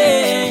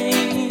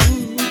train.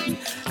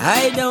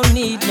 I don't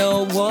need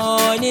no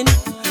warning.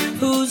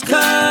 Who's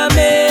coming?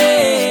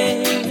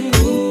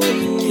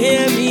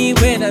 Hear me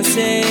when I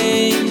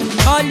say,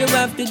 all you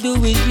have to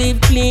do is live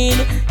clean.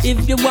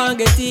 If you want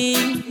to get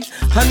in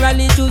and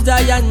rally to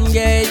Zion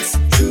gates.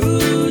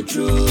 True,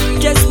 true.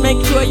 Just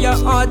make sure your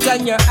heart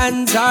and your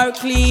hands are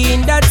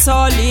clean. That's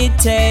all it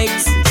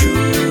takes.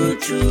 True,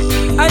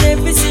 true. And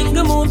every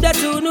single move that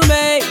you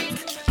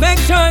make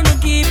sure to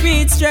keep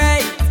it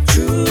straight.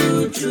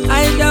 True, true.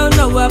 I don't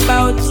know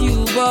about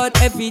you,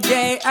 but every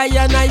day I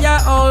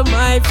hold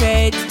my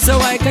faith, so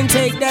I can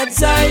take that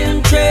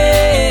Zion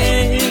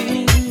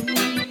train.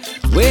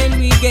 When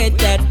we get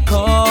that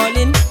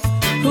calling,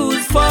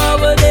 who's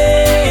forwarding?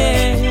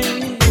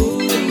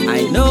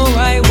 I know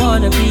I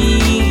wanna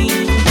be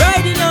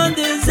riding on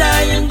the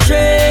Zion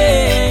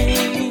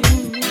train.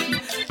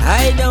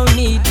 I don't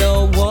need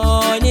no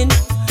warning.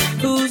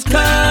 Who's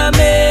coming?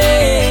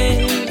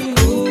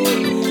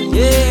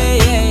 Yeah,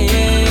 yeah,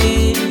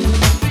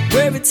 yeah.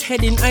 Where it's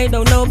heading, I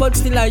don't know, but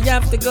still I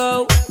have to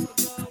go.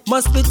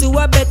 Must be to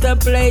a better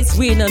place,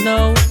 we don't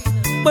know.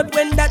 But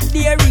when that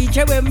day reach,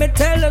 I will me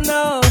tell her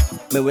no.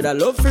 Me would I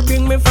love to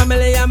bring me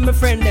family and my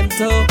friend them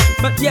too.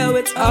 But yo,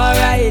 it's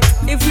alright.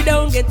 If we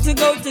don't get to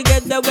go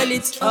together, well,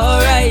 it's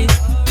alright.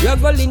 You're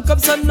gonna link up,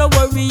 so no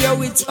worry,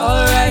 yo, it's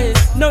alright.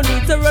 No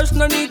need to rush,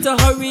 no need to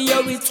hurry,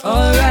 yo, it's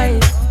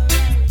alright.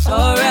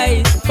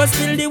 Alright, but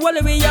still the one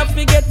we have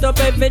to get up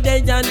every day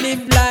and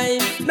live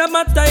life. No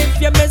matter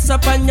if you mess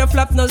up and you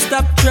flop, no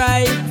stop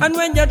try. And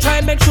when you try,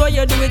 make sure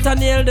you do it and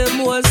nail the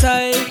most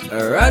high.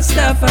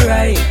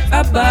 Rastafari,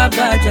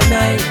 Ababa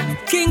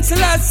Janai, King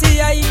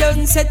Selassie, I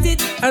done set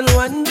it. And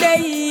one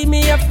day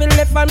me have to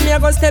left and me I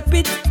go step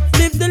it.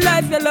 Live the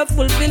life you love,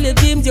 fulfill the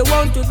dreams, you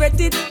won't regret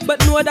it.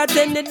 But know that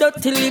any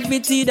dirty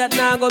liberty that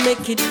now go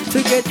make it.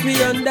 To get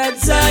me on that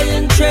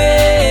Zion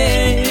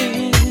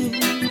train.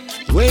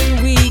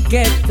 When we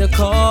get the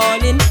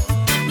calling,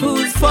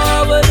 who's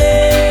forwarding?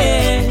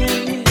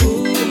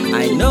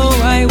 I know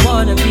I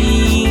wanna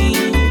be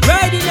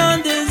riding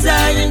on the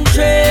Zion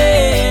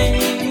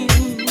train.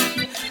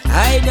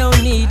 I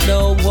don't need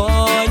no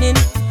warning.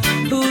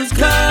 Who's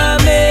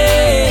coming?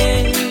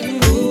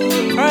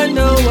 I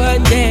know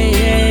one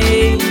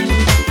day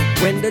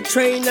when the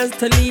train has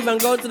to leave and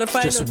go to the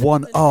final. Just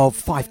one of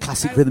 5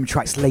 classic rhythm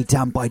tracks laid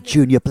down by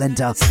Junior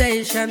Blender.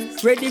 Station,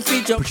 ready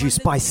for jump.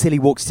 Produced by Silly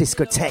Walks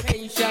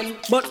Discotheque.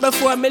 But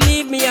before me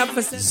leave me up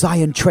for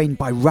Zion Train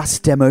by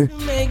Rasdemo.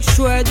 Make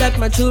sure that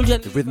my children.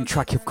 The rhythm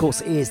track, of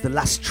course, is The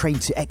Last Train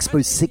to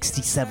Expo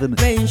 67.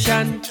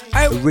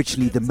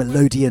 Originally the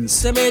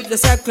Melodians. They made the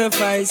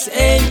sacrifice.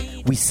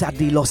 We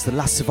sadly lost the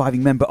last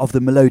surviving member of the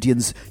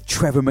Melodians,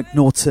 Trevor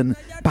McNaughton,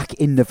 back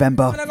in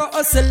November.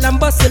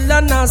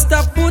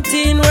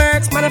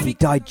 He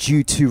died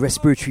due to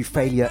respiratory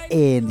failure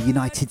in the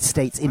United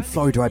States, in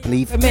Florida, I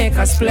believe. Make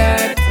us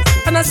glad.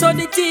 And I saw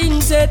the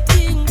things that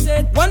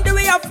one day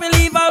we have to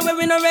leave out when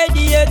we're not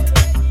ready yet.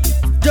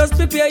 Just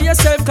prepare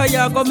yourself, cause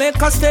you're gonna make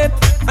a step,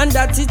 and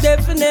that is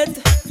definite.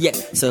 Yeah,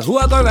 so who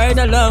are gonna ride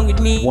along with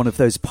me? One of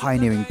those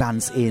pioneering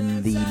bands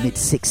in the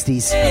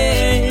mid-60s,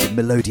 the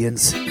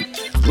Melodians.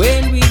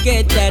 When we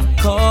get that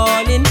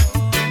calling,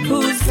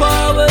 who's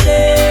forwarding?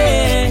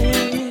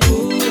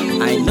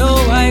 I know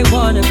I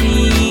wanna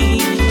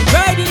be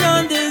riding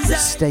on this.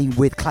 Staying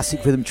with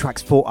classic rhythm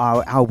tracks for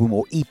our album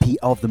or EP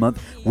of the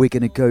month, we're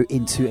going to go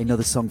into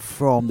another song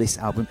from this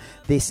album.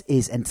 This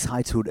is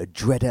entitled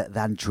Dreader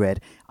Than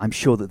Dread. I'm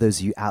sure that those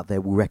of you out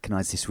there will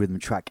recognise this rhythm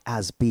track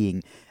as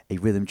being a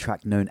rhythm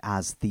track known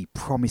as the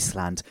Promised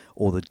Land,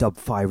 or the Dub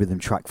Fire rhythm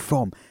track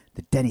from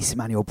the Dennis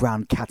Emmanuel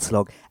Brown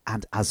catalogue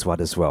and Aswad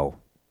as well.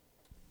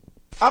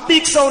 A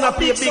big sound, a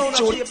big tune.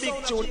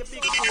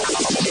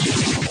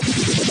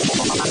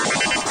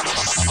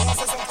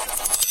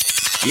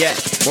 Yeah,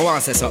 I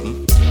want to say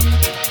something.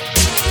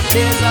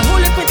 There's a whole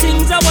heap of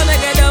things I wanna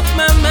get off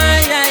my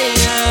mind.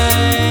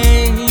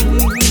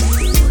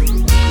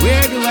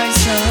 Where do I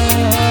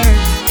start?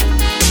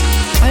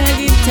 I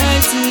give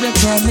thanks to the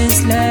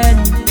Promised Land.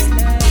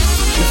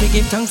 If you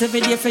give thanks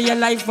every day for your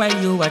life while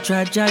you are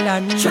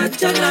Trajalan.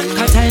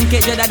 Cause time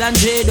get better than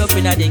dread up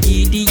in the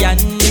Gideon.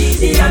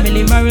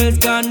 Family morals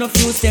gone, no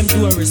fuse them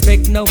to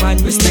respect no one.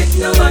 It's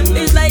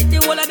like the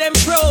whole of them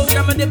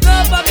program and the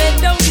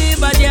government don't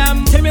give a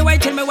damn. Tell me why,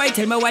 coming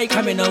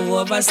no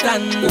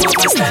overstand.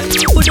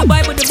 Put the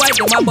boy, them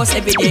a boss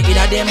every day in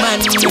a them man.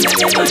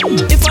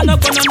 If I not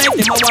gonna knife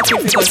them, I walk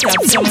if you go stab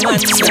someone.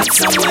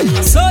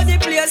 So the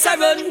place I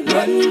run.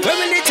 When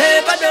will it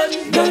ever done?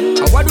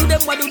 What do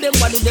them?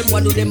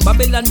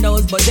 Babylon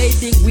knows, but they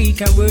think we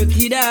can work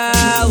it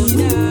out.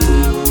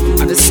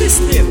 And the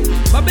system,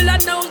 Babylon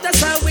knows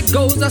that's how it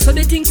goes. I saw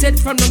the thing said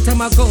from long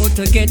time ago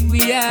to get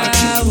we out.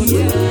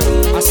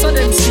 I saw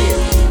them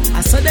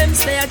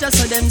stay, I just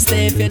saw them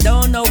stay. If you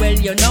don't know, well,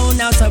 you know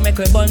now, so make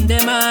we burn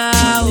them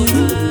out.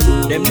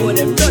 Them know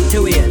them dirty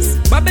ways.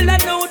 Babylon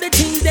know the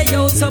things they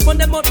use, so run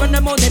them out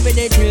every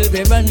day till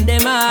we run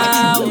them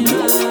out. Run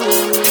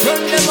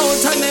them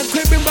out and make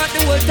we bring back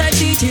the old time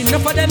teaching.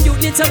 Enough of them you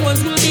need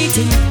someone's good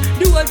eating.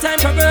 The old time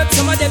proverbs,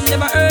 some of them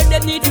never heard,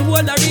 they need to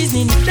hold a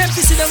reasoning. Them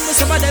to see them with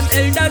some of them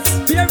elders.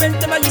 Parents,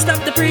 them and you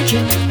stop the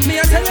preaching. Me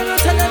a tell no.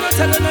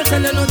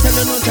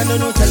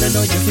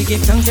 You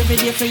forgive thanks every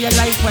day for your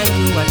life while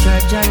you are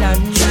Trajalan.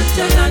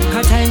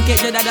 Cause time get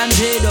better than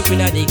dread up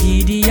in the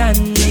Gideon.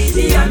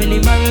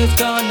 Family morals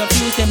gone, no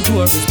fuse them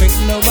to respect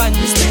no one.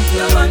 It's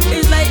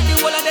like the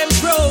whole of them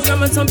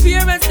program and some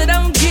parents they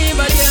don't give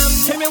a damn.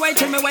 Tell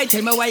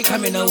me why,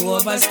 coming no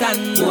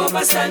overstand.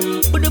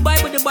 Put the boy,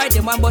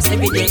 them a boss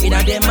every day in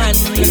a them man.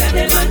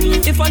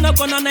 If I not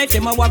gonna knife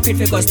them, I walk if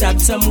you go stab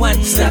someone.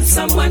 I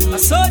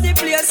saw the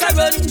place I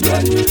run.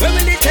 When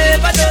will it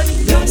ever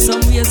done?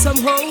 Some way,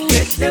 somehow,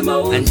 get them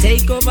out and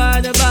take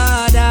over the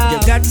border. You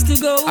got to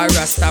go. I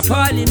Rasta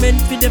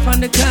Parliament for them on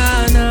the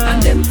corner,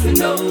 and them for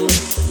know.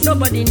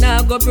 Nobody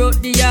now go broke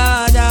the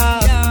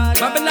order.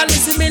 Babylon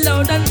listen me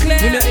loud and clear.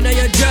 You know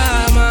your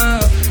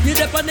drama. You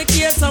dep on the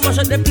case, I mash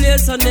up the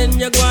place, and then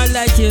you go on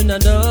like you know.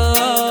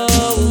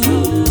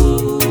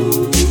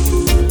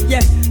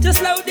 Yeah,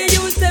 just loud they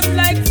use them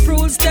like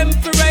fruits, them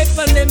for ripe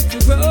and them for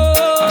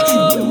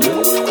grow.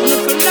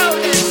 Look on loud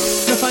them.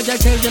 For your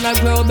children I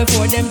grow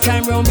before them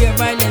time round be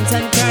violence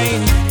and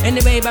crime.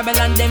 Anyway,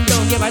 Babylon them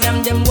don't give a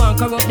damn, them want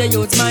corrupt the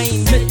youth's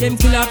mind. Make them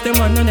kill off them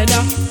one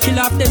another, kill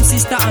off them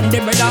sister and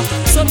them brother.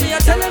 So me a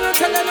tell no.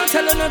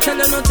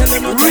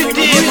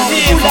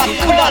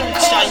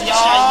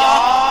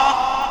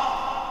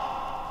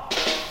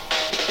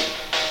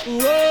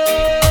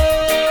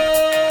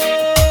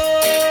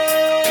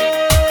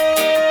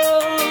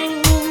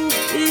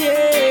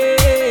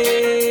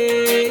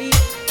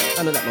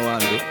 I know that my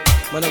one do.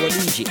 Man I go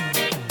DJ.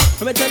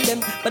 From a tell them,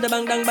 bada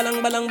bang dang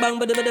balang balang bang,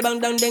 bada bang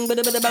dang ding,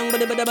 bada bang dang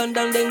ding, bada bang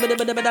dang ding, bada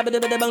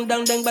bang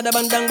dang ding,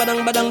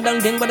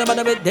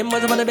 bada bit, them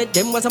was a bit,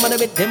 them bada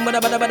bit.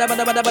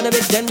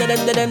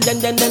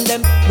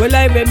 Well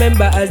I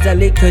remember as a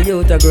little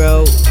youth to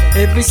grow.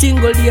 Every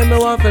single day me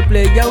want to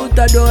play out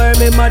the door.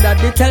 Me mother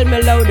they tell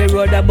me loud the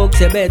road the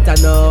books you better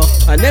know.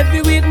 And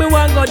every week me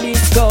want go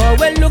disco.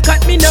 Well look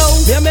at me now,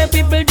 me make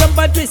people jump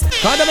and twist.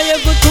 Cause I make a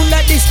good tune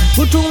like this,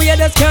 good tune we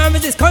just can't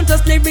resist.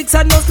 Conscious lyrics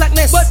and no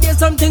slackness, but there's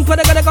something but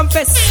I gotta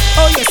confess.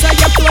 Oh yes, I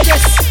have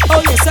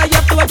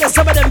to adjust.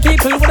 Some of them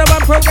people would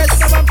have progress.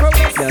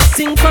 Just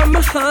sing from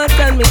my heart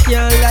and me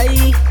can't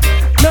lie.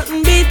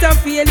 Nothing beat a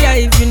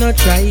failure if you not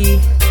try.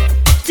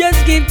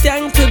 Just give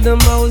thanks to the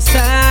Most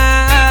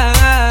High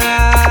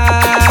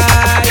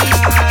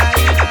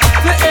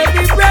for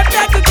every breath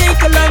that you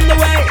take along the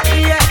way.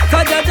 Yeah,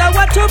 cause I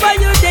watch over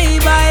you day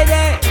by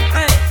day.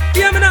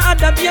 Yeah, me no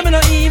Adam, yeah, me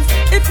no Eve.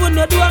 If you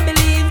no do and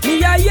believe,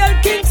 me a your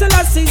King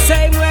Selassie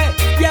same way.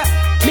 Yeah.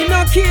 Me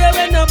no care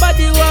when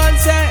nobody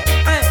wants it.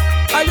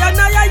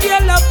 I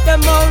you love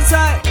them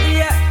outside.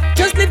 Yeah,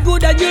 just live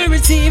good and you'll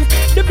receive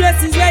the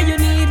blessings where you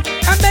need.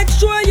 And make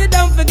sure you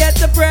don't forget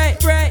to pray.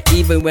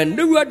 Even when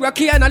the road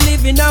rocky and I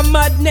live in a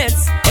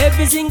madness.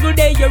 Every single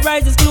day your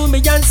rise is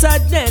gloomy and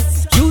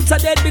sadness. Youths are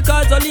dead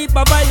because of leap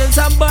of violence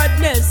and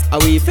badness.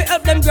 And we fi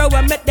help them grow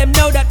and make them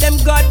know that them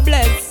God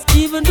bless.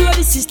 Even though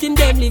the system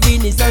them live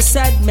in is a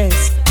sad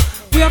mess,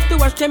 we have to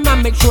watch them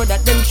and make sure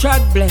that them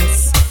track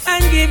bless.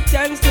 And give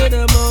thanks to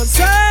the Most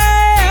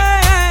High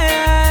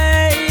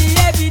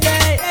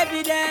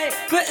every day,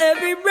 for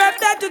every breath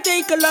that you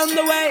take along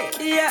the way.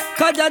 Yeah,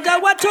 cause I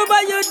watch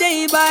over you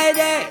day by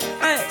day.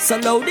 So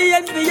low the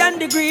envy and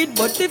the greed,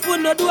 but if you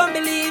no do and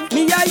believe,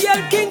 me I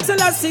yell King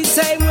Selassie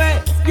same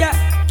way. Yeah,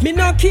 me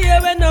no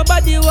care when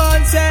nobody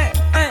wants it.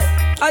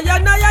 I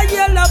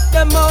yell up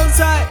them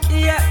outside.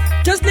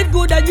 Yeah, just live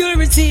good and you'll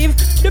receive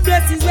the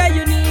blessings where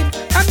you need.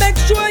 And make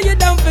sure you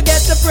don't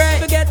forget to pray.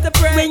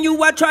 When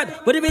you are tried,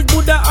 whether it's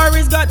Buddha or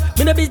it's God,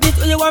 me no business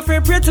when you want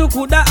to pray to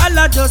Kuda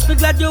Allah. Just be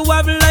glad you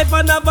have life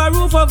and have a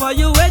roof over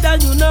you, whether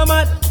you know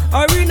man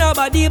or in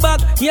nobody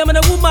back. Yeah, man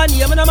a woman,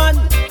 yeah, man a man.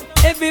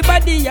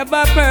 Everybody have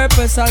a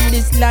purpose on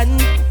this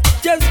land.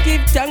 Just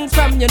give thanks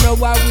from you know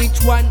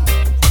which one.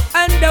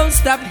 And don't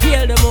stop,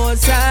 hear the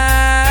Most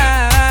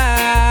High.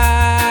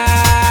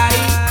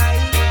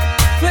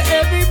 For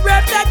every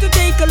breath that you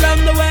take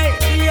along the way.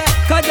 Yeah,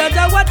 cause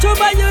I watch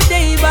over you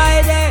day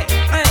by day.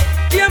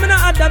 Yeah, me no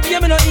Adam, yeah,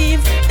 me no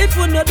Eve. If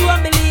you no do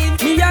and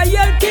believe, me I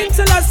yell King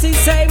Selassie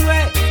same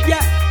way.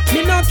 Yeah,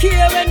 me no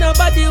care when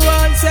nobody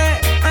wants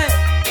it.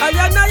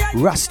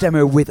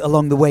 Rastemo with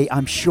Along the Way.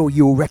 I'm sure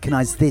you'll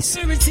recognize this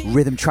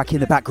rhythm track in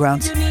the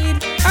background.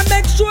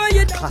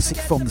 Classic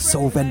from the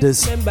Soul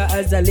Vendors. Remember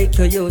as a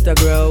little youth to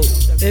grow.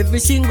 Every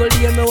single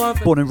day me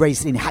want. Born and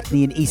raised in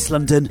Hackney in East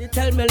London. They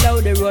tell me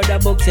loud the road a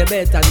books you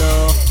better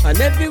know. And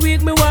every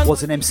week me want.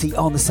 Was an MC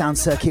on the sound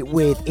circuit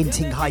with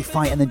Inting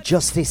Hi-Fi and then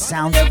Justice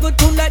Sound. Good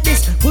tune like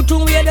this, good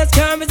tune where there's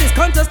canvases,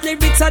 conscious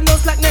lyrics and no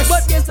slackness.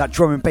 But yes, that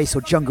drum and bass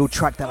or jungle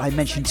track that I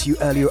mentioned to you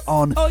earlier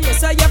on. Oh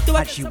yes, I have to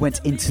actually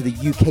went into the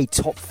UK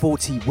Top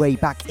 40 way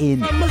back in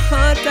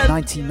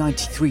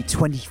 1993,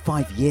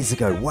 25 years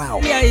ago. Wow.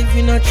 Yeah, if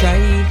you not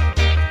try.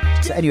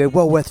 So anyway,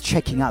 well worth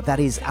checking out. That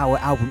is our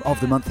album of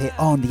the month here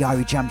on the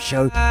Irie Jamms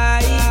Show.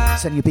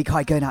 Sending a big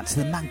hi going out to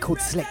the man called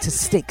Selector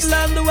Sticks.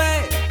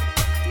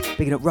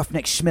 Bigging up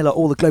Roughneck Schmiller,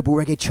 all the global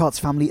reggae charts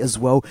family as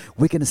well.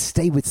 We're going to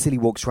stay with Silly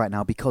Walks right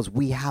now because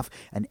we have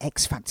an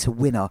X Factor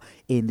winner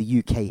in the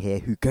UK here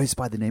who goes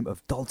by the name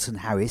of Dalton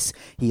Harris.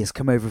 He has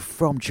come over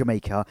from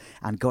Jamaica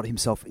and got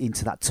himself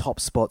into that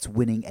top spot,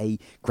 winning a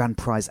grand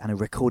prize and a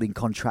recording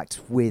contract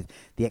with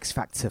the X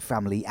Factor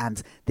family.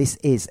 And this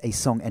is a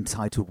song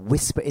entitled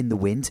Whisper in the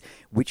Wind,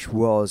 which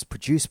was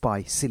produced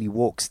by Silly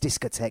Walks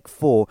Discotheque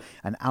for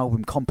an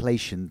album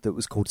compilation that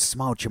was called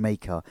Smile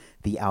Jamaica,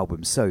 the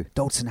album. So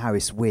Dalton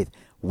Harris with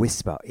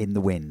Whisper in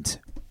the Wind.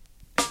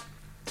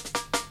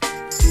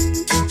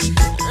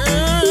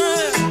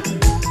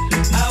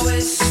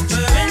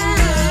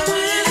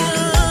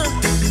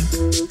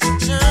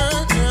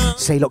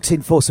 Stay locked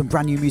in for some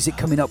brand new music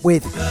coming up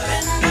with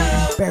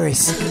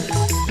Beres.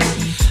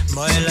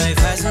 My life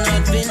has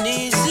not been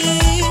easy.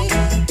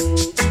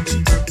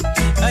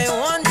 I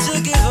want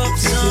to give up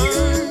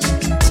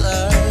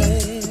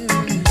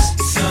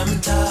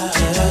sometimes.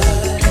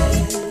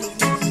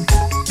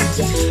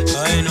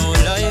 I know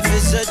life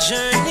is a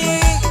journey,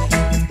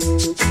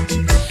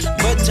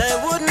 but I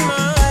wouldn't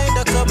mind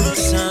a couple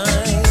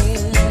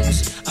times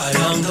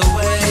along the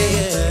way.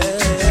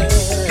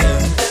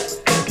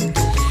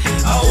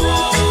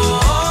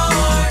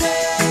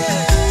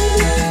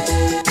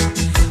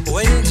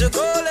 When to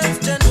go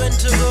left and when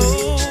to go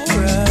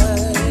right.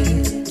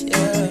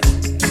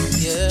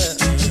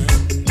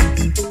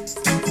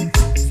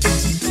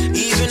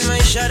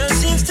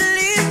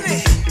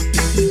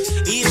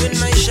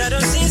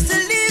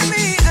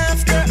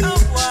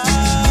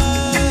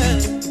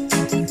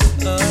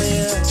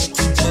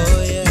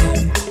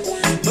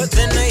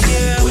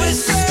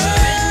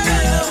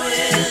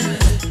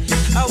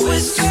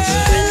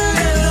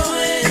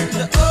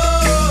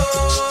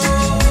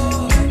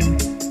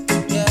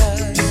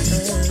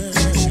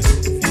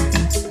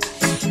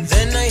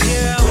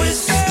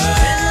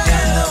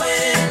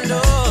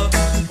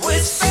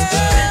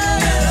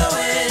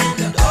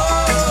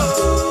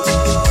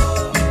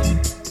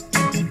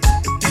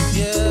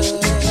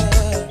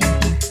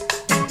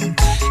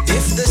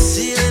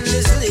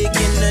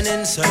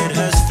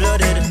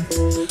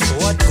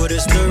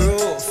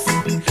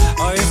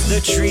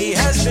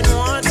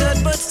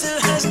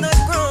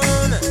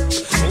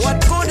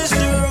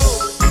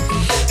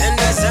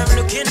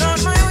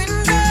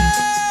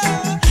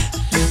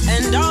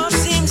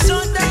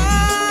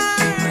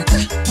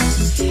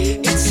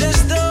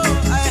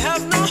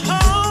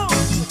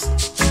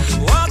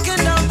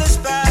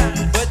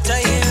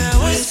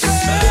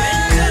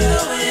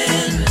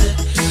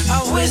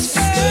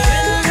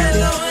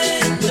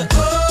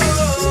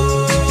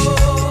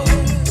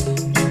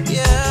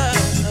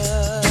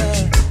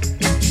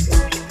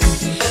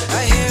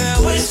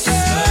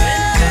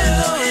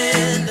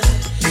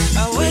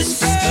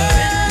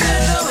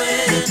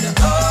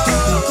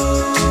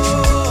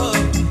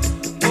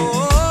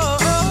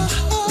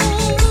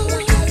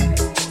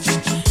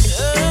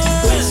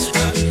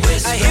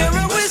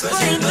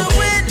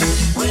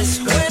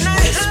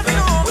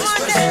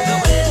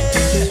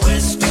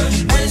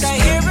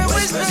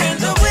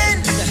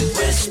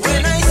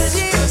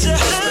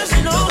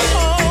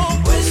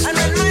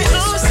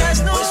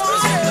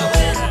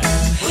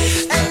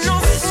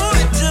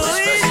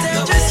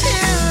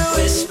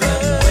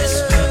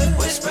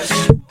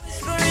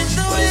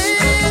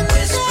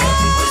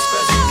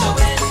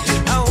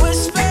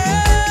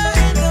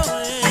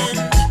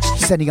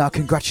 Sending our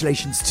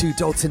congratulations to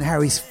Dalton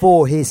Harris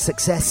for his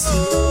success.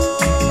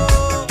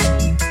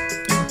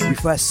 We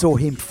first saw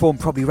him perform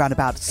probably around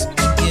about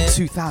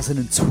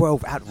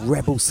 2012 at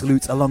Rebel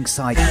Salute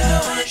alongside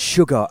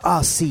Sugar,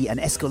 RC and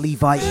Esco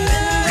Levi.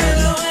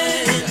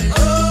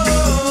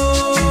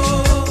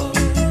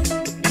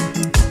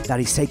 That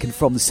is taken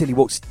from the Silly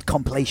Walks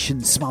compilation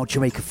Smile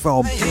Jamaica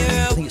from,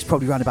 I think it's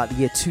probably around about the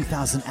year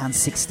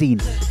 2016.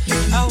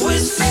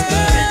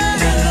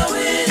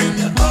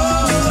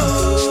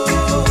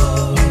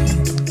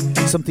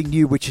 Something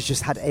new which has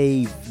just had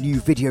a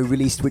new video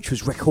released, which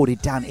was recorded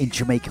down in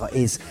Jamaica,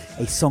 is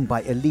a song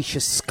by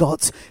Aleighcia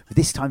Scott,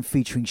 this time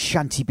featuring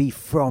Shanty B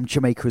from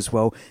Jamaica as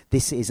well.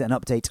 This is an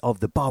update of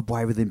the Barbed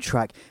Wire Rhythm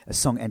track, a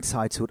song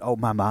entitled Oh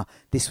Mama.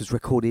 This was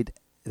recorded,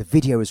 the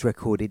video was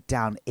recorded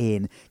down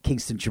in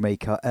Kingston,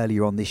 Jamaica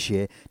earlier on this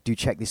year. Do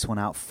check this one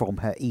out from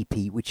her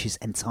EP, which is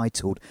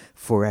entitled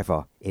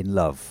Forever in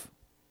Love.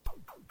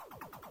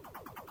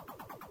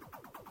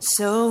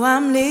 So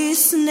I'm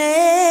listening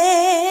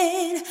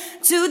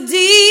to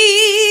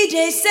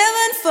DJ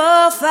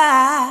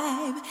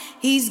 745.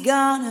 He's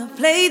gonna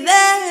play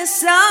the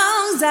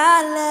songs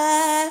I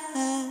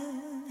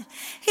love.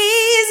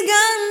 He's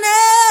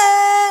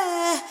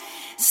gonna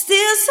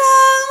steal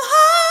some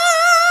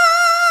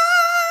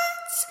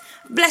hearts.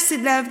 Blessed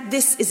love,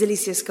 this is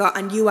Aleighcia Scott,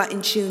 and you are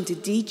in tune to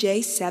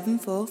DJ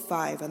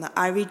 745 on the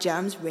Irie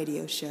Jamms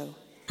radio show.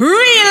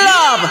 Real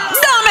love!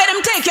 Don't make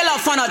them take your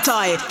love for no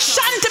toy.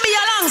 Shanty B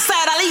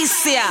alongside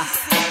Aleighcia.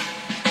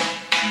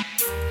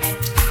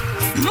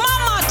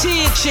 Mama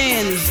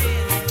teaching.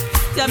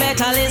 You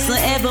better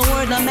listen every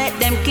word and make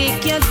them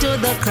kick you to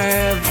the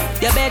curb.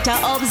 You better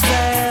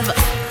observe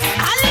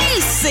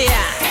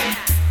Aleighcia.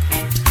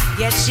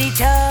 Yes, she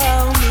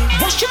told me.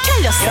 What she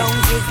tell you, son?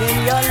 Don't give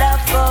him your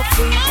love for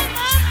free.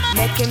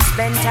 Make him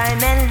spend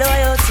time and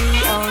loyalty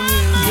on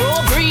you.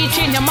 You're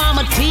breaching your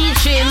mama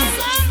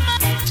teachings.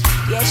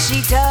 Yes, she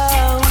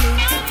told me.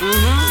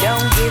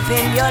 Don't give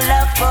him your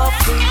love for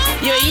free.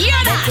 You hear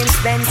that? Make him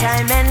spend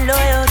time and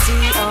loyalty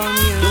on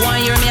you. You want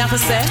to hear me have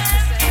to say?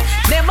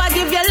 Never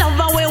give your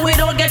love away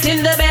without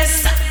getting the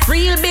best.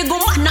 Real big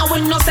woman, now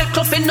we no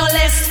second for no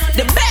less.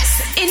 The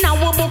best in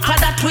our book,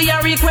 that we a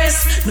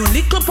request. No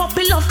little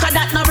puppy love, cause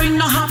that no bring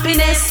no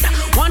happiness.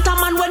 Want a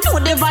man when know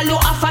the value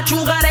of a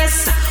true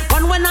goddess.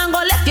 One when I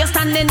go left, you're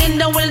standing in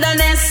the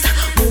wilderness.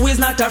 Who is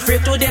not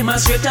afraid to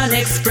demonstrate and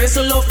express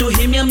love to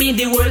him? You mean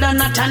the world and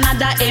not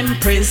another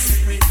empress.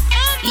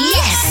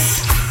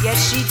 Yes. Yes,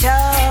 she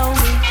told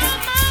me.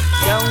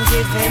 Don't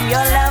give him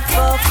your love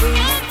for free.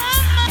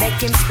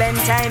 Make him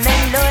spend time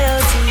and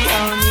loyalty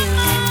on you.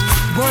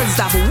 Words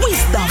of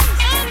wisdom.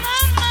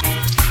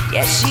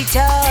 Yes, she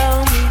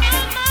told me.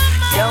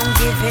 Don't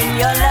give him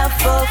your love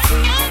for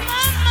free.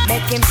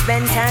 Make him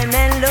spend time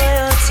and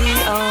loyalty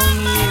on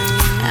you.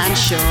 And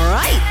she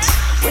right.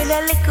 With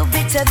a little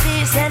bit of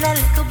this and a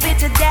little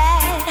bit of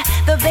that,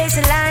 the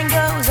baseline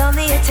goes on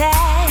the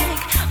attack.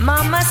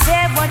 Mama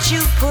said what you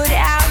put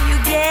out, you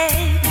get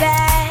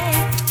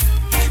back.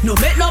 No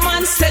make no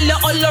man sell you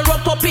all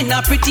up in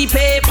a pretty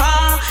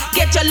paper.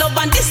 Get your love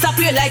and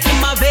disappear like in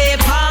my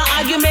vapor.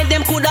 Argument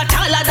them coulda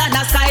taller than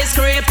a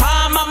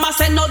skyscraper. Mama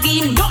said no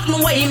give him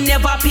nothing where him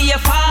never pay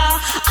for.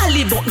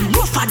 Ali button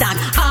rougher than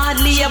hard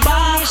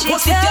labor.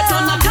 What's if you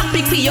turn a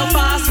topic for your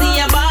fast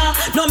neighbor?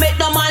 No make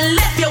no man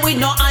left you with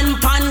no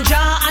hand panja.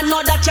 I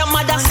know that your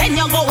mother send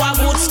you go a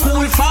good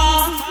school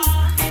for.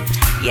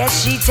 Yes,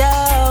 she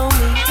told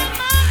me.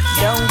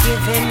 Don't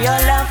give him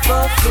your love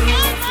for free.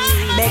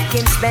 Make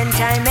him spend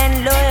time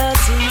and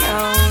loyalty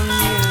on you.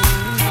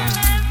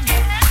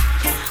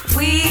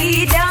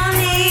 We don't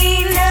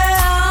need no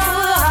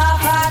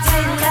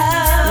half-hearted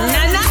love.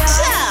 Nah,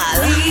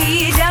 child.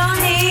 We don't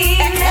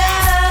need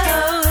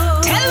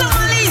no. Tell them,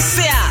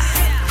 Aleighcia.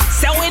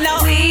 So we know.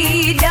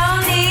 We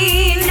don't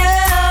need no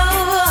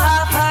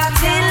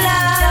half-hearted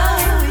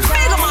love.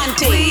 Big man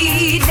thing.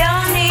 We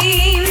don't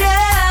need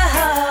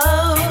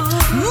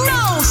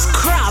no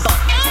scrub.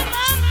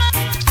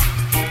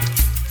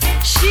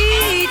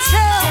 She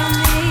told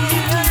me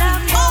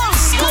old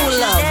school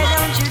love.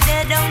 Don't you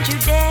dare, don't you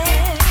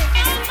dare.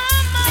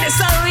 It's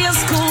a real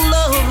school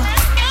love.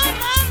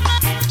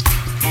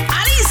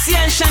 Aleighcia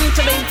and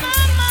Shanty B.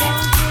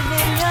 Don't give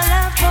him your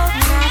love for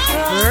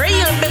nothing.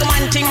 Real big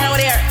man thing out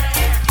there.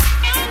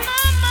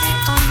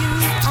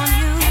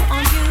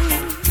 On you.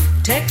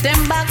 Take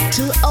them back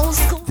to old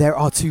school. There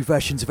are two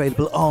versions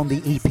available on the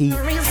EP.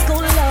 Real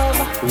school love.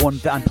 The one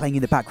that I'm playing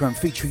in the background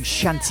featuring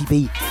Shanty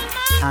B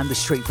and the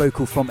straight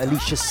vocal from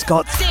Aleighcia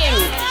Scott.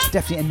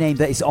 Definitely a name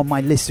that is on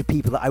my list of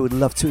people that I would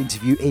love to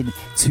interview in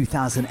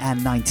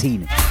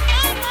 2019.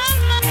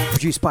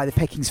 Produced by the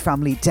Peckings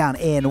family down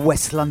in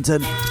West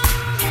London.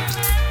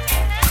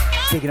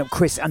 Picking up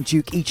Chris and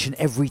Duke each and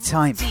every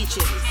time.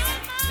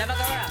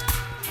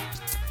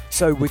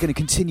 So we're going to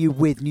continue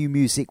with new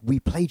music. We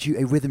played you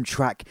a rhythm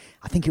track,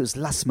 I think it was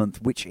last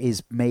month, which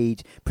is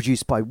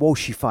produced by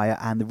Walshy Fire,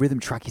 and the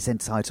rhythm track is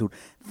entitled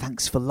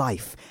Thanks for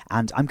Life.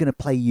 And I'm going to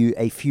play you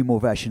a few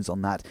more versions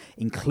on that,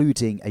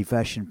 including a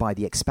version by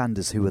the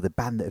Expanders, who are the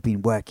band that have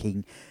been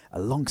working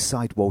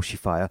alongside Walshy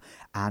Fire,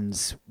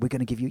 and we're going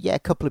to give you a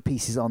couple of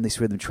pieces on this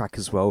rhythm track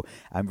as well.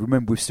 And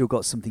remember, we've still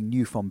got something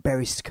new from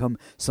Berries to come,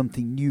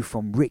 something new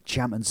from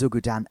RikJam and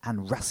Zuggu and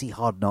Rassi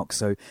Hardknocks.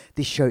 So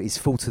this show is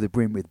full to the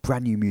brim with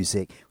brand new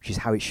music, which is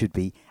how it should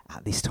be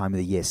at this time of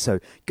the year. So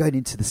going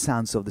into the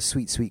sounds of the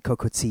sweet, sweet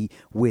Cocoa Tea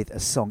with a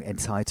song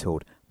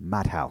entitled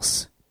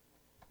Madhouse.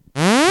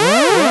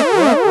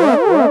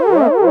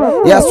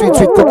 Yeah, sweet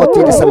Cocoa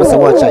Tea, this time I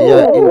watch it.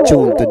 You're in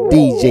tune to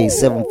DJ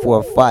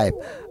 745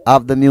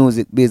 of the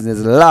music business.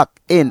 Lock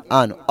in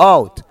and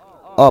out,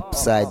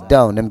 upside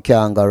down, them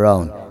can't go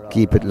around.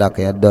 Keep it locked,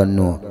 you don't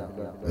know.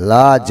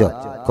 Larger,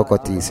 Cocoa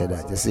Tea said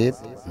that, you see it?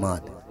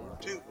 Mad.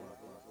 2,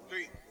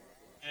 3,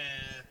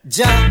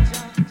 Ja,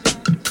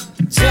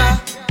 ja,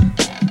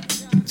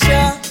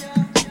 ja,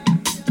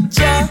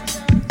 ja,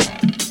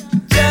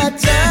 ja,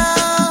 ja.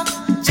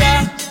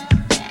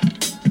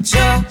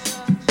 Ja,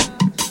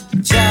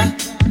 ja,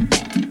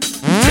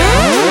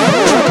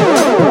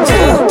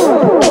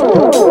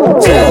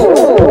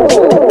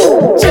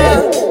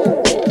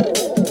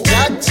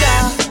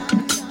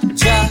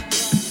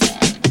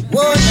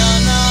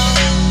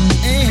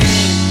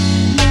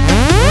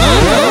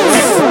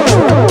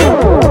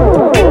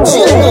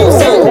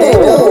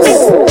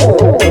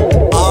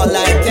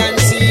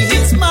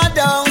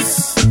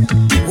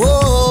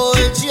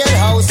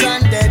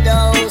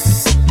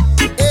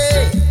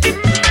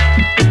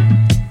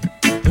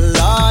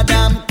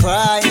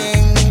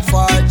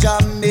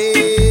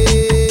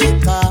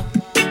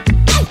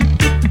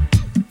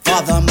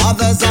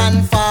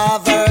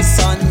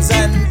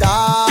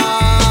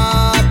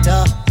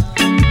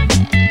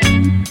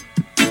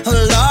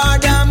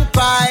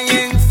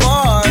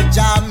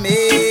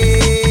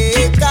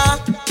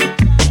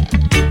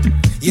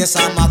 yes,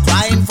 I'm a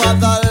crying for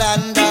the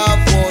land of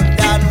wood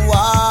and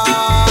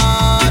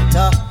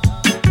water.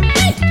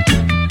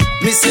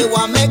 Me say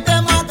what make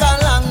them a go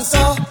long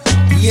so,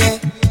 yeah,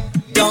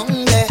 down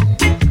there.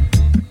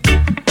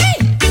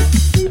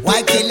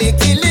 Why kill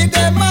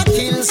them a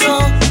kill so,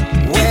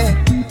 where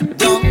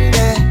down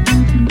there.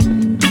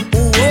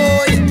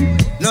 Oh,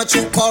 not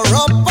you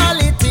corrupt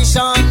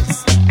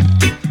politicians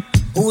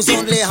who's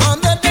only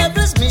on the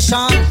devil's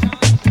mission.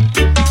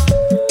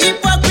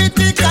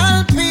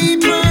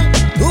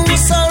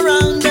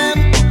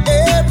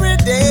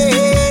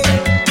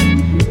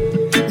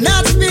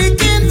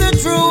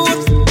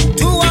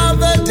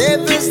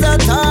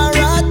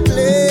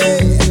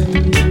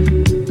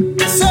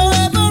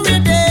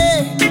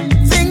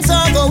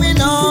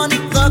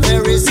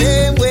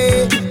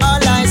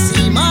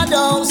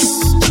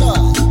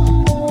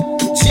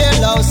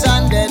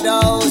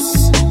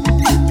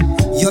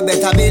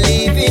 Better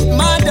believe it,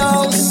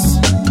 Madhouse.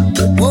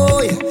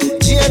 Oh, yeah,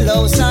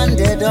 jailhouse and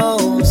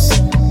deadhouse.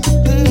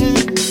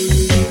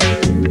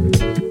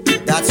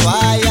 That's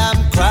why I'm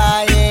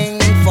crying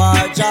for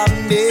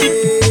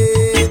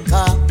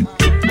Jamaica.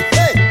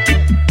 Hey,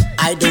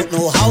 I don't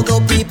know how the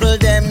people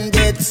them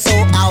get so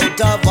out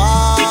of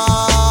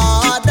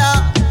order.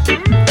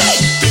 Hey,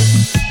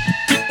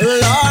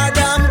 Lord,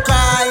 I'm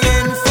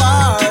crying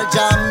for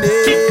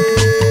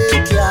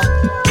Jamaica.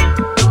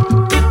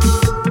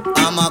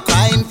 I'm a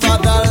crying for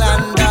the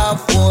land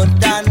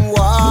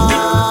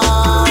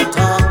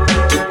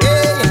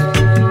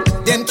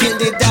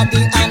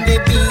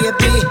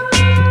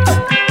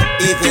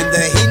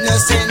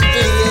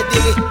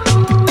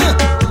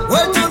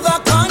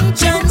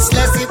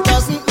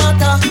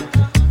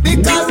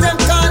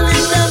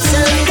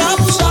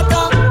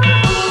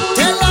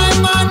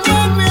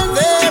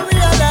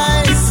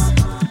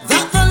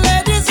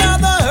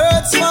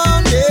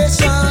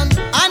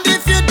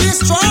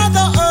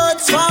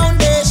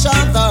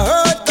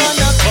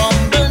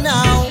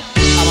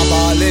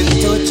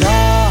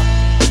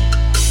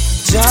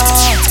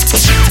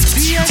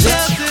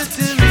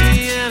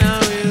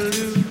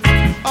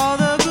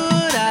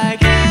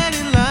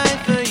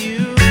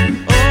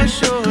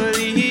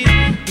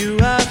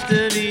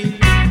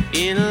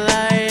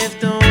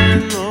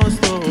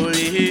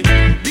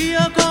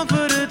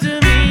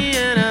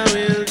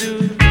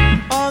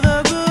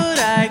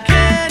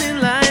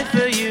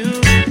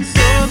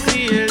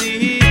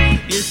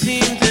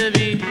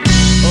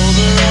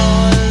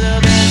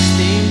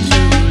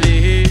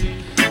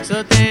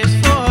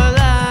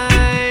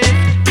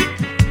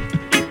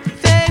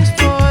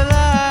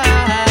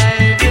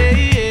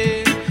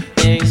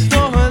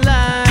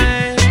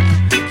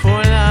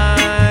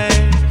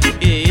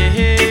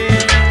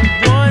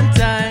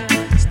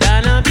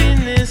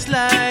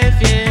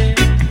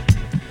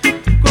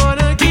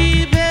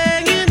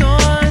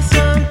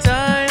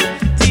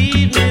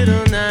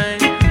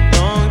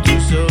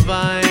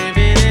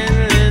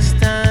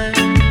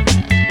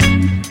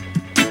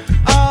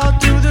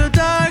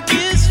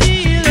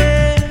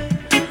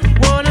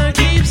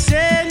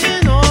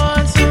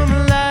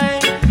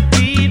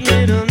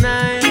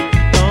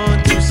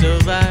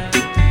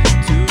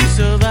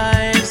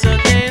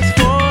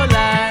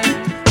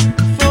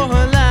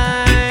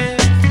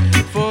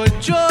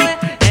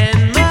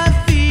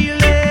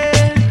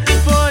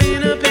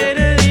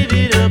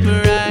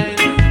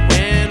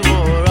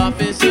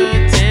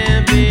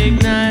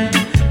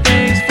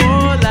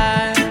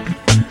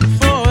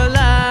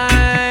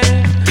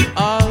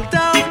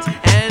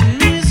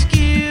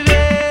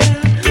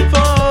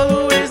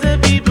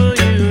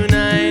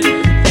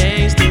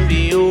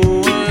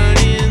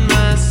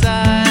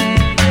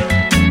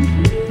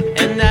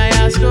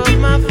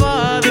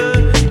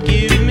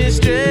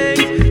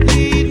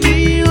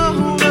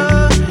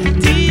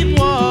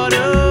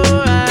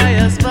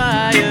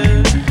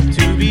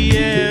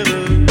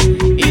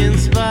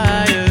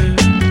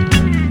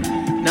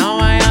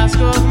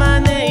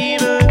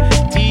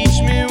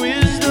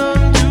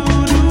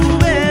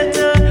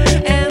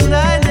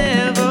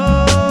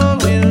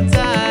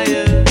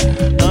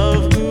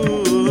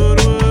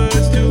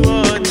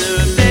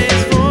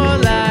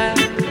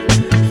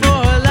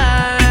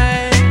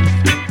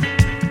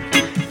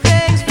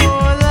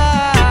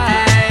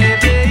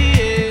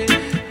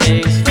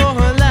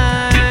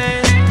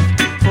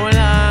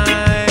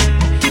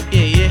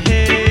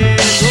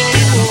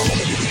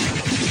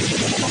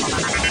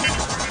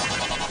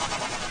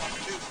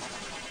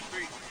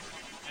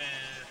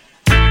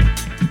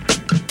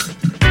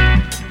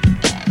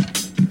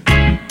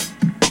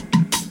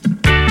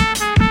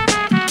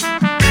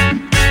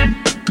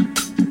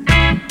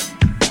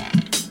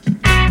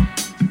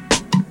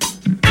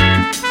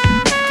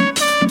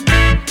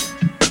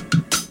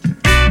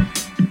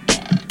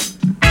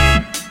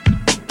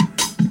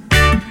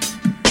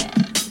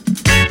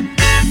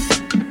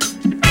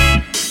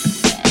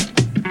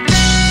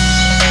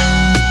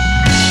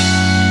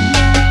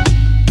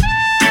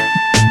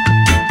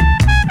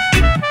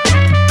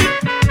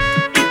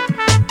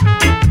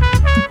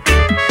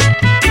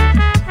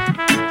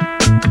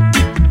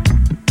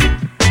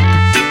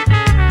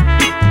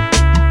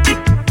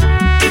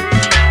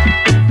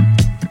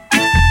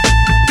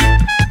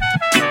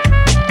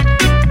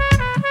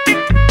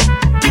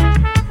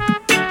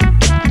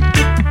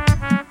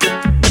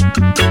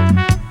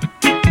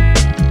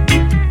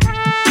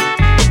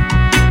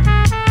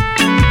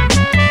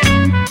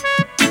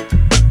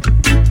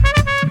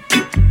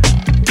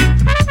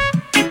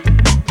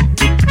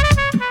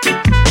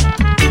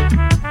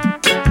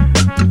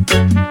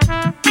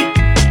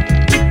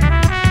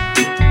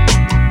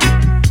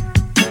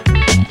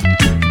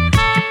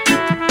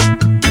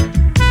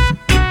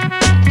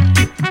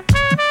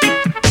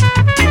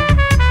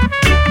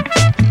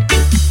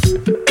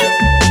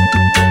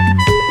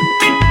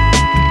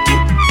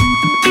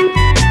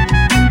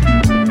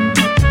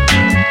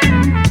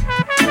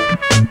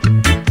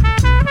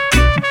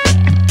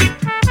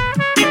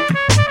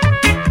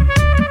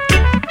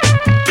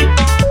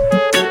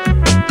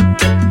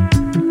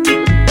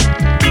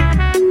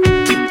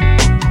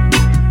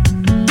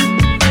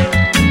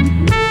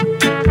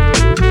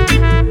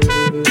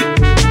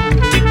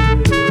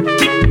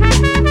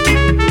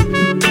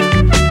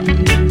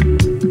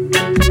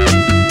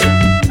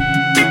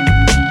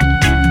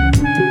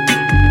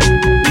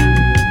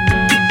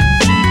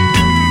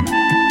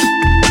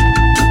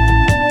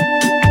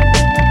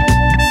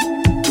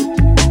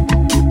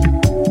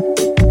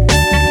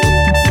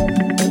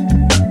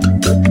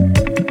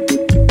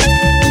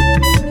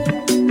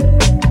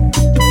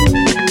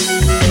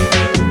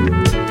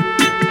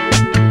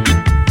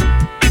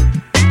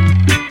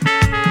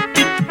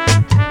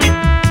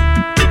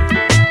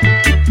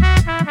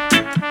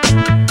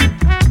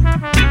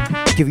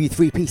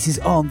releases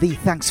on the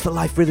Thanks for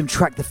Life rhythm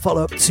track, the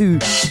follow-up to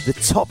the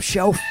Top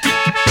Shelf.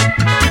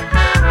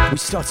 We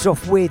started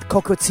off with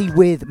Cocoa Tea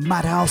with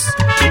Madhouse.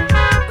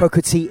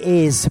 Cocoa Tea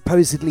is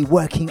supposedly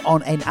working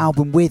on an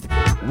album with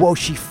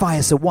Walshy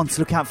Fire, so one to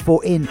look out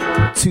for in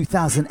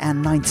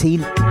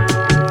 2019.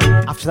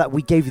 After that,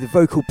 we gave you the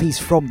vocal piece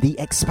from the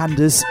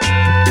Expanders,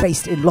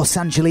 based in Los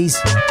Angeles.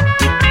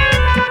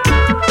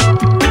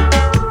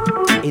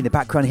 In the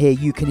background here,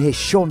 you can hear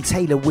Sean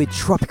Taylor with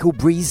Tropical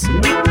Breeze.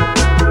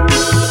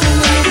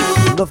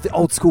 Love the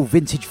old school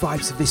vintage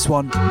vibes of this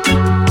one.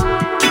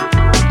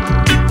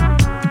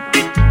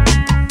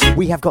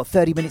 We have got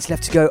 30 minutes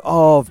left to go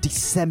of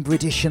December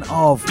edition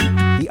of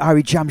the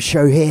Irie Jamms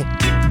Show here.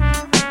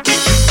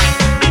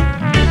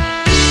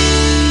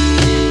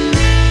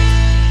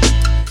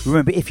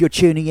 Remember, if you're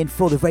tuning in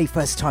for the very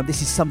first time,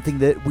 this is something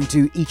that we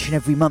do each and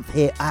every month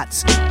here at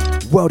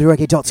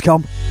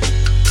WorldAReggae.com.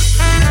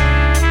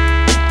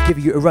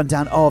 Giving you a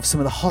rundown of some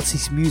of the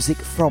hottest music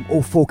from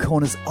all four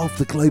corners of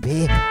the globe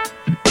here.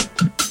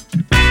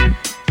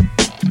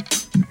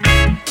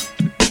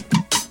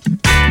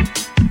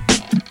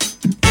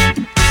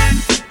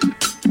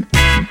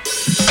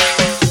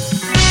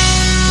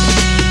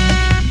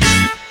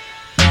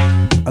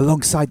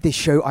 Alongside this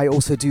show, I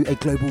also do a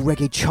global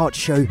reggae chart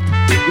show,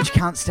 which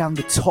counts down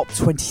the top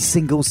 20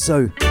 singles.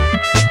 So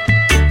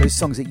those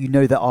songs that you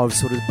know that are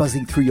sort of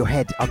buzzing through your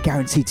head are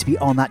guaranteed to be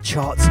on that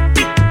chart.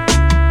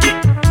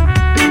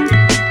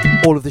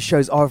 All of the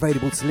shows are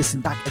available to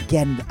listen back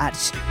again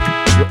at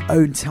your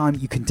own time.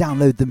 You can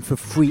download them for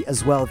free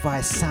as well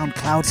via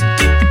SoundCloud.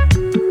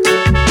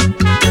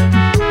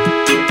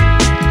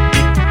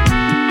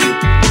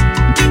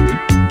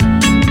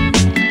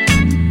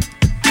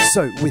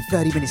 So, with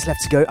 30 minutes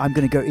left to go, I'm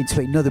going to go into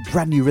another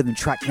brand new rhythm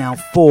track now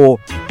for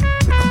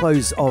the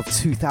close of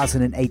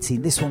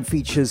 2018. This one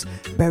features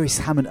Beres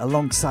Hammond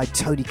alongside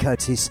Tony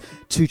Curtis.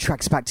 2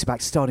 tracks back to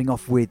back, starting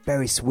off with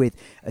Beres with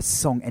a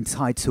song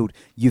entitled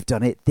You've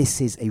Done It.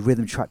 This is a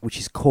rhythm track which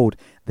is called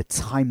the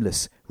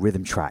Timeless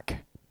Rhythm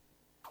Track.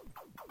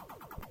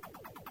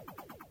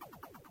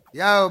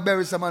 Yo,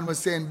 Beres Hammond was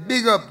saying,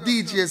 big up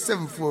DJ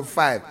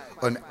 745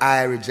 on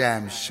Irie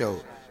Jamms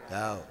Show.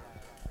 Yo.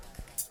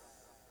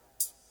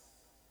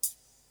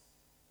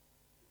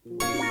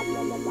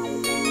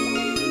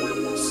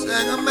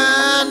 Sang a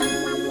man,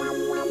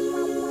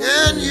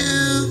 and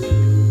you,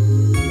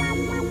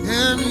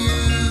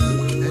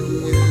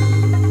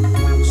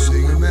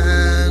 sing a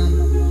man.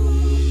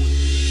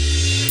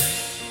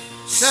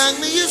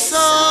 Sang me a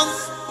song,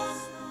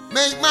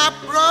 make my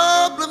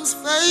problems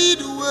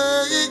fade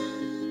away.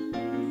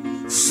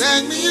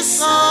 Sang me a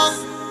song,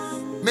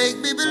 make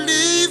me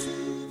believe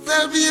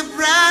there'll be a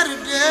brighter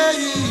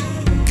day.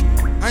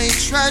 I ain't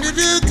trying to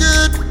do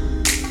good,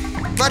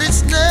 but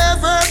it's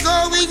never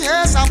going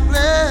as I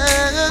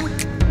planned.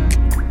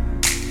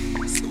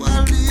 So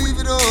I'll leave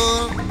it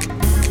all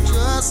to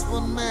just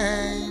one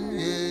man,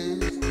 yeah.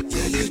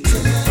 Yeah, you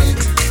did it.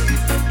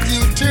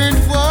 You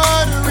turned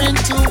water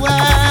into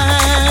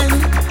wine.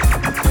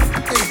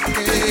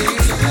 Hey,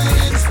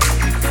 hey.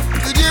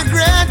 Could you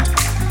grant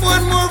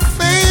one more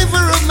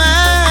favor of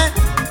mine?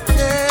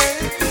 Yeah,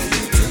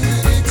 you did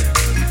it.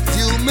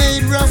 You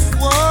made rough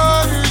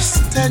waters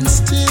stand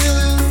still.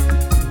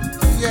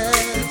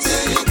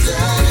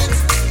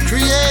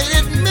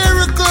 Created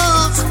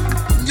miracles,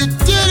 you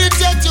did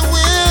it at your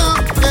will,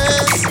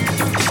 yes.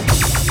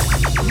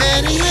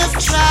 Many have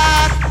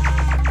tried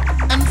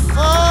and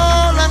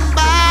fallen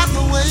by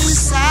the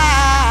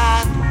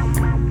wayside.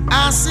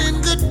 I've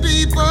seen good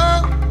people,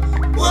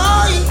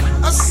 boy,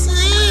 I've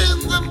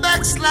seen them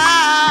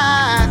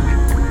backslide.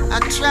 I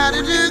try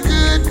to do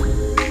good,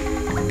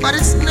 but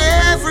it's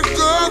never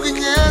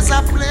going as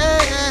I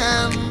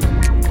planned.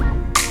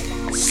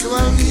 So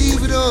I'll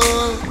leave it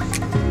all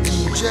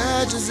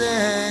judges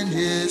and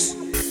yes,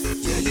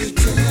 yeah, you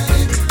did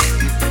it.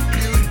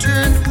 You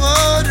turned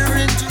water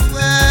into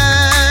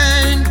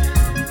wine.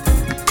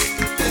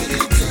 Yeah,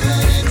 you did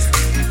it.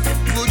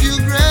 Would you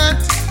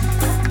grant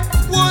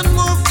one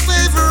more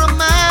favor of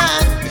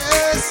mine?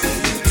 Yes,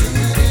 you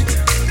did it.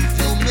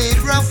 You made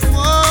rough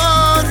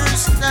water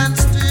stand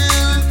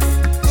still.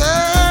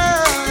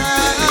 Yeah,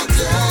 you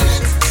did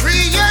it.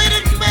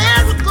 Created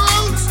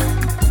miracles,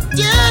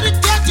 did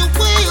it at your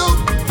will.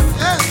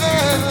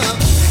 Yeah.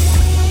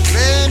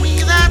 Play me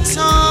that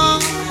song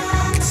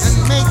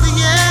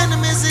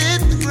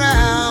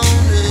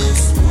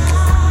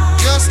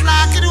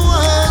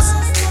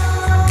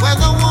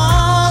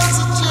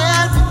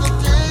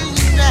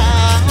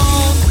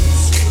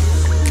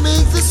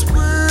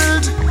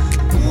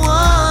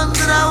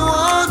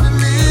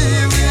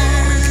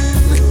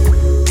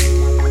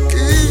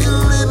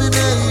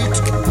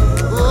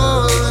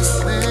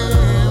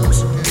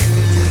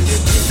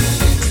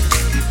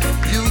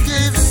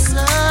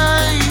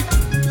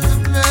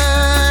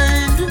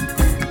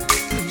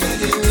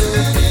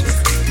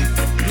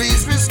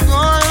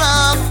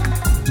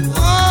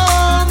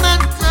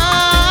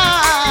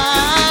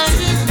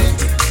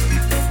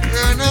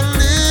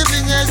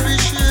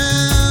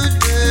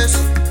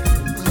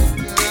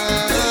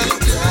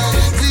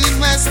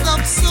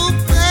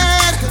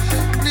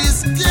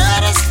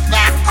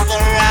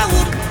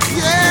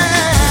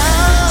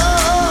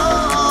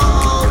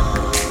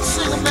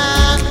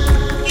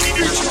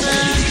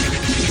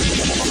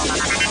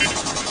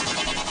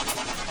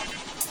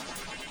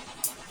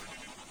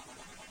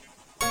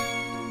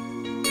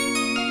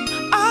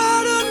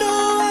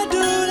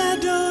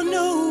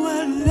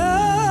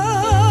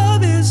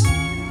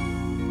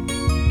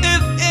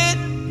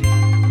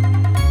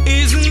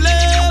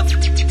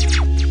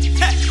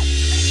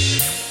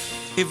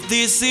If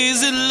this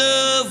isn't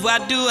love, why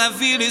do I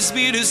feel this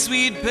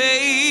bittersweet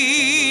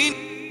pain?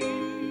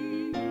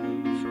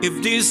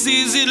 If this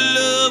isn't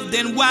love,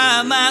 then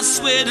why am I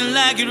sweating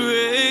like it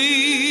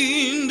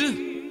rained?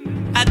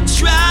 I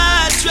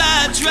try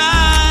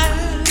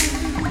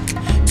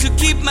to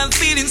keep my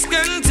feelings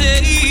contained,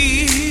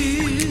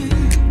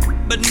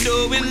 but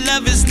knowing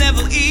love is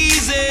never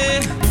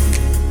easy.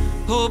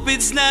 Hope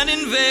it's not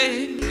in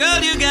vain.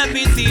 Girl, you got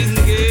me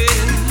thinking,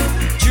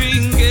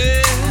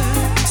 drinking,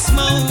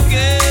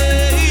 smoking.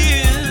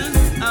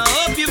 I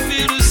hope you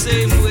feel the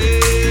same way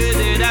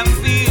that I'm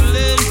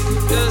feeling,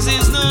 'cause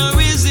there's no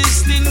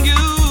resisting you.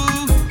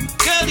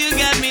 Girl, you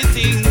got me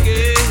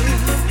thinking,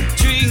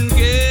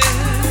 drinking,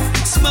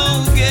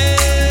 smoking.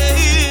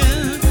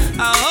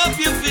 I hope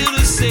you feel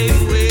the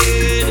same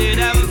way that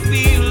I'm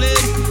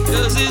feeling,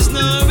 'cause there's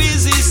no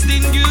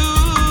resisting you.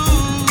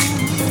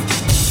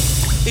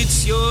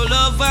 It's your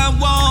love I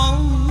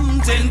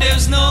want, and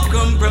there's no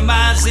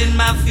compromise in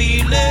my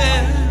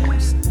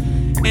feelings.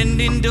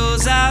 And in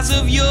those eyes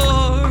of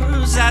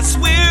yours, I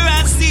swear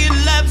I see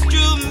love's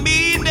true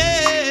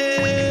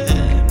meaning.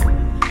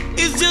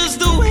 It's just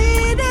the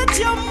way that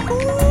you're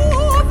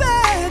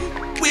moving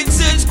with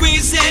such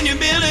grace and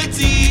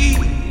humility.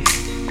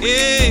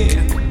 Yeah,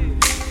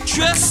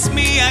 trust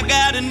me, I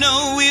gotta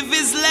know if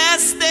it's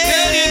lasting.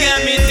 Girl, you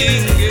got me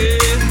thinking,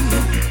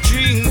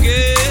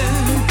 drinking,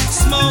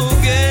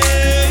 smoking.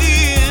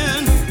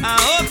 I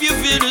hope you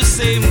feel the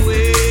same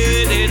way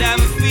that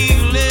I'm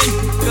feeling,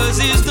 'cause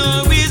there's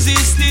no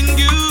resisting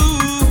you.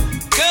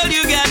 Girl,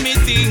 you got me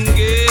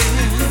thinking,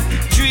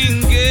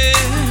 drinking,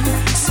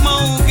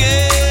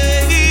 smoking.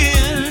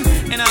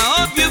 And I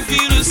hope you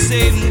feel the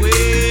same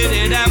way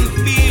that I'm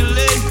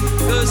feeling,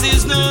 'cause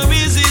there's no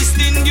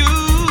resisting you.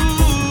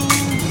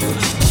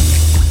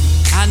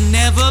 I've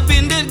never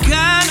been that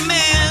kind of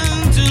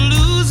man to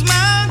lose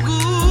my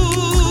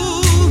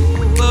cool,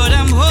 but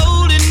I'm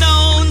holding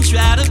on,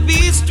 try to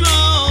be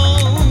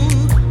strong.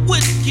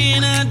 What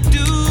can I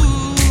do?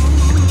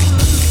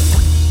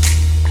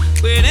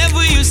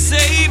 Whatever you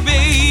say,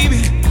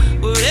 baby,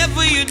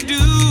 whatever you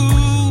do,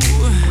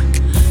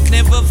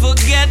 never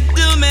forget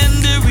the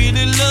men that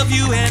really love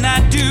you. And I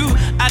do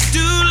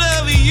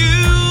love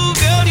you.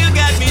 Girl, you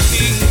got me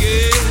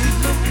thinking,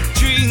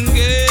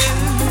 drinking,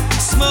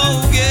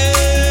 smoking.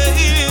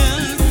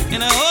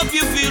 And I hope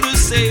you feel the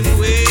same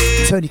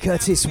way. Tony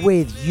Curtis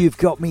with You've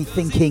Got Me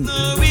Thinking.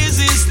 No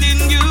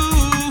resisting you.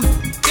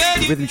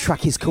 The rhythm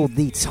track is called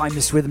the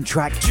Timeless Rhythm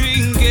Track.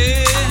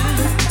 Drinking,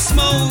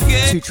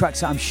 smoking. 2 tracks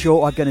that I'm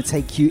sure are going to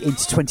take you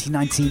into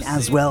 2019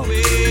 as well.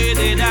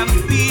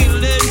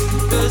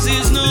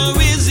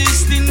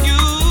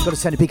 Got to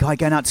send a big hi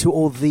going out to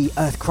all the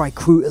Earthcry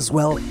crew as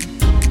well.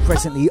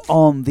 Presently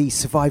on the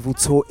survival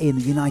tour in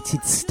the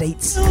United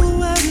States.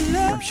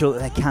 I'm sure that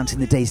they're counting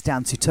the days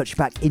down to touch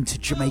back into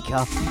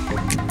Jamaica.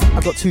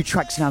 I've got 2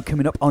 tracks now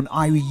coming up on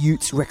Irie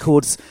Yute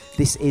Records.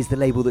 This is the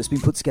label that's been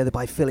put together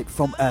by Philip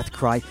from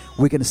Earthcry.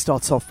 We're going to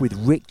start off with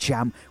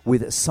RikJam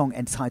with a song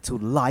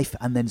entitled Life,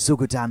 and then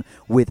Zuggu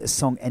with a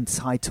song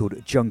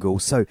entitled Jungle.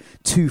 So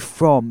 2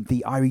 from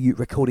the Irie Yute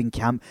recording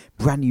camp.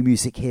 Brand new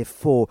music here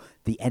for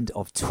the end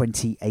of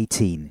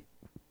 2018.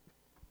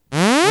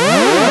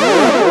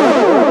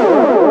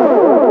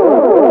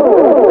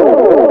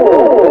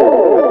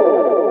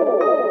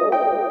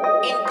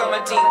 Income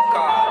thing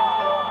called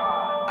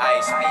I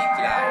Speak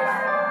Life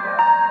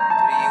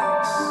to the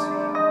youths,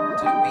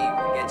 to the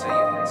people, get to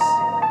youths.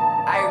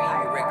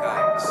 Irie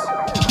Records.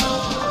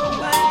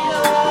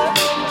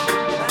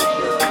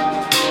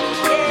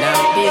 Now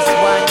this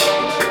one,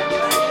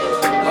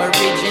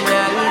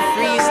 original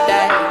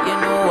freestyle, you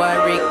know what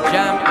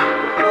RikJam.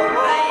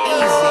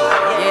 Easy,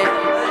 yeah.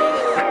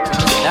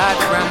 Start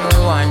from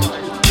 1,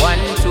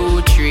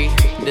 2, 3.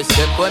 The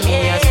step for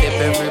me a step,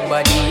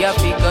 everybody a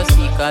figure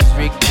see, cause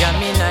RikJam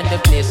in at the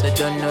place. I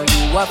don't know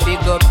you a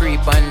figure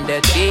creep on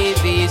the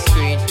TV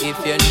screen. If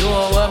you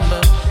know what me,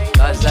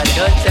 cause I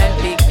don't and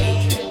picky,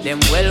 them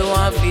well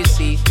want to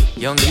see.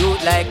 Young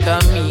youth like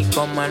me,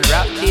 come and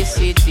rock this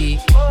city.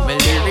 My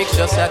lyrics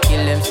just a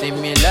kill them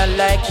similar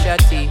like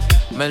Shanty.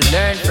 Me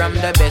learn from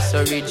the best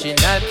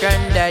original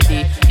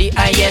granddaddy. The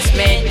highest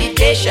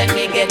meditation,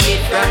 me get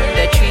it from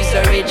the trees.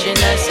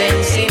 Original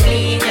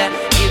sensimilla,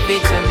 give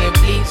it to me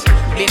please.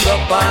 Big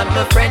up all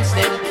my friends,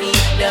 then keep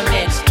the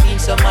meds clean.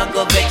 Some a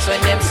go vex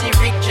when them see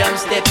RikJam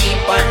stepping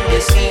on the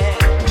scene.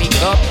 Big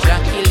up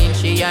Jackie Lynn,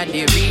 she a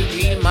the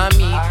real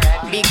mommy.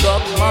 Big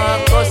up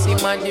Marcus,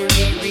 him a the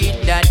real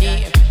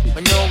daddy. I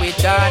know it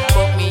hard,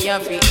 but me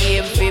have to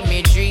aim for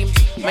me dreams.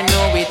 I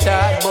know it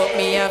hard, but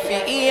me have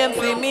to aim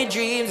for me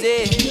dreams.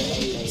 Eh.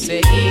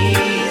 Say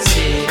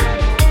easy,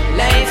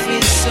 life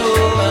is so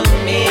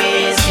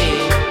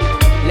amazing.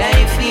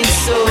 Life is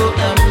so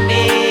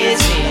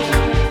amazing.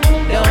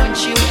 Don't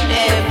you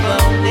ever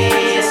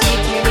waste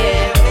it,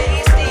 yeah.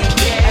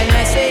 And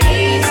I say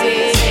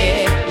easy,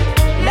 yeah.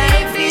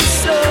 Life is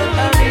so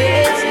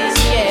amazing,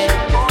 yeah.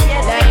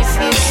 Life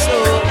is so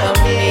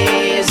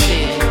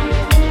amazing.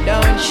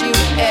 Don't you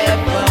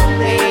ever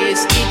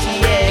waste it,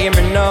 yeah. Hear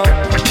me now.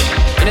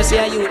 You know, say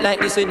a youth like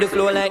this this with the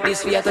flow like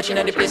this. We are touching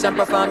at the place and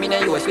performing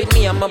in yours. With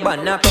me and my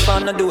band, not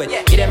perform, not do it.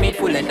 Give them it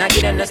full and not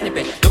give them no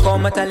snippet. Look how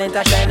my talent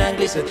I shine and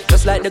glisten.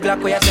 Just like the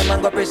Glock where I say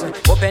man go prison.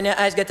 Open your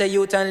eyes, get a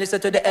youth and listen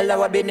to the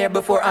L I've been there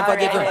before and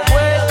forgive them.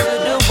 Word to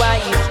the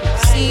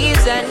wise,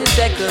 season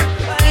second.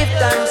 Give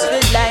thanks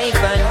for life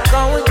and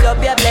count up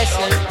your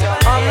blessings.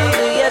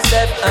 Humble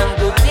yourself and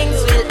good things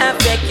will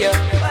affect you.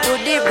 Do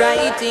the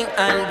right thing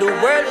and the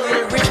world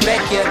will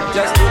respect you.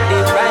 Just do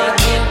the right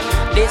thing,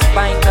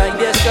 despite all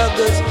your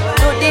struggles.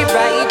 Do the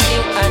right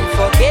thing and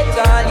forget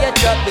all your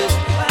troubles.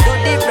 Do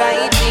the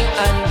right thing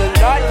and the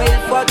Lord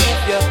will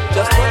forgive you.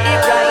 Just do the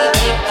right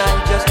thing and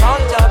just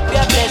count up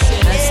your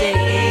blessings. I say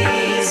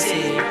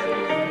easy,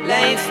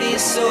 life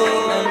is so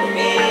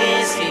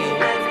amazing.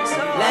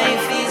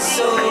 Life is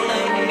so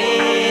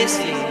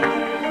amazing.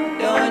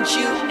 Don't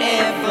you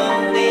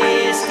ever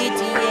waste it,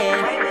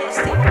 yeah.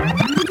 Expo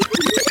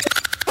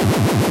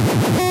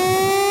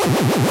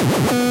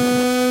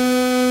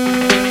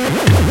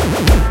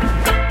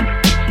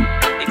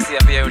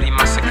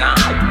Mackeehan,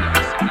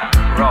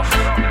 rough,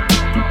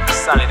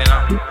 solid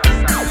enough.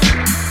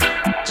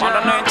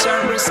 Mother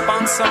Nature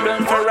responsible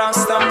for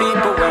us the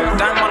people. Well,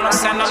 time on the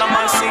send on a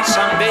man see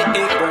shall be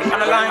equal. On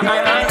the line,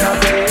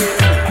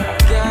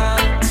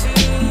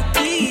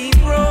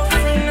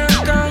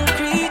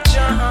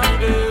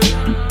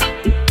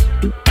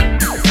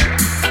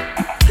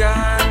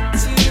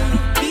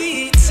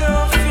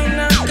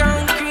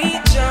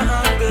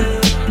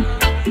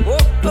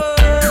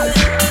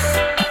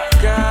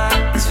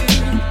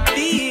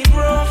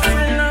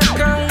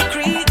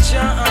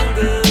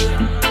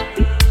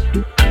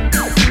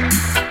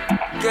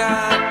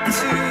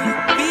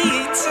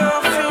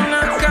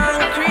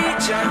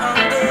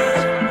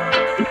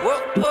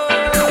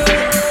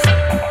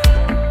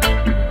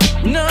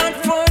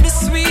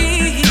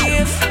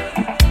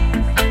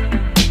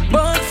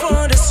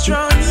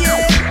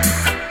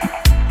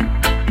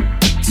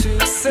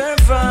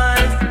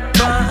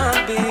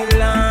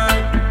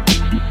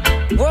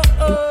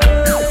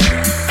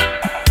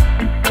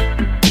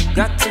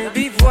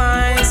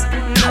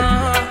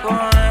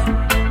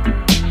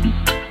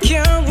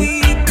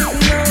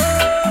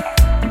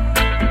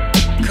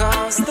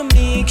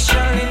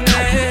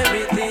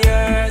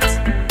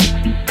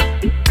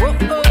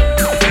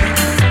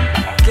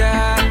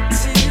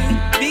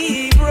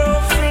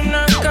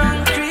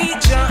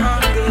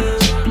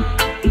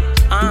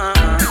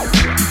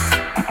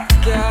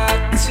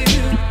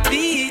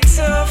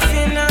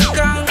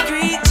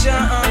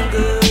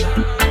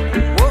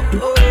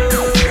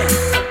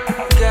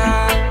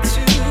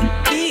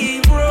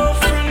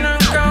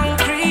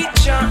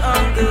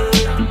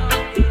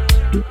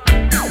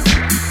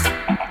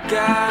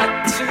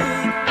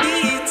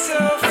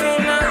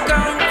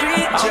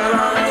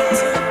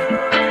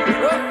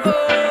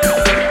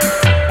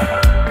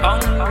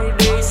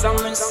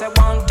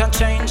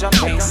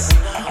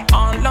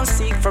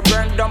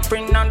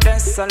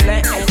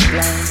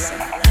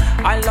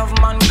 I love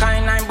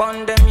mankind, I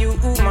bond them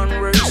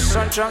human race.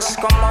 So just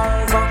come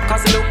over,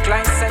 cause it look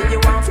like say you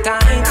have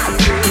time for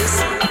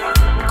this.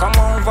 Come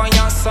over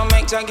here, so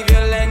make sure give you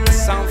lens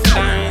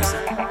sometimes.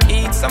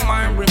 Eat some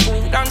iron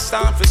food and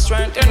start to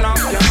strengthen up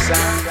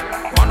yourself.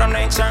 Mother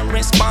Nature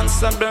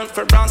responsible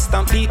for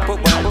Rasta people.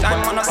 Well,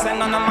 time on a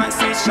send on a man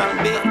see shall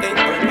be it.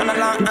 And a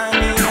lot I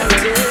need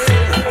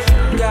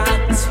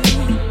got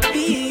to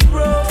be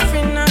rough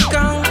in a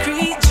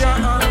concrete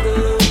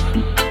jungle.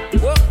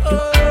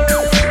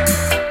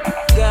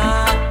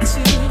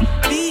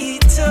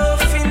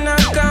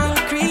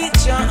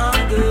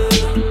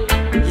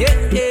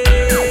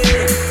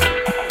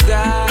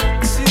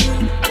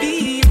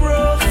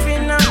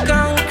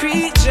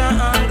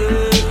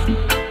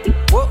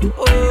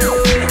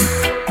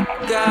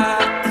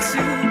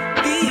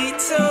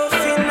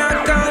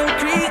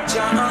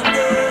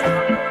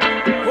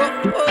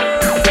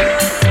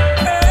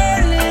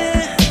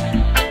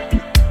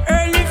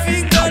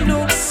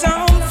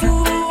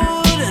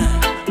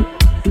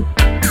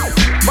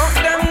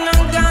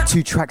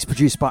 Two tracks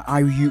produced by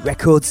Irie Yute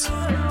Records.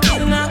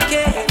 I'm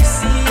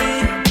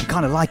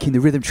kind of liking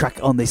the rhythm track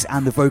on this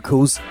and the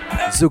vocals.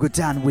 Zuggu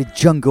Dan with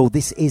Jungle.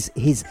 This is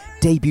his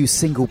debut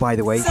single, by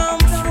the way.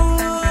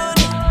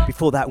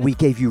 Before that, we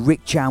gave you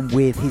RikJam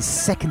with his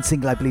second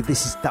single, I believe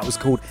that was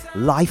called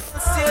Life.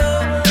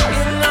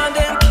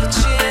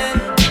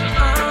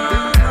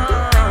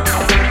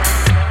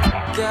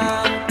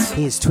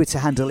 His Twitter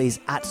handle is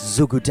at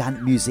Zuggu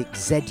Dan Music,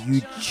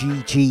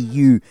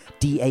 ZUGGUDAN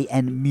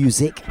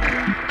Music.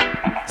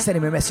 Send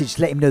him a message,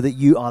 let him know that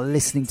you are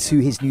listening to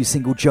his new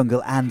single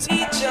Jungle and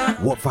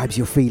what vibes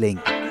you're feeling.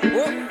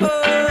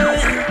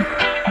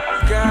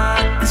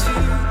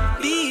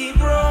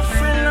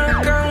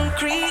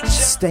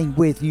 Staying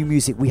with new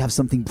music, we have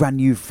something brand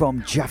new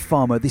from Jaff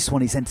Farmer. This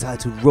one is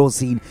entitled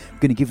Rosine. I'm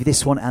going to give you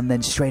this one, and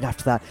then straight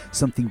after that,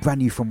 something brand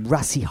new from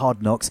Rassi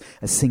Hardknocks,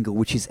 a single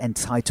which is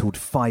entitled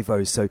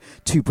 5-0. So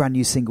two brand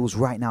new singles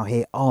right now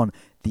here on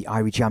the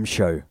Irie Jamms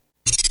Show.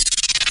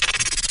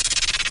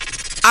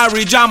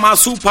 Irie Jam a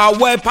super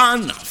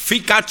weapon. fi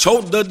catch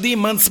out the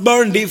demons,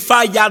 burn the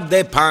fire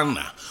the pan.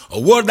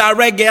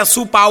 WorldAReggae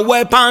super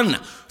weapon.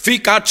 Fi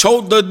catch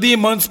out the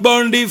demons,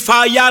 burn the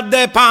fire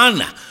the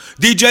pan.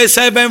 DJ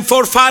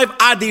 745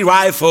 at the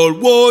rifle,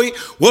 boy.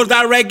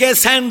 WorldAReggae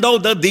send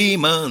out the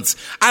demons.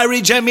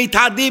 Irie Jamms it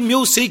at the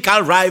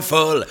musical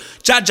rifle.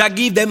 Jaja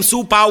give them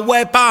super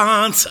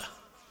weapons.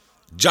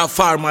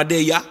 Jafar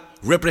Madeya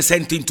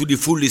representing to the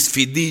fullest for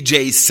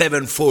DJ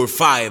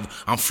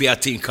 745 and for a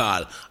thing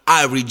called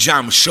Irie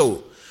Jamms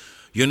Show.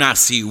 You now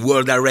see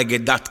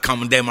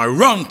WorldAReggae.com, them are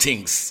wrong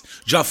things.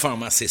 Jafar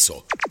Ma say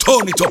so.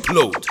 Turn it up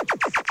loud.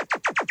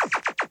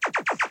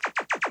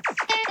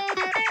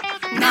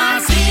 Nah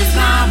seeds,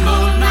 nah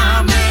mold,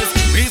 nah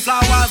mess. Me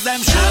flowers,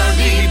 them sure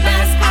the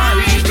best. I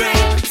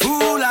regret.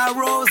 Full of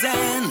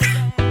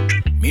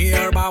rosin. Me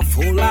herb are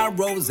full of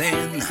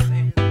rosin.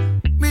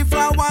 Me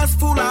flowers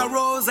full of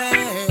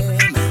rosin.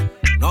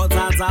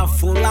 Nuts are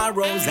full of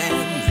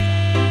rosin.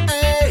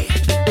 Hey.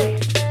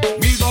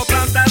 Me go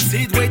plant that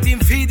seed, waiting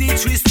for the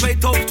tree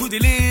straight up to the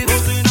lid.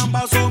 Rosin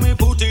number, so me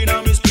put in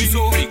a me split.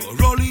 So me go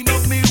rolling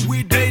up me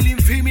with daily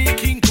for me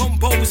king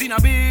compose in a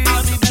bit.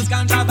 All the best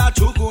ganja that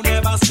you could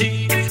never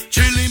see.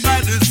 Chilling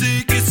by the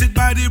sea, kiss it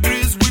by the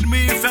breeze. With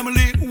me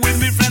family, with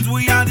me friends,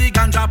 we are the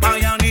ganja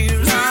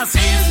pioneers. Nah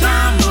seeds,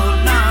 nah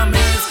mold, nah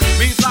mess.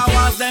 Me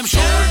flowers, them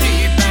sure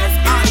the best.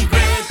 I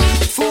grade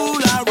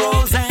full of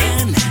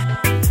rosin.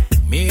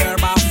 Me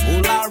herb are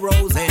full of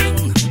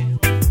rosin.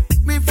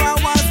 Me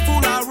flowers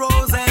full of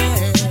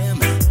rosin.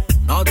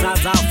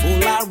 Nuts are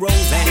full of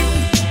rosin.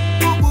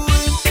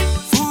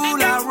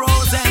 Full of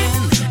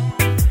rosin.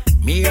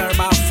 Me herb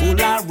are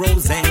full of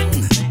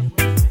rosin.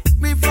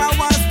 Me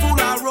flowers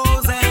full of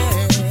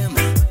rosin.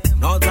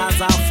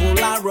 Nuts are full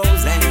of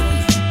rosin.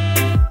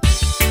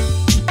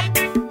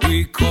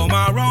 We come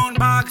around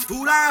bags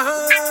full of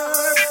herbs.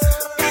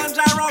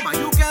 Ganja aroma,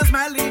 you can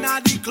smell in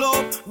at the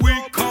club. We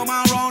come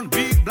around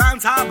big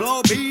blunts are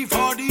blow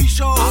before the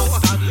show.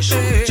 After the show,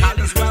 hey.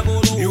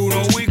 You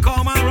know we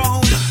come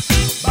around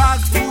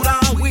bags full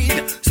of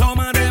weed. Some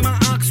of them are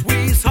axe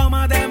weed, some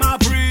of them are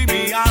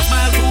premium. I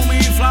smell to me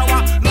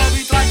flower, love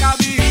it like a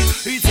bee.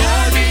 It's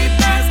all the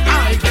best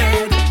I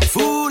get.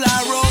 Full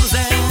of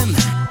rosin.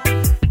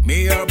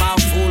 Me herb are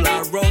full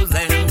of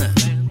rosin.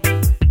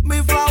 Me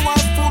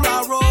flowers full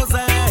of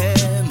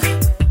rosin.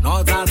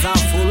 Nuts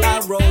are full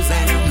of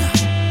rosin.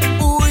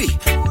 Ooh,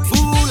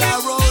 full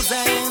of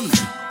rosin.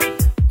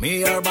 Me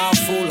herb are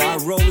full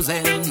of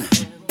rosin.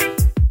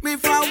 Me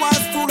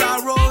flowers full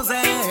of rosin.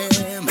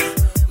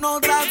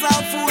 Nuts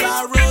are full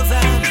of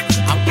rosin.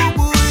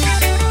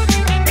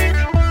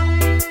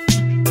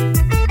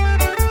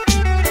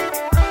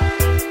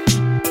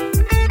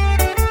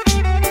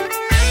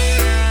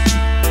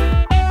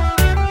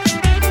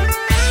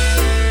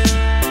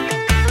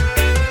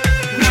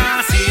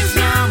 Nah seeds,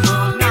 nah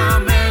mold, nah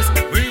mess.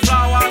 Me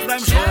flowers,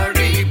 them sure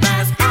the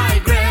best. I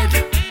grade.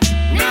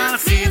 Nah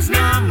seeds,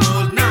 nah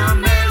mold, nah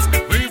mess.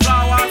 Me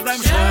flowers,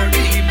 them sure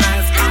the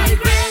best. I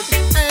grade.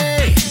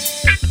 Hey.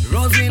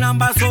 Rosin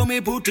number, so me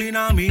put in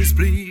a me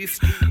spliff.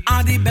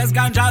 And the best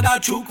ganja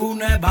that you could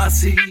never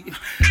see.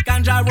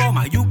 Ganja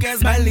aroma, you can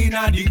smell in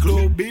a the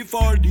club.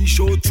 Before the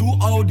show,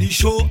 throughout the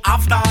show,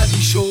 after the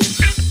show.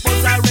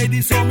 Buzz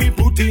already, so me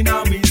put in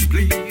a me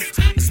spliff.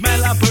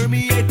 Smell a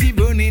permeate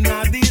even in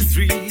a the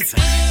streets.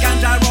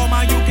 Ganja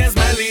aroma, you can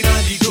smell in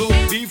a the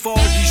club. Before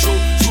the show,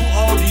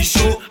 throughout the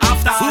show,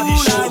 after the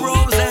show. Full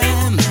of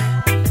rosin.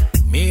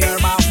 Me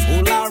herb are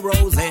full of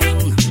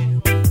rosin.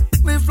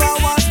 Me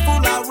flowers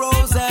full of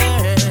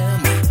rosin.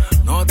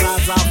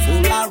 Nuts are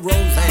full of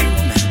rosin.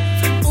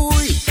 Ooh.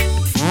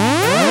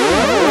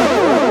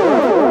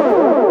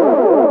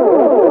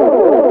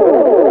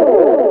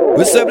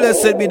 We say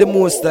blessed be the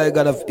Most High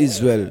God of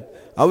Israel.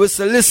 And we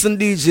say listen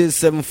DJ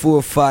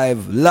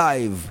 745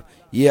 live.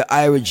 Yeah,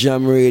 Irie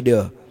Jamms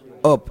Radio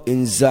up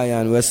in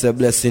Zion. We say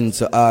blessing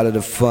to all of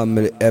the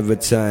family every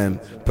time.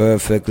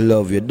 Perfect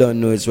love. You don't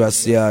know it's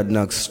Rassi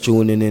Hardknocks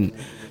tuning in,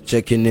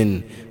 checking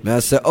in. May I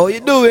say, how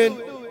you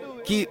doing?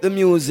 Keep the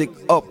music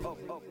up.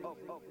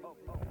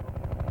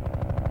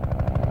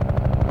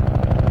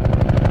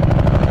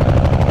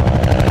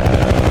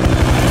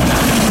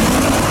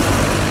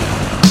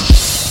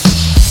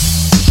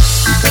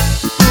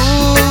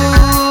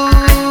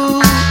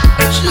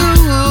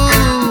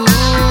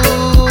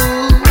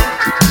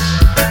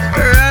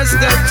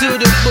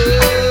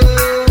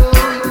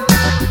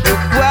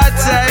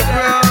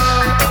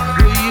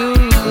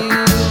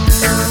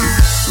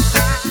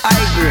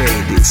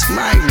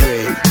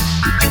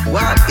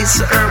 It's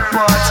a herb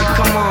party,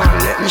 come on,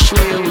 let me show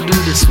you how we do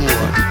this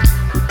one.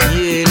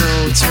 Yeah, you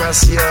know, it's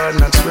Rassi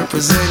Hardknocks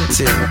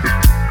representing.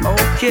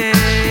 Okay.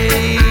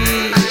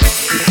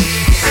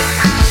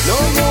 No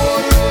more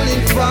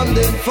rolling from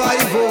them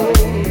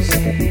 5-0s.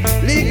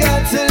 Legal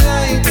to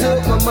light up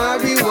my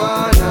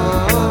marijuana.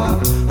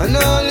 And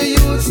all the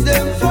youths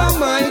them from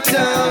my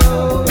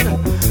town.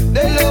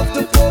 They love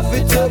to puff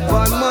it up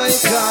on my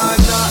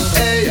corner.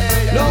 Hey,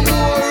 no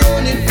more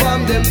running from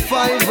them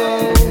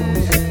 5-0s.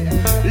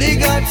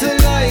 Legal to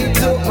light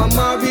up my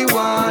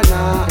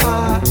marijuana.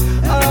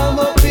 I'm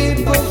up in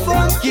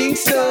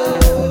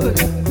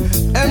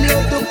Them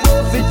love to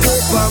profit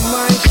up on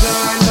my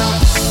corner.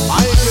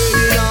 I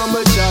pray in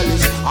my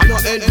chalice, I no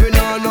envy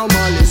no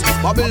malice.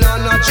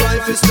 Babylon I try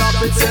to stop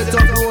it, set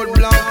up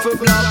roadblock for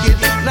block it.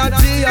 Not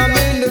see I'm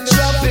in the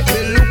traffic,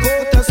 me look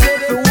out and say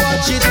to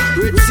watch it.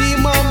 Red see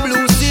my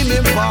blue, see me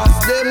pass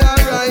them a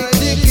right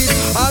ticket.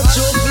 I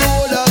choke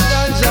load of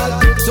ganja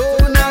to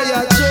town,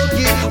 I choke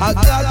it. I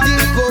got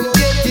it, come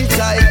get it,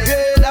 I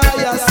grade,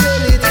 I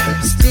sell it.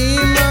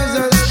 Steamers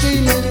are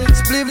steaming,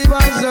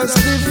 spliffers are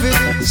spliffing.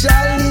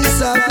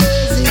 Chalice are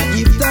basic,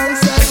 give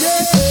thanks and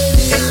get it.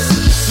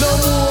 No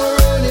more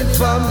running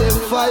from them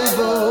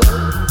 5-0.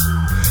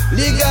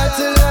 They got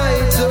to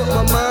light up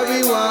my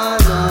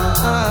marijuana.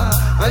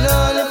 And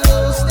all the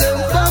folks them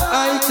from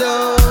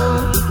I-town.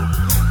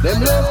 Them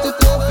love to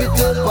puff it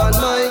up on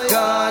my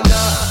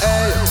corner.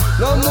 Hey,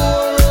 no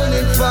more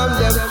running from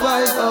them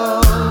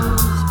 5-0s.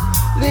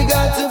 They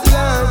got to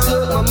plant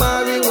up my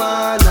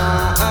marijuana.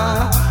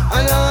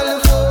 And all the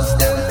folks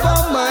them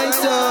from my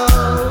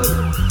town.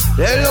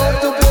 They love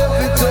to puff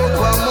it up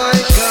on my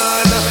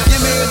corner.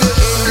 Give me the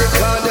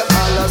indica, the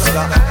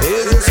Alaska.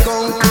 Here's the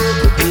skunk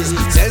purple is.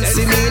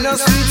 Sensi me no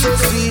sweet, so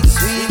sweet,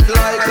 sweet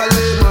like a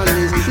lemon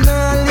is.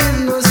 Nah live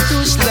no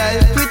stush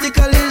life,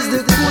 critical is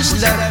the push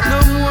life. No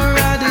more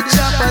of the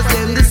choppers,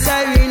 them the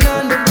siren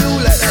and the blue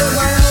light. Them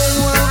I don't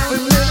want to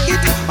make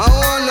it, I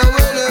wanna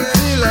where them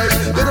feel like.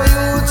 But I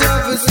youth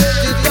have to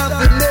set it up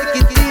and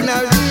make it in a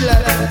real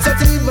life.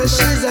 Sativa,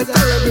 she's a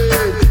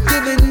thoroughbred,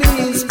 giving me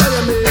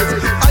inspirement.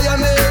 I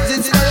am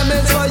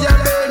inspirement for your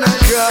burn and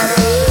cry.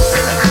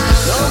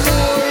 No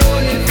more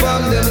running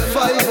from them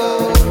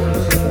 5-0.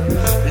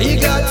 They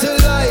got to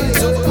light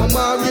up my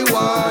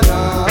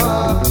marijuana.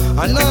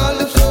 And all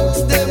the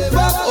folks them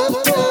from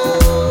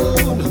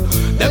uptown.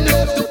 Them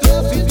love to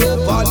puff it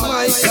up on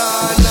my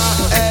corner.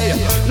 Hey,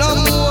 no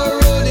more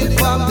running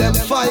from them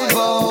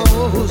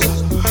 5-0s.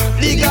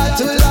 They got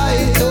to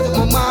light up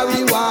my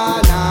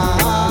marijuana.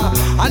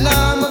 And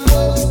all my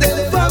folks them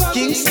from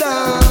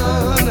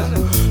Kingston.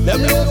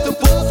 Them love to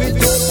puff it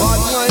up on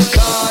my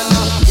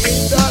corner.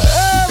 It's a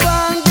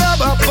urban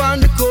grab up on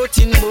the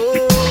coating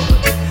board.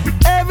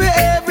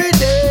 Every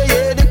day,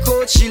 yeah, the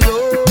coach she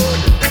load.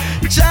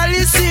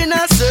 Chalice in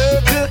a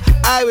circle,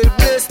 I will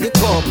bless the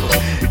cup.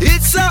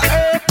 It's a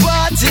herb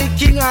party,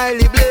 King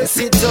highly bless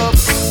it up.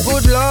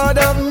 Good Lord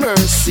of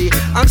mercy,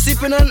 I'm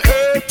sipping on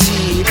herb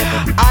tea.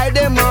 I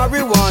dem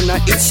marijuana,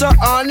 it's a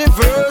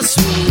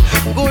anniversary.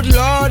 Good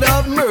Lord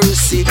of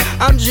mercy,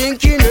 I'm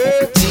drinking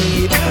herb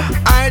tea.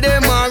 I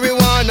dem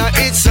marijuana,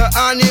 it's a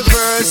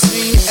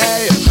anniversary.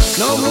 Hey,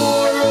 no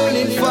more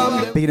running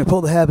from the. Bigging up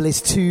all the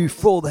herbalists too,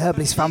 for all the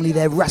herbalist family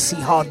there, Rassi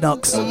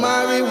Hardknocks.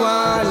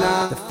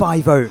 Marijuana. The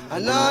 5-0.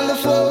 And all the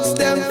folks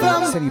them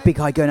from. Sending a big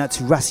high going out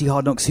to Rassi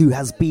Hardknocks, who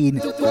has been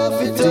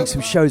doing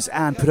some shows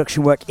and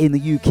production work in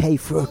the UK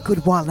for a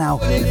good while now.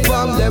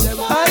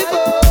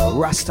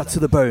 Rasta to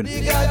the bone.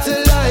 Picking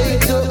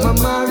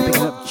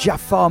up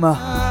Jaff Farmer.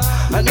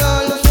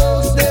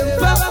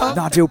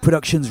 Nigel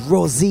Productions,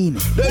 Rosine.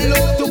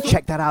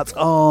 Check that out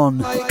on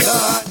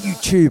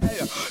YouTube.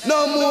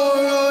 No more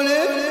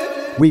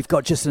running. We've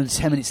got just under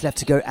 10 minutes left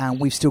to go, and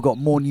we've still got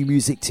more new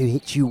music to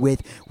hit you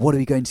with. What are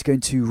we going to go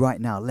into right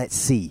now? Let's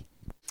see.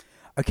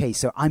 Okay,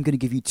 so I'm going to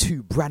give you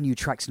two brand new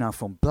tracks now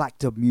from Black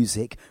Dub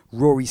Music,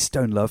 Rory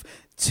Stonelove,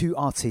 two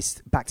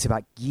artists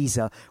back-to-back,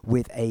 Yeezer,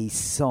 with a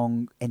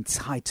song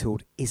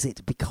entitled Is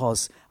It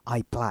Because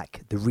I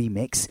Black, the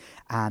remix.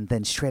 And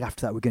then straight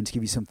after that, we're going to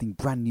give you something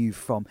brand new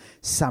from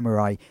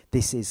Samory.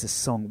 This is a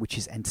song which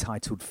is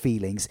entitled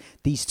Feelings.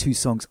 These two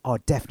songs are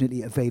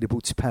definitely available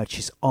to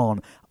purchase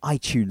on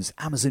iTunes,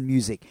 Amazon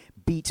Music,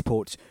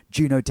 Beatport,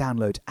 Juno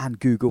Download and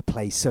Google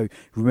Play. So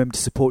remember to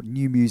support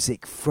new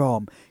music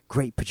from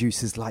great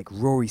producers like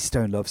Rory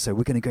Stonelove. So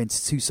we're going to go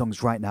into two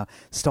songs right now,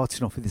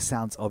 starting off with the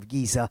sounds of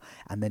Yeezer,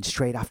 and then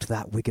straight after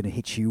that we're going to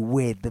hit you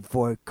with the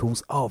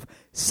vocals of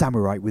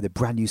Samory with a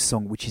brand new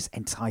song which is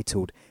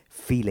entitled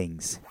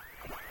Feelings.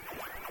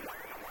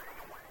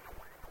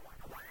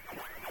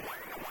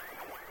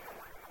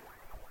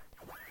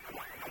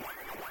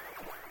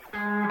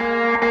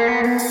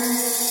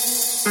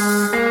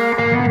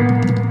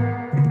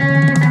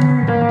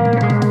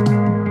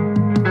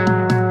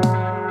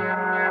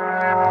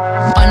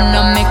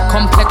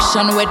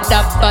 Complexion with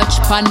that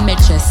batch pan me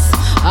chest.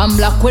 I'm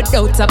black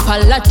without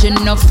apology,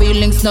 no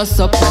feelings, no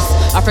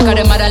suppress. Africa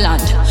the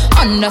motherland,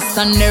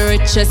 understand the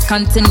richest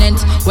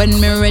continent. When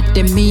me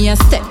ready, me a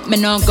step,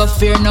 me no go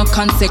fear no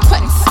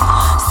consequence.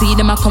 See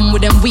them a come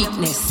with them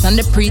weakness and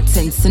the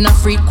pretense in a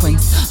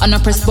frequency. And a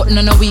press button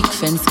on a weak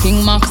fence.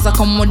 King Marks a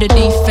come with the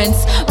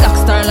defense. Black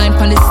star line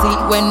on the seat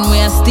when we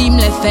are steam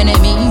left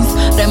enemies.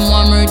 Them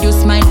want me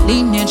reduce my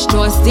lineage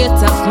to a state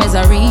of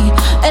misery.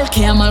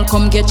 LK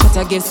Malcolm get shot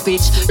to give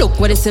speech. Look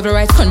what the civil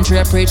rights country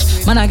I preach.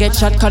 Man I get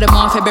shot cause them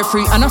off every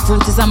free. And a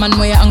fruit is a man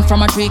where you hang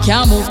from a tree.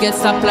 Can't move, get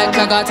stopped like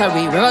a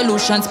gattery.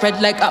 Revolution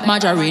spread like a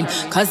margarine.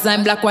 Cause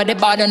I'm black where the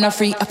bad and a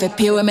free. I feel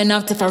pay women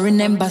have to foreign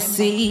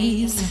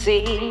embassies.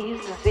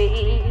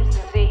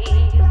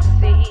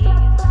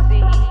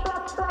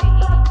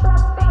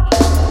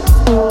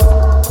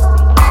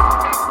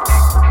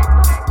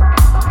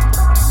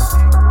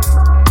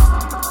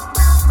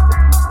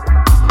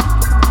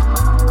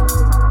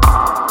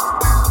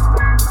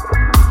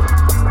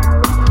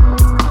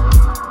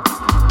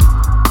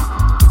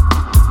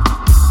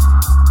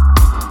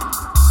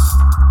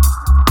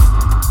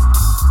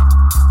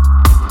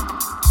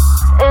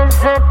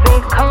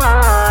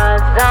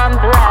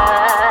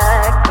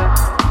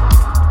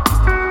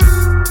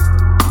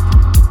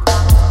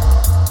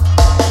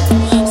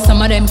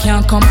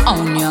 come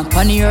on ya.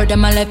 Funny heard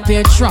them a left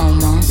peer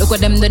trauma. Look at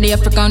them the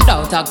African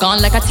daughter,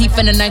 gone like a thief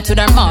in the night to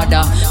their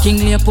mother. King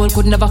Leopold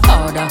could never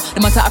father.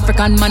 Them as a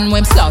African man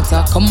when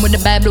slaughter. Come with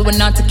the Bible when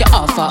not take your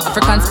offer.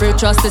 African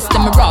spiritual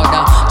system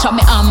marauder. Chop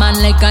me arm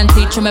and leg and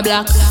teach me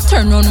black.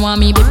 Turn round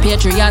want me be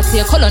patriot. See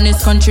a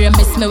colonist country and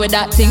miss me with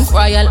that thing.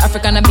 Royal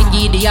African a big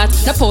idiot.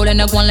 Napoleon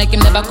a go like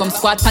him never come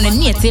squat. Pan a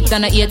native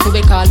than a ear to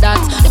we call that.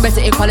 The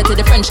better equality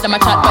the French them a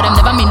chat, but them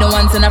never mean the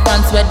ones in a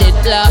France where they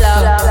black.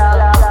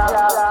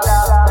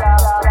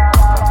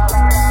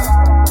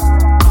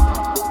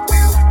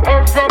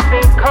 Is it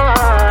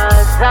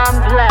because I'm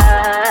black?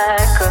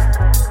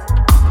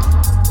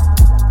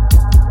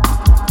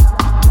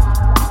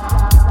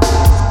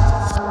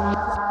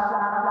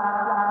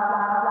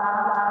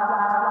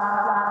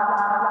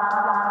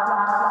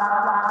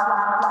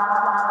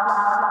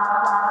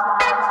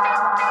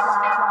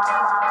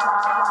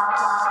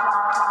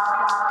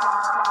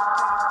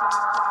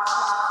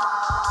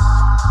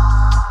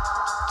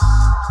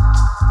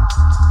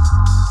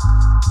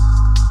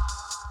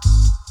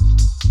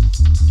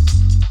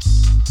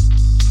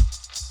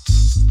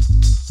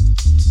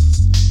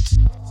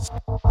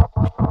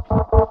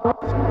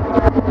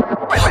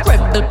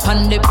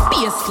 On the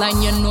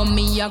baseline, you know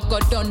me, I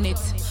got done it.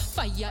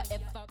 Fire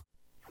ever.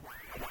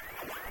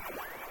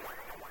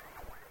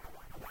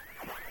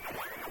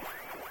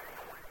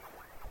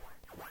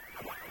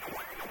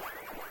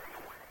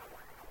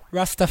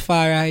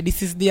 Rastafari,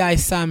 this is the I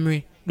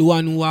Samory, the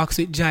one who walks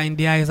with Jah in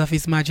the eyes of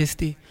His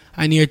Majesty,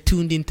 and you're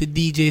tuned into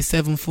DJ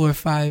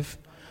 745.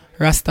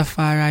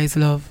 Rastafari's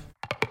love.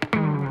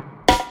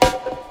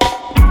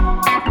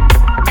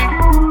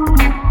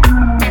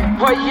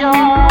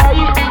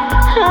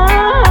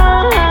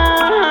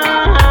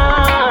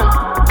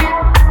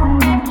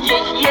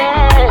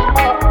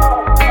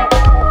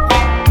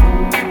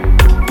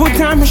 Put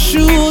on my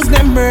shoes,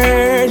 them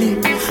early.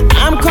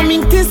 I'm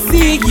coming to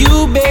see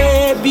you,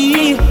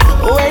 baby.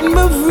 When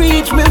we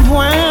reach, me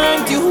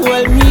want you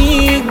hold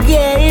me,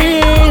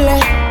 girl.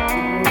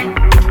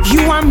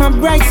 You are my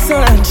bright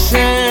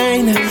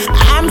sunshine.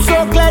 I'm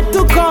so glad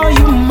to call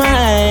you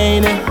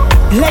mine.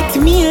 Let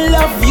me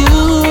love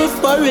you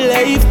for a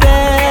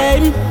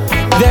lifetime.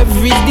 There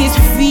is this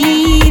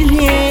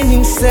feeling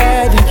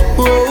inside that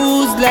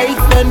grows like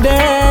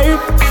thunder.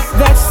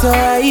 That's how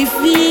I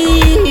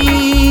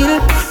feel,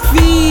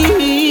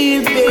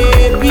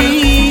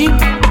 baby.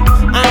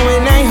 And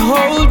when I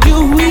hold you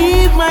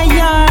with my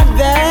heart,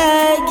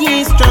 that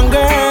gets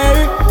stronger.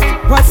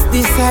 What's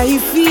this I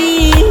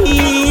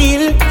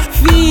feel,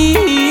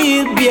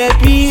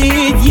 baby?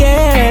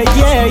 Yeah,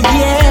 yeah,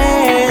 yeah.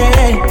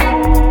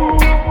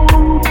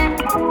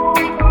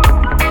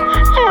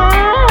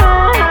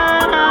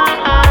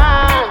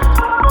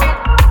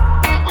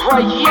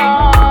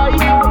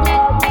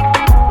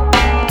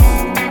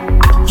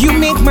 You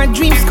make my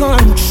dreams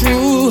come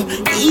true.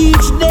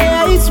 Each day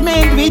I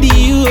spend with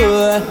you.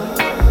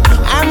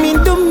 I'm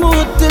in the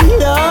mood to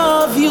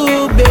love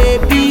you,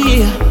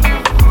 baby.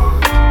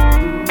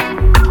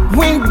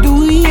 When do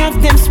we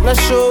have them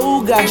splash?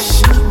 Oh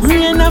gosh,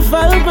 rain a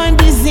fall and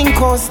this zinc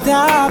can't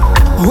stop.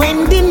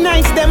 When the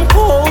nights them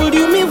cold,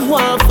 you me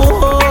want for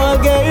all,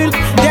 girl.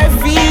 There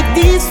is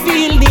this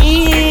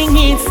feeling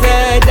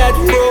inside that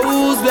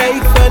rose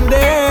like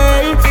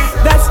thunder.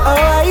 That's how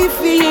I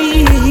feel,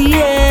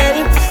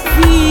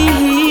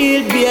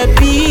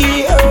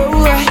 baby.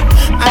 Oh,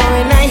 and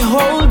when I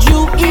hold you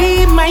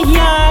in my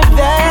heart,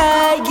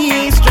 that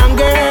gets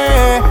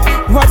stronger.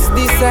 What's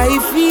this I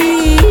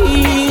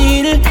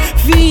feel,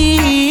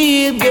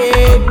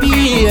 baby?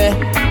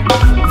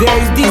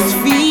 There's this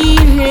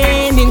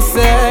feeling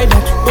inside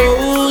that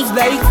goes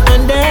like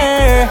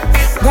thunder.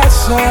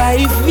 That's how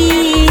I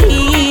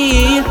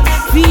feel,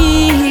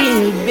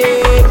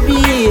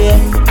 baby.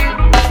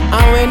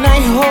 And when I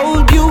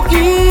hold you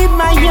in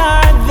my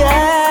heart,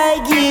 that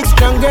gets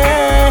stronger.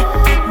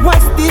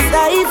 What's this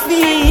I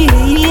feel,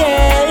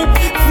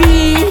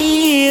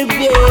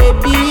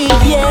 baby?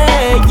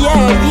 Yeah,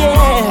 yeah,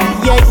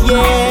 yeah, yeah,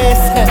 yes.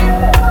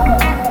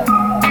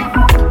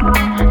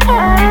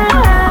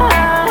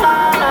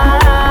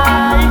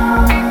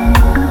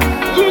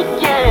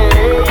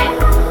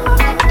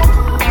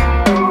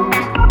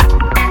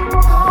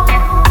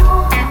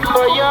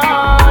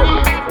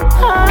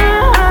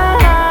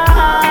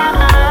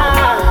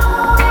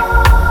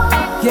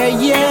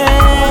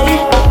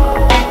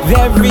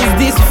 There is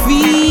this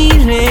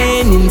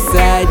feeling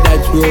inside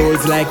that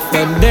rolls like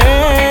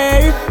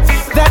thunder.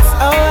 That's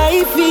how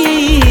I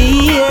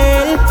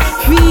feel,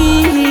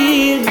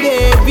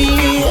 baby.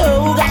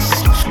 Oh gosh,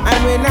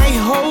 and when I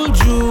hold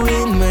you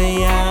in my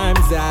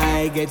arms,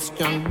 I get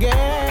stronger.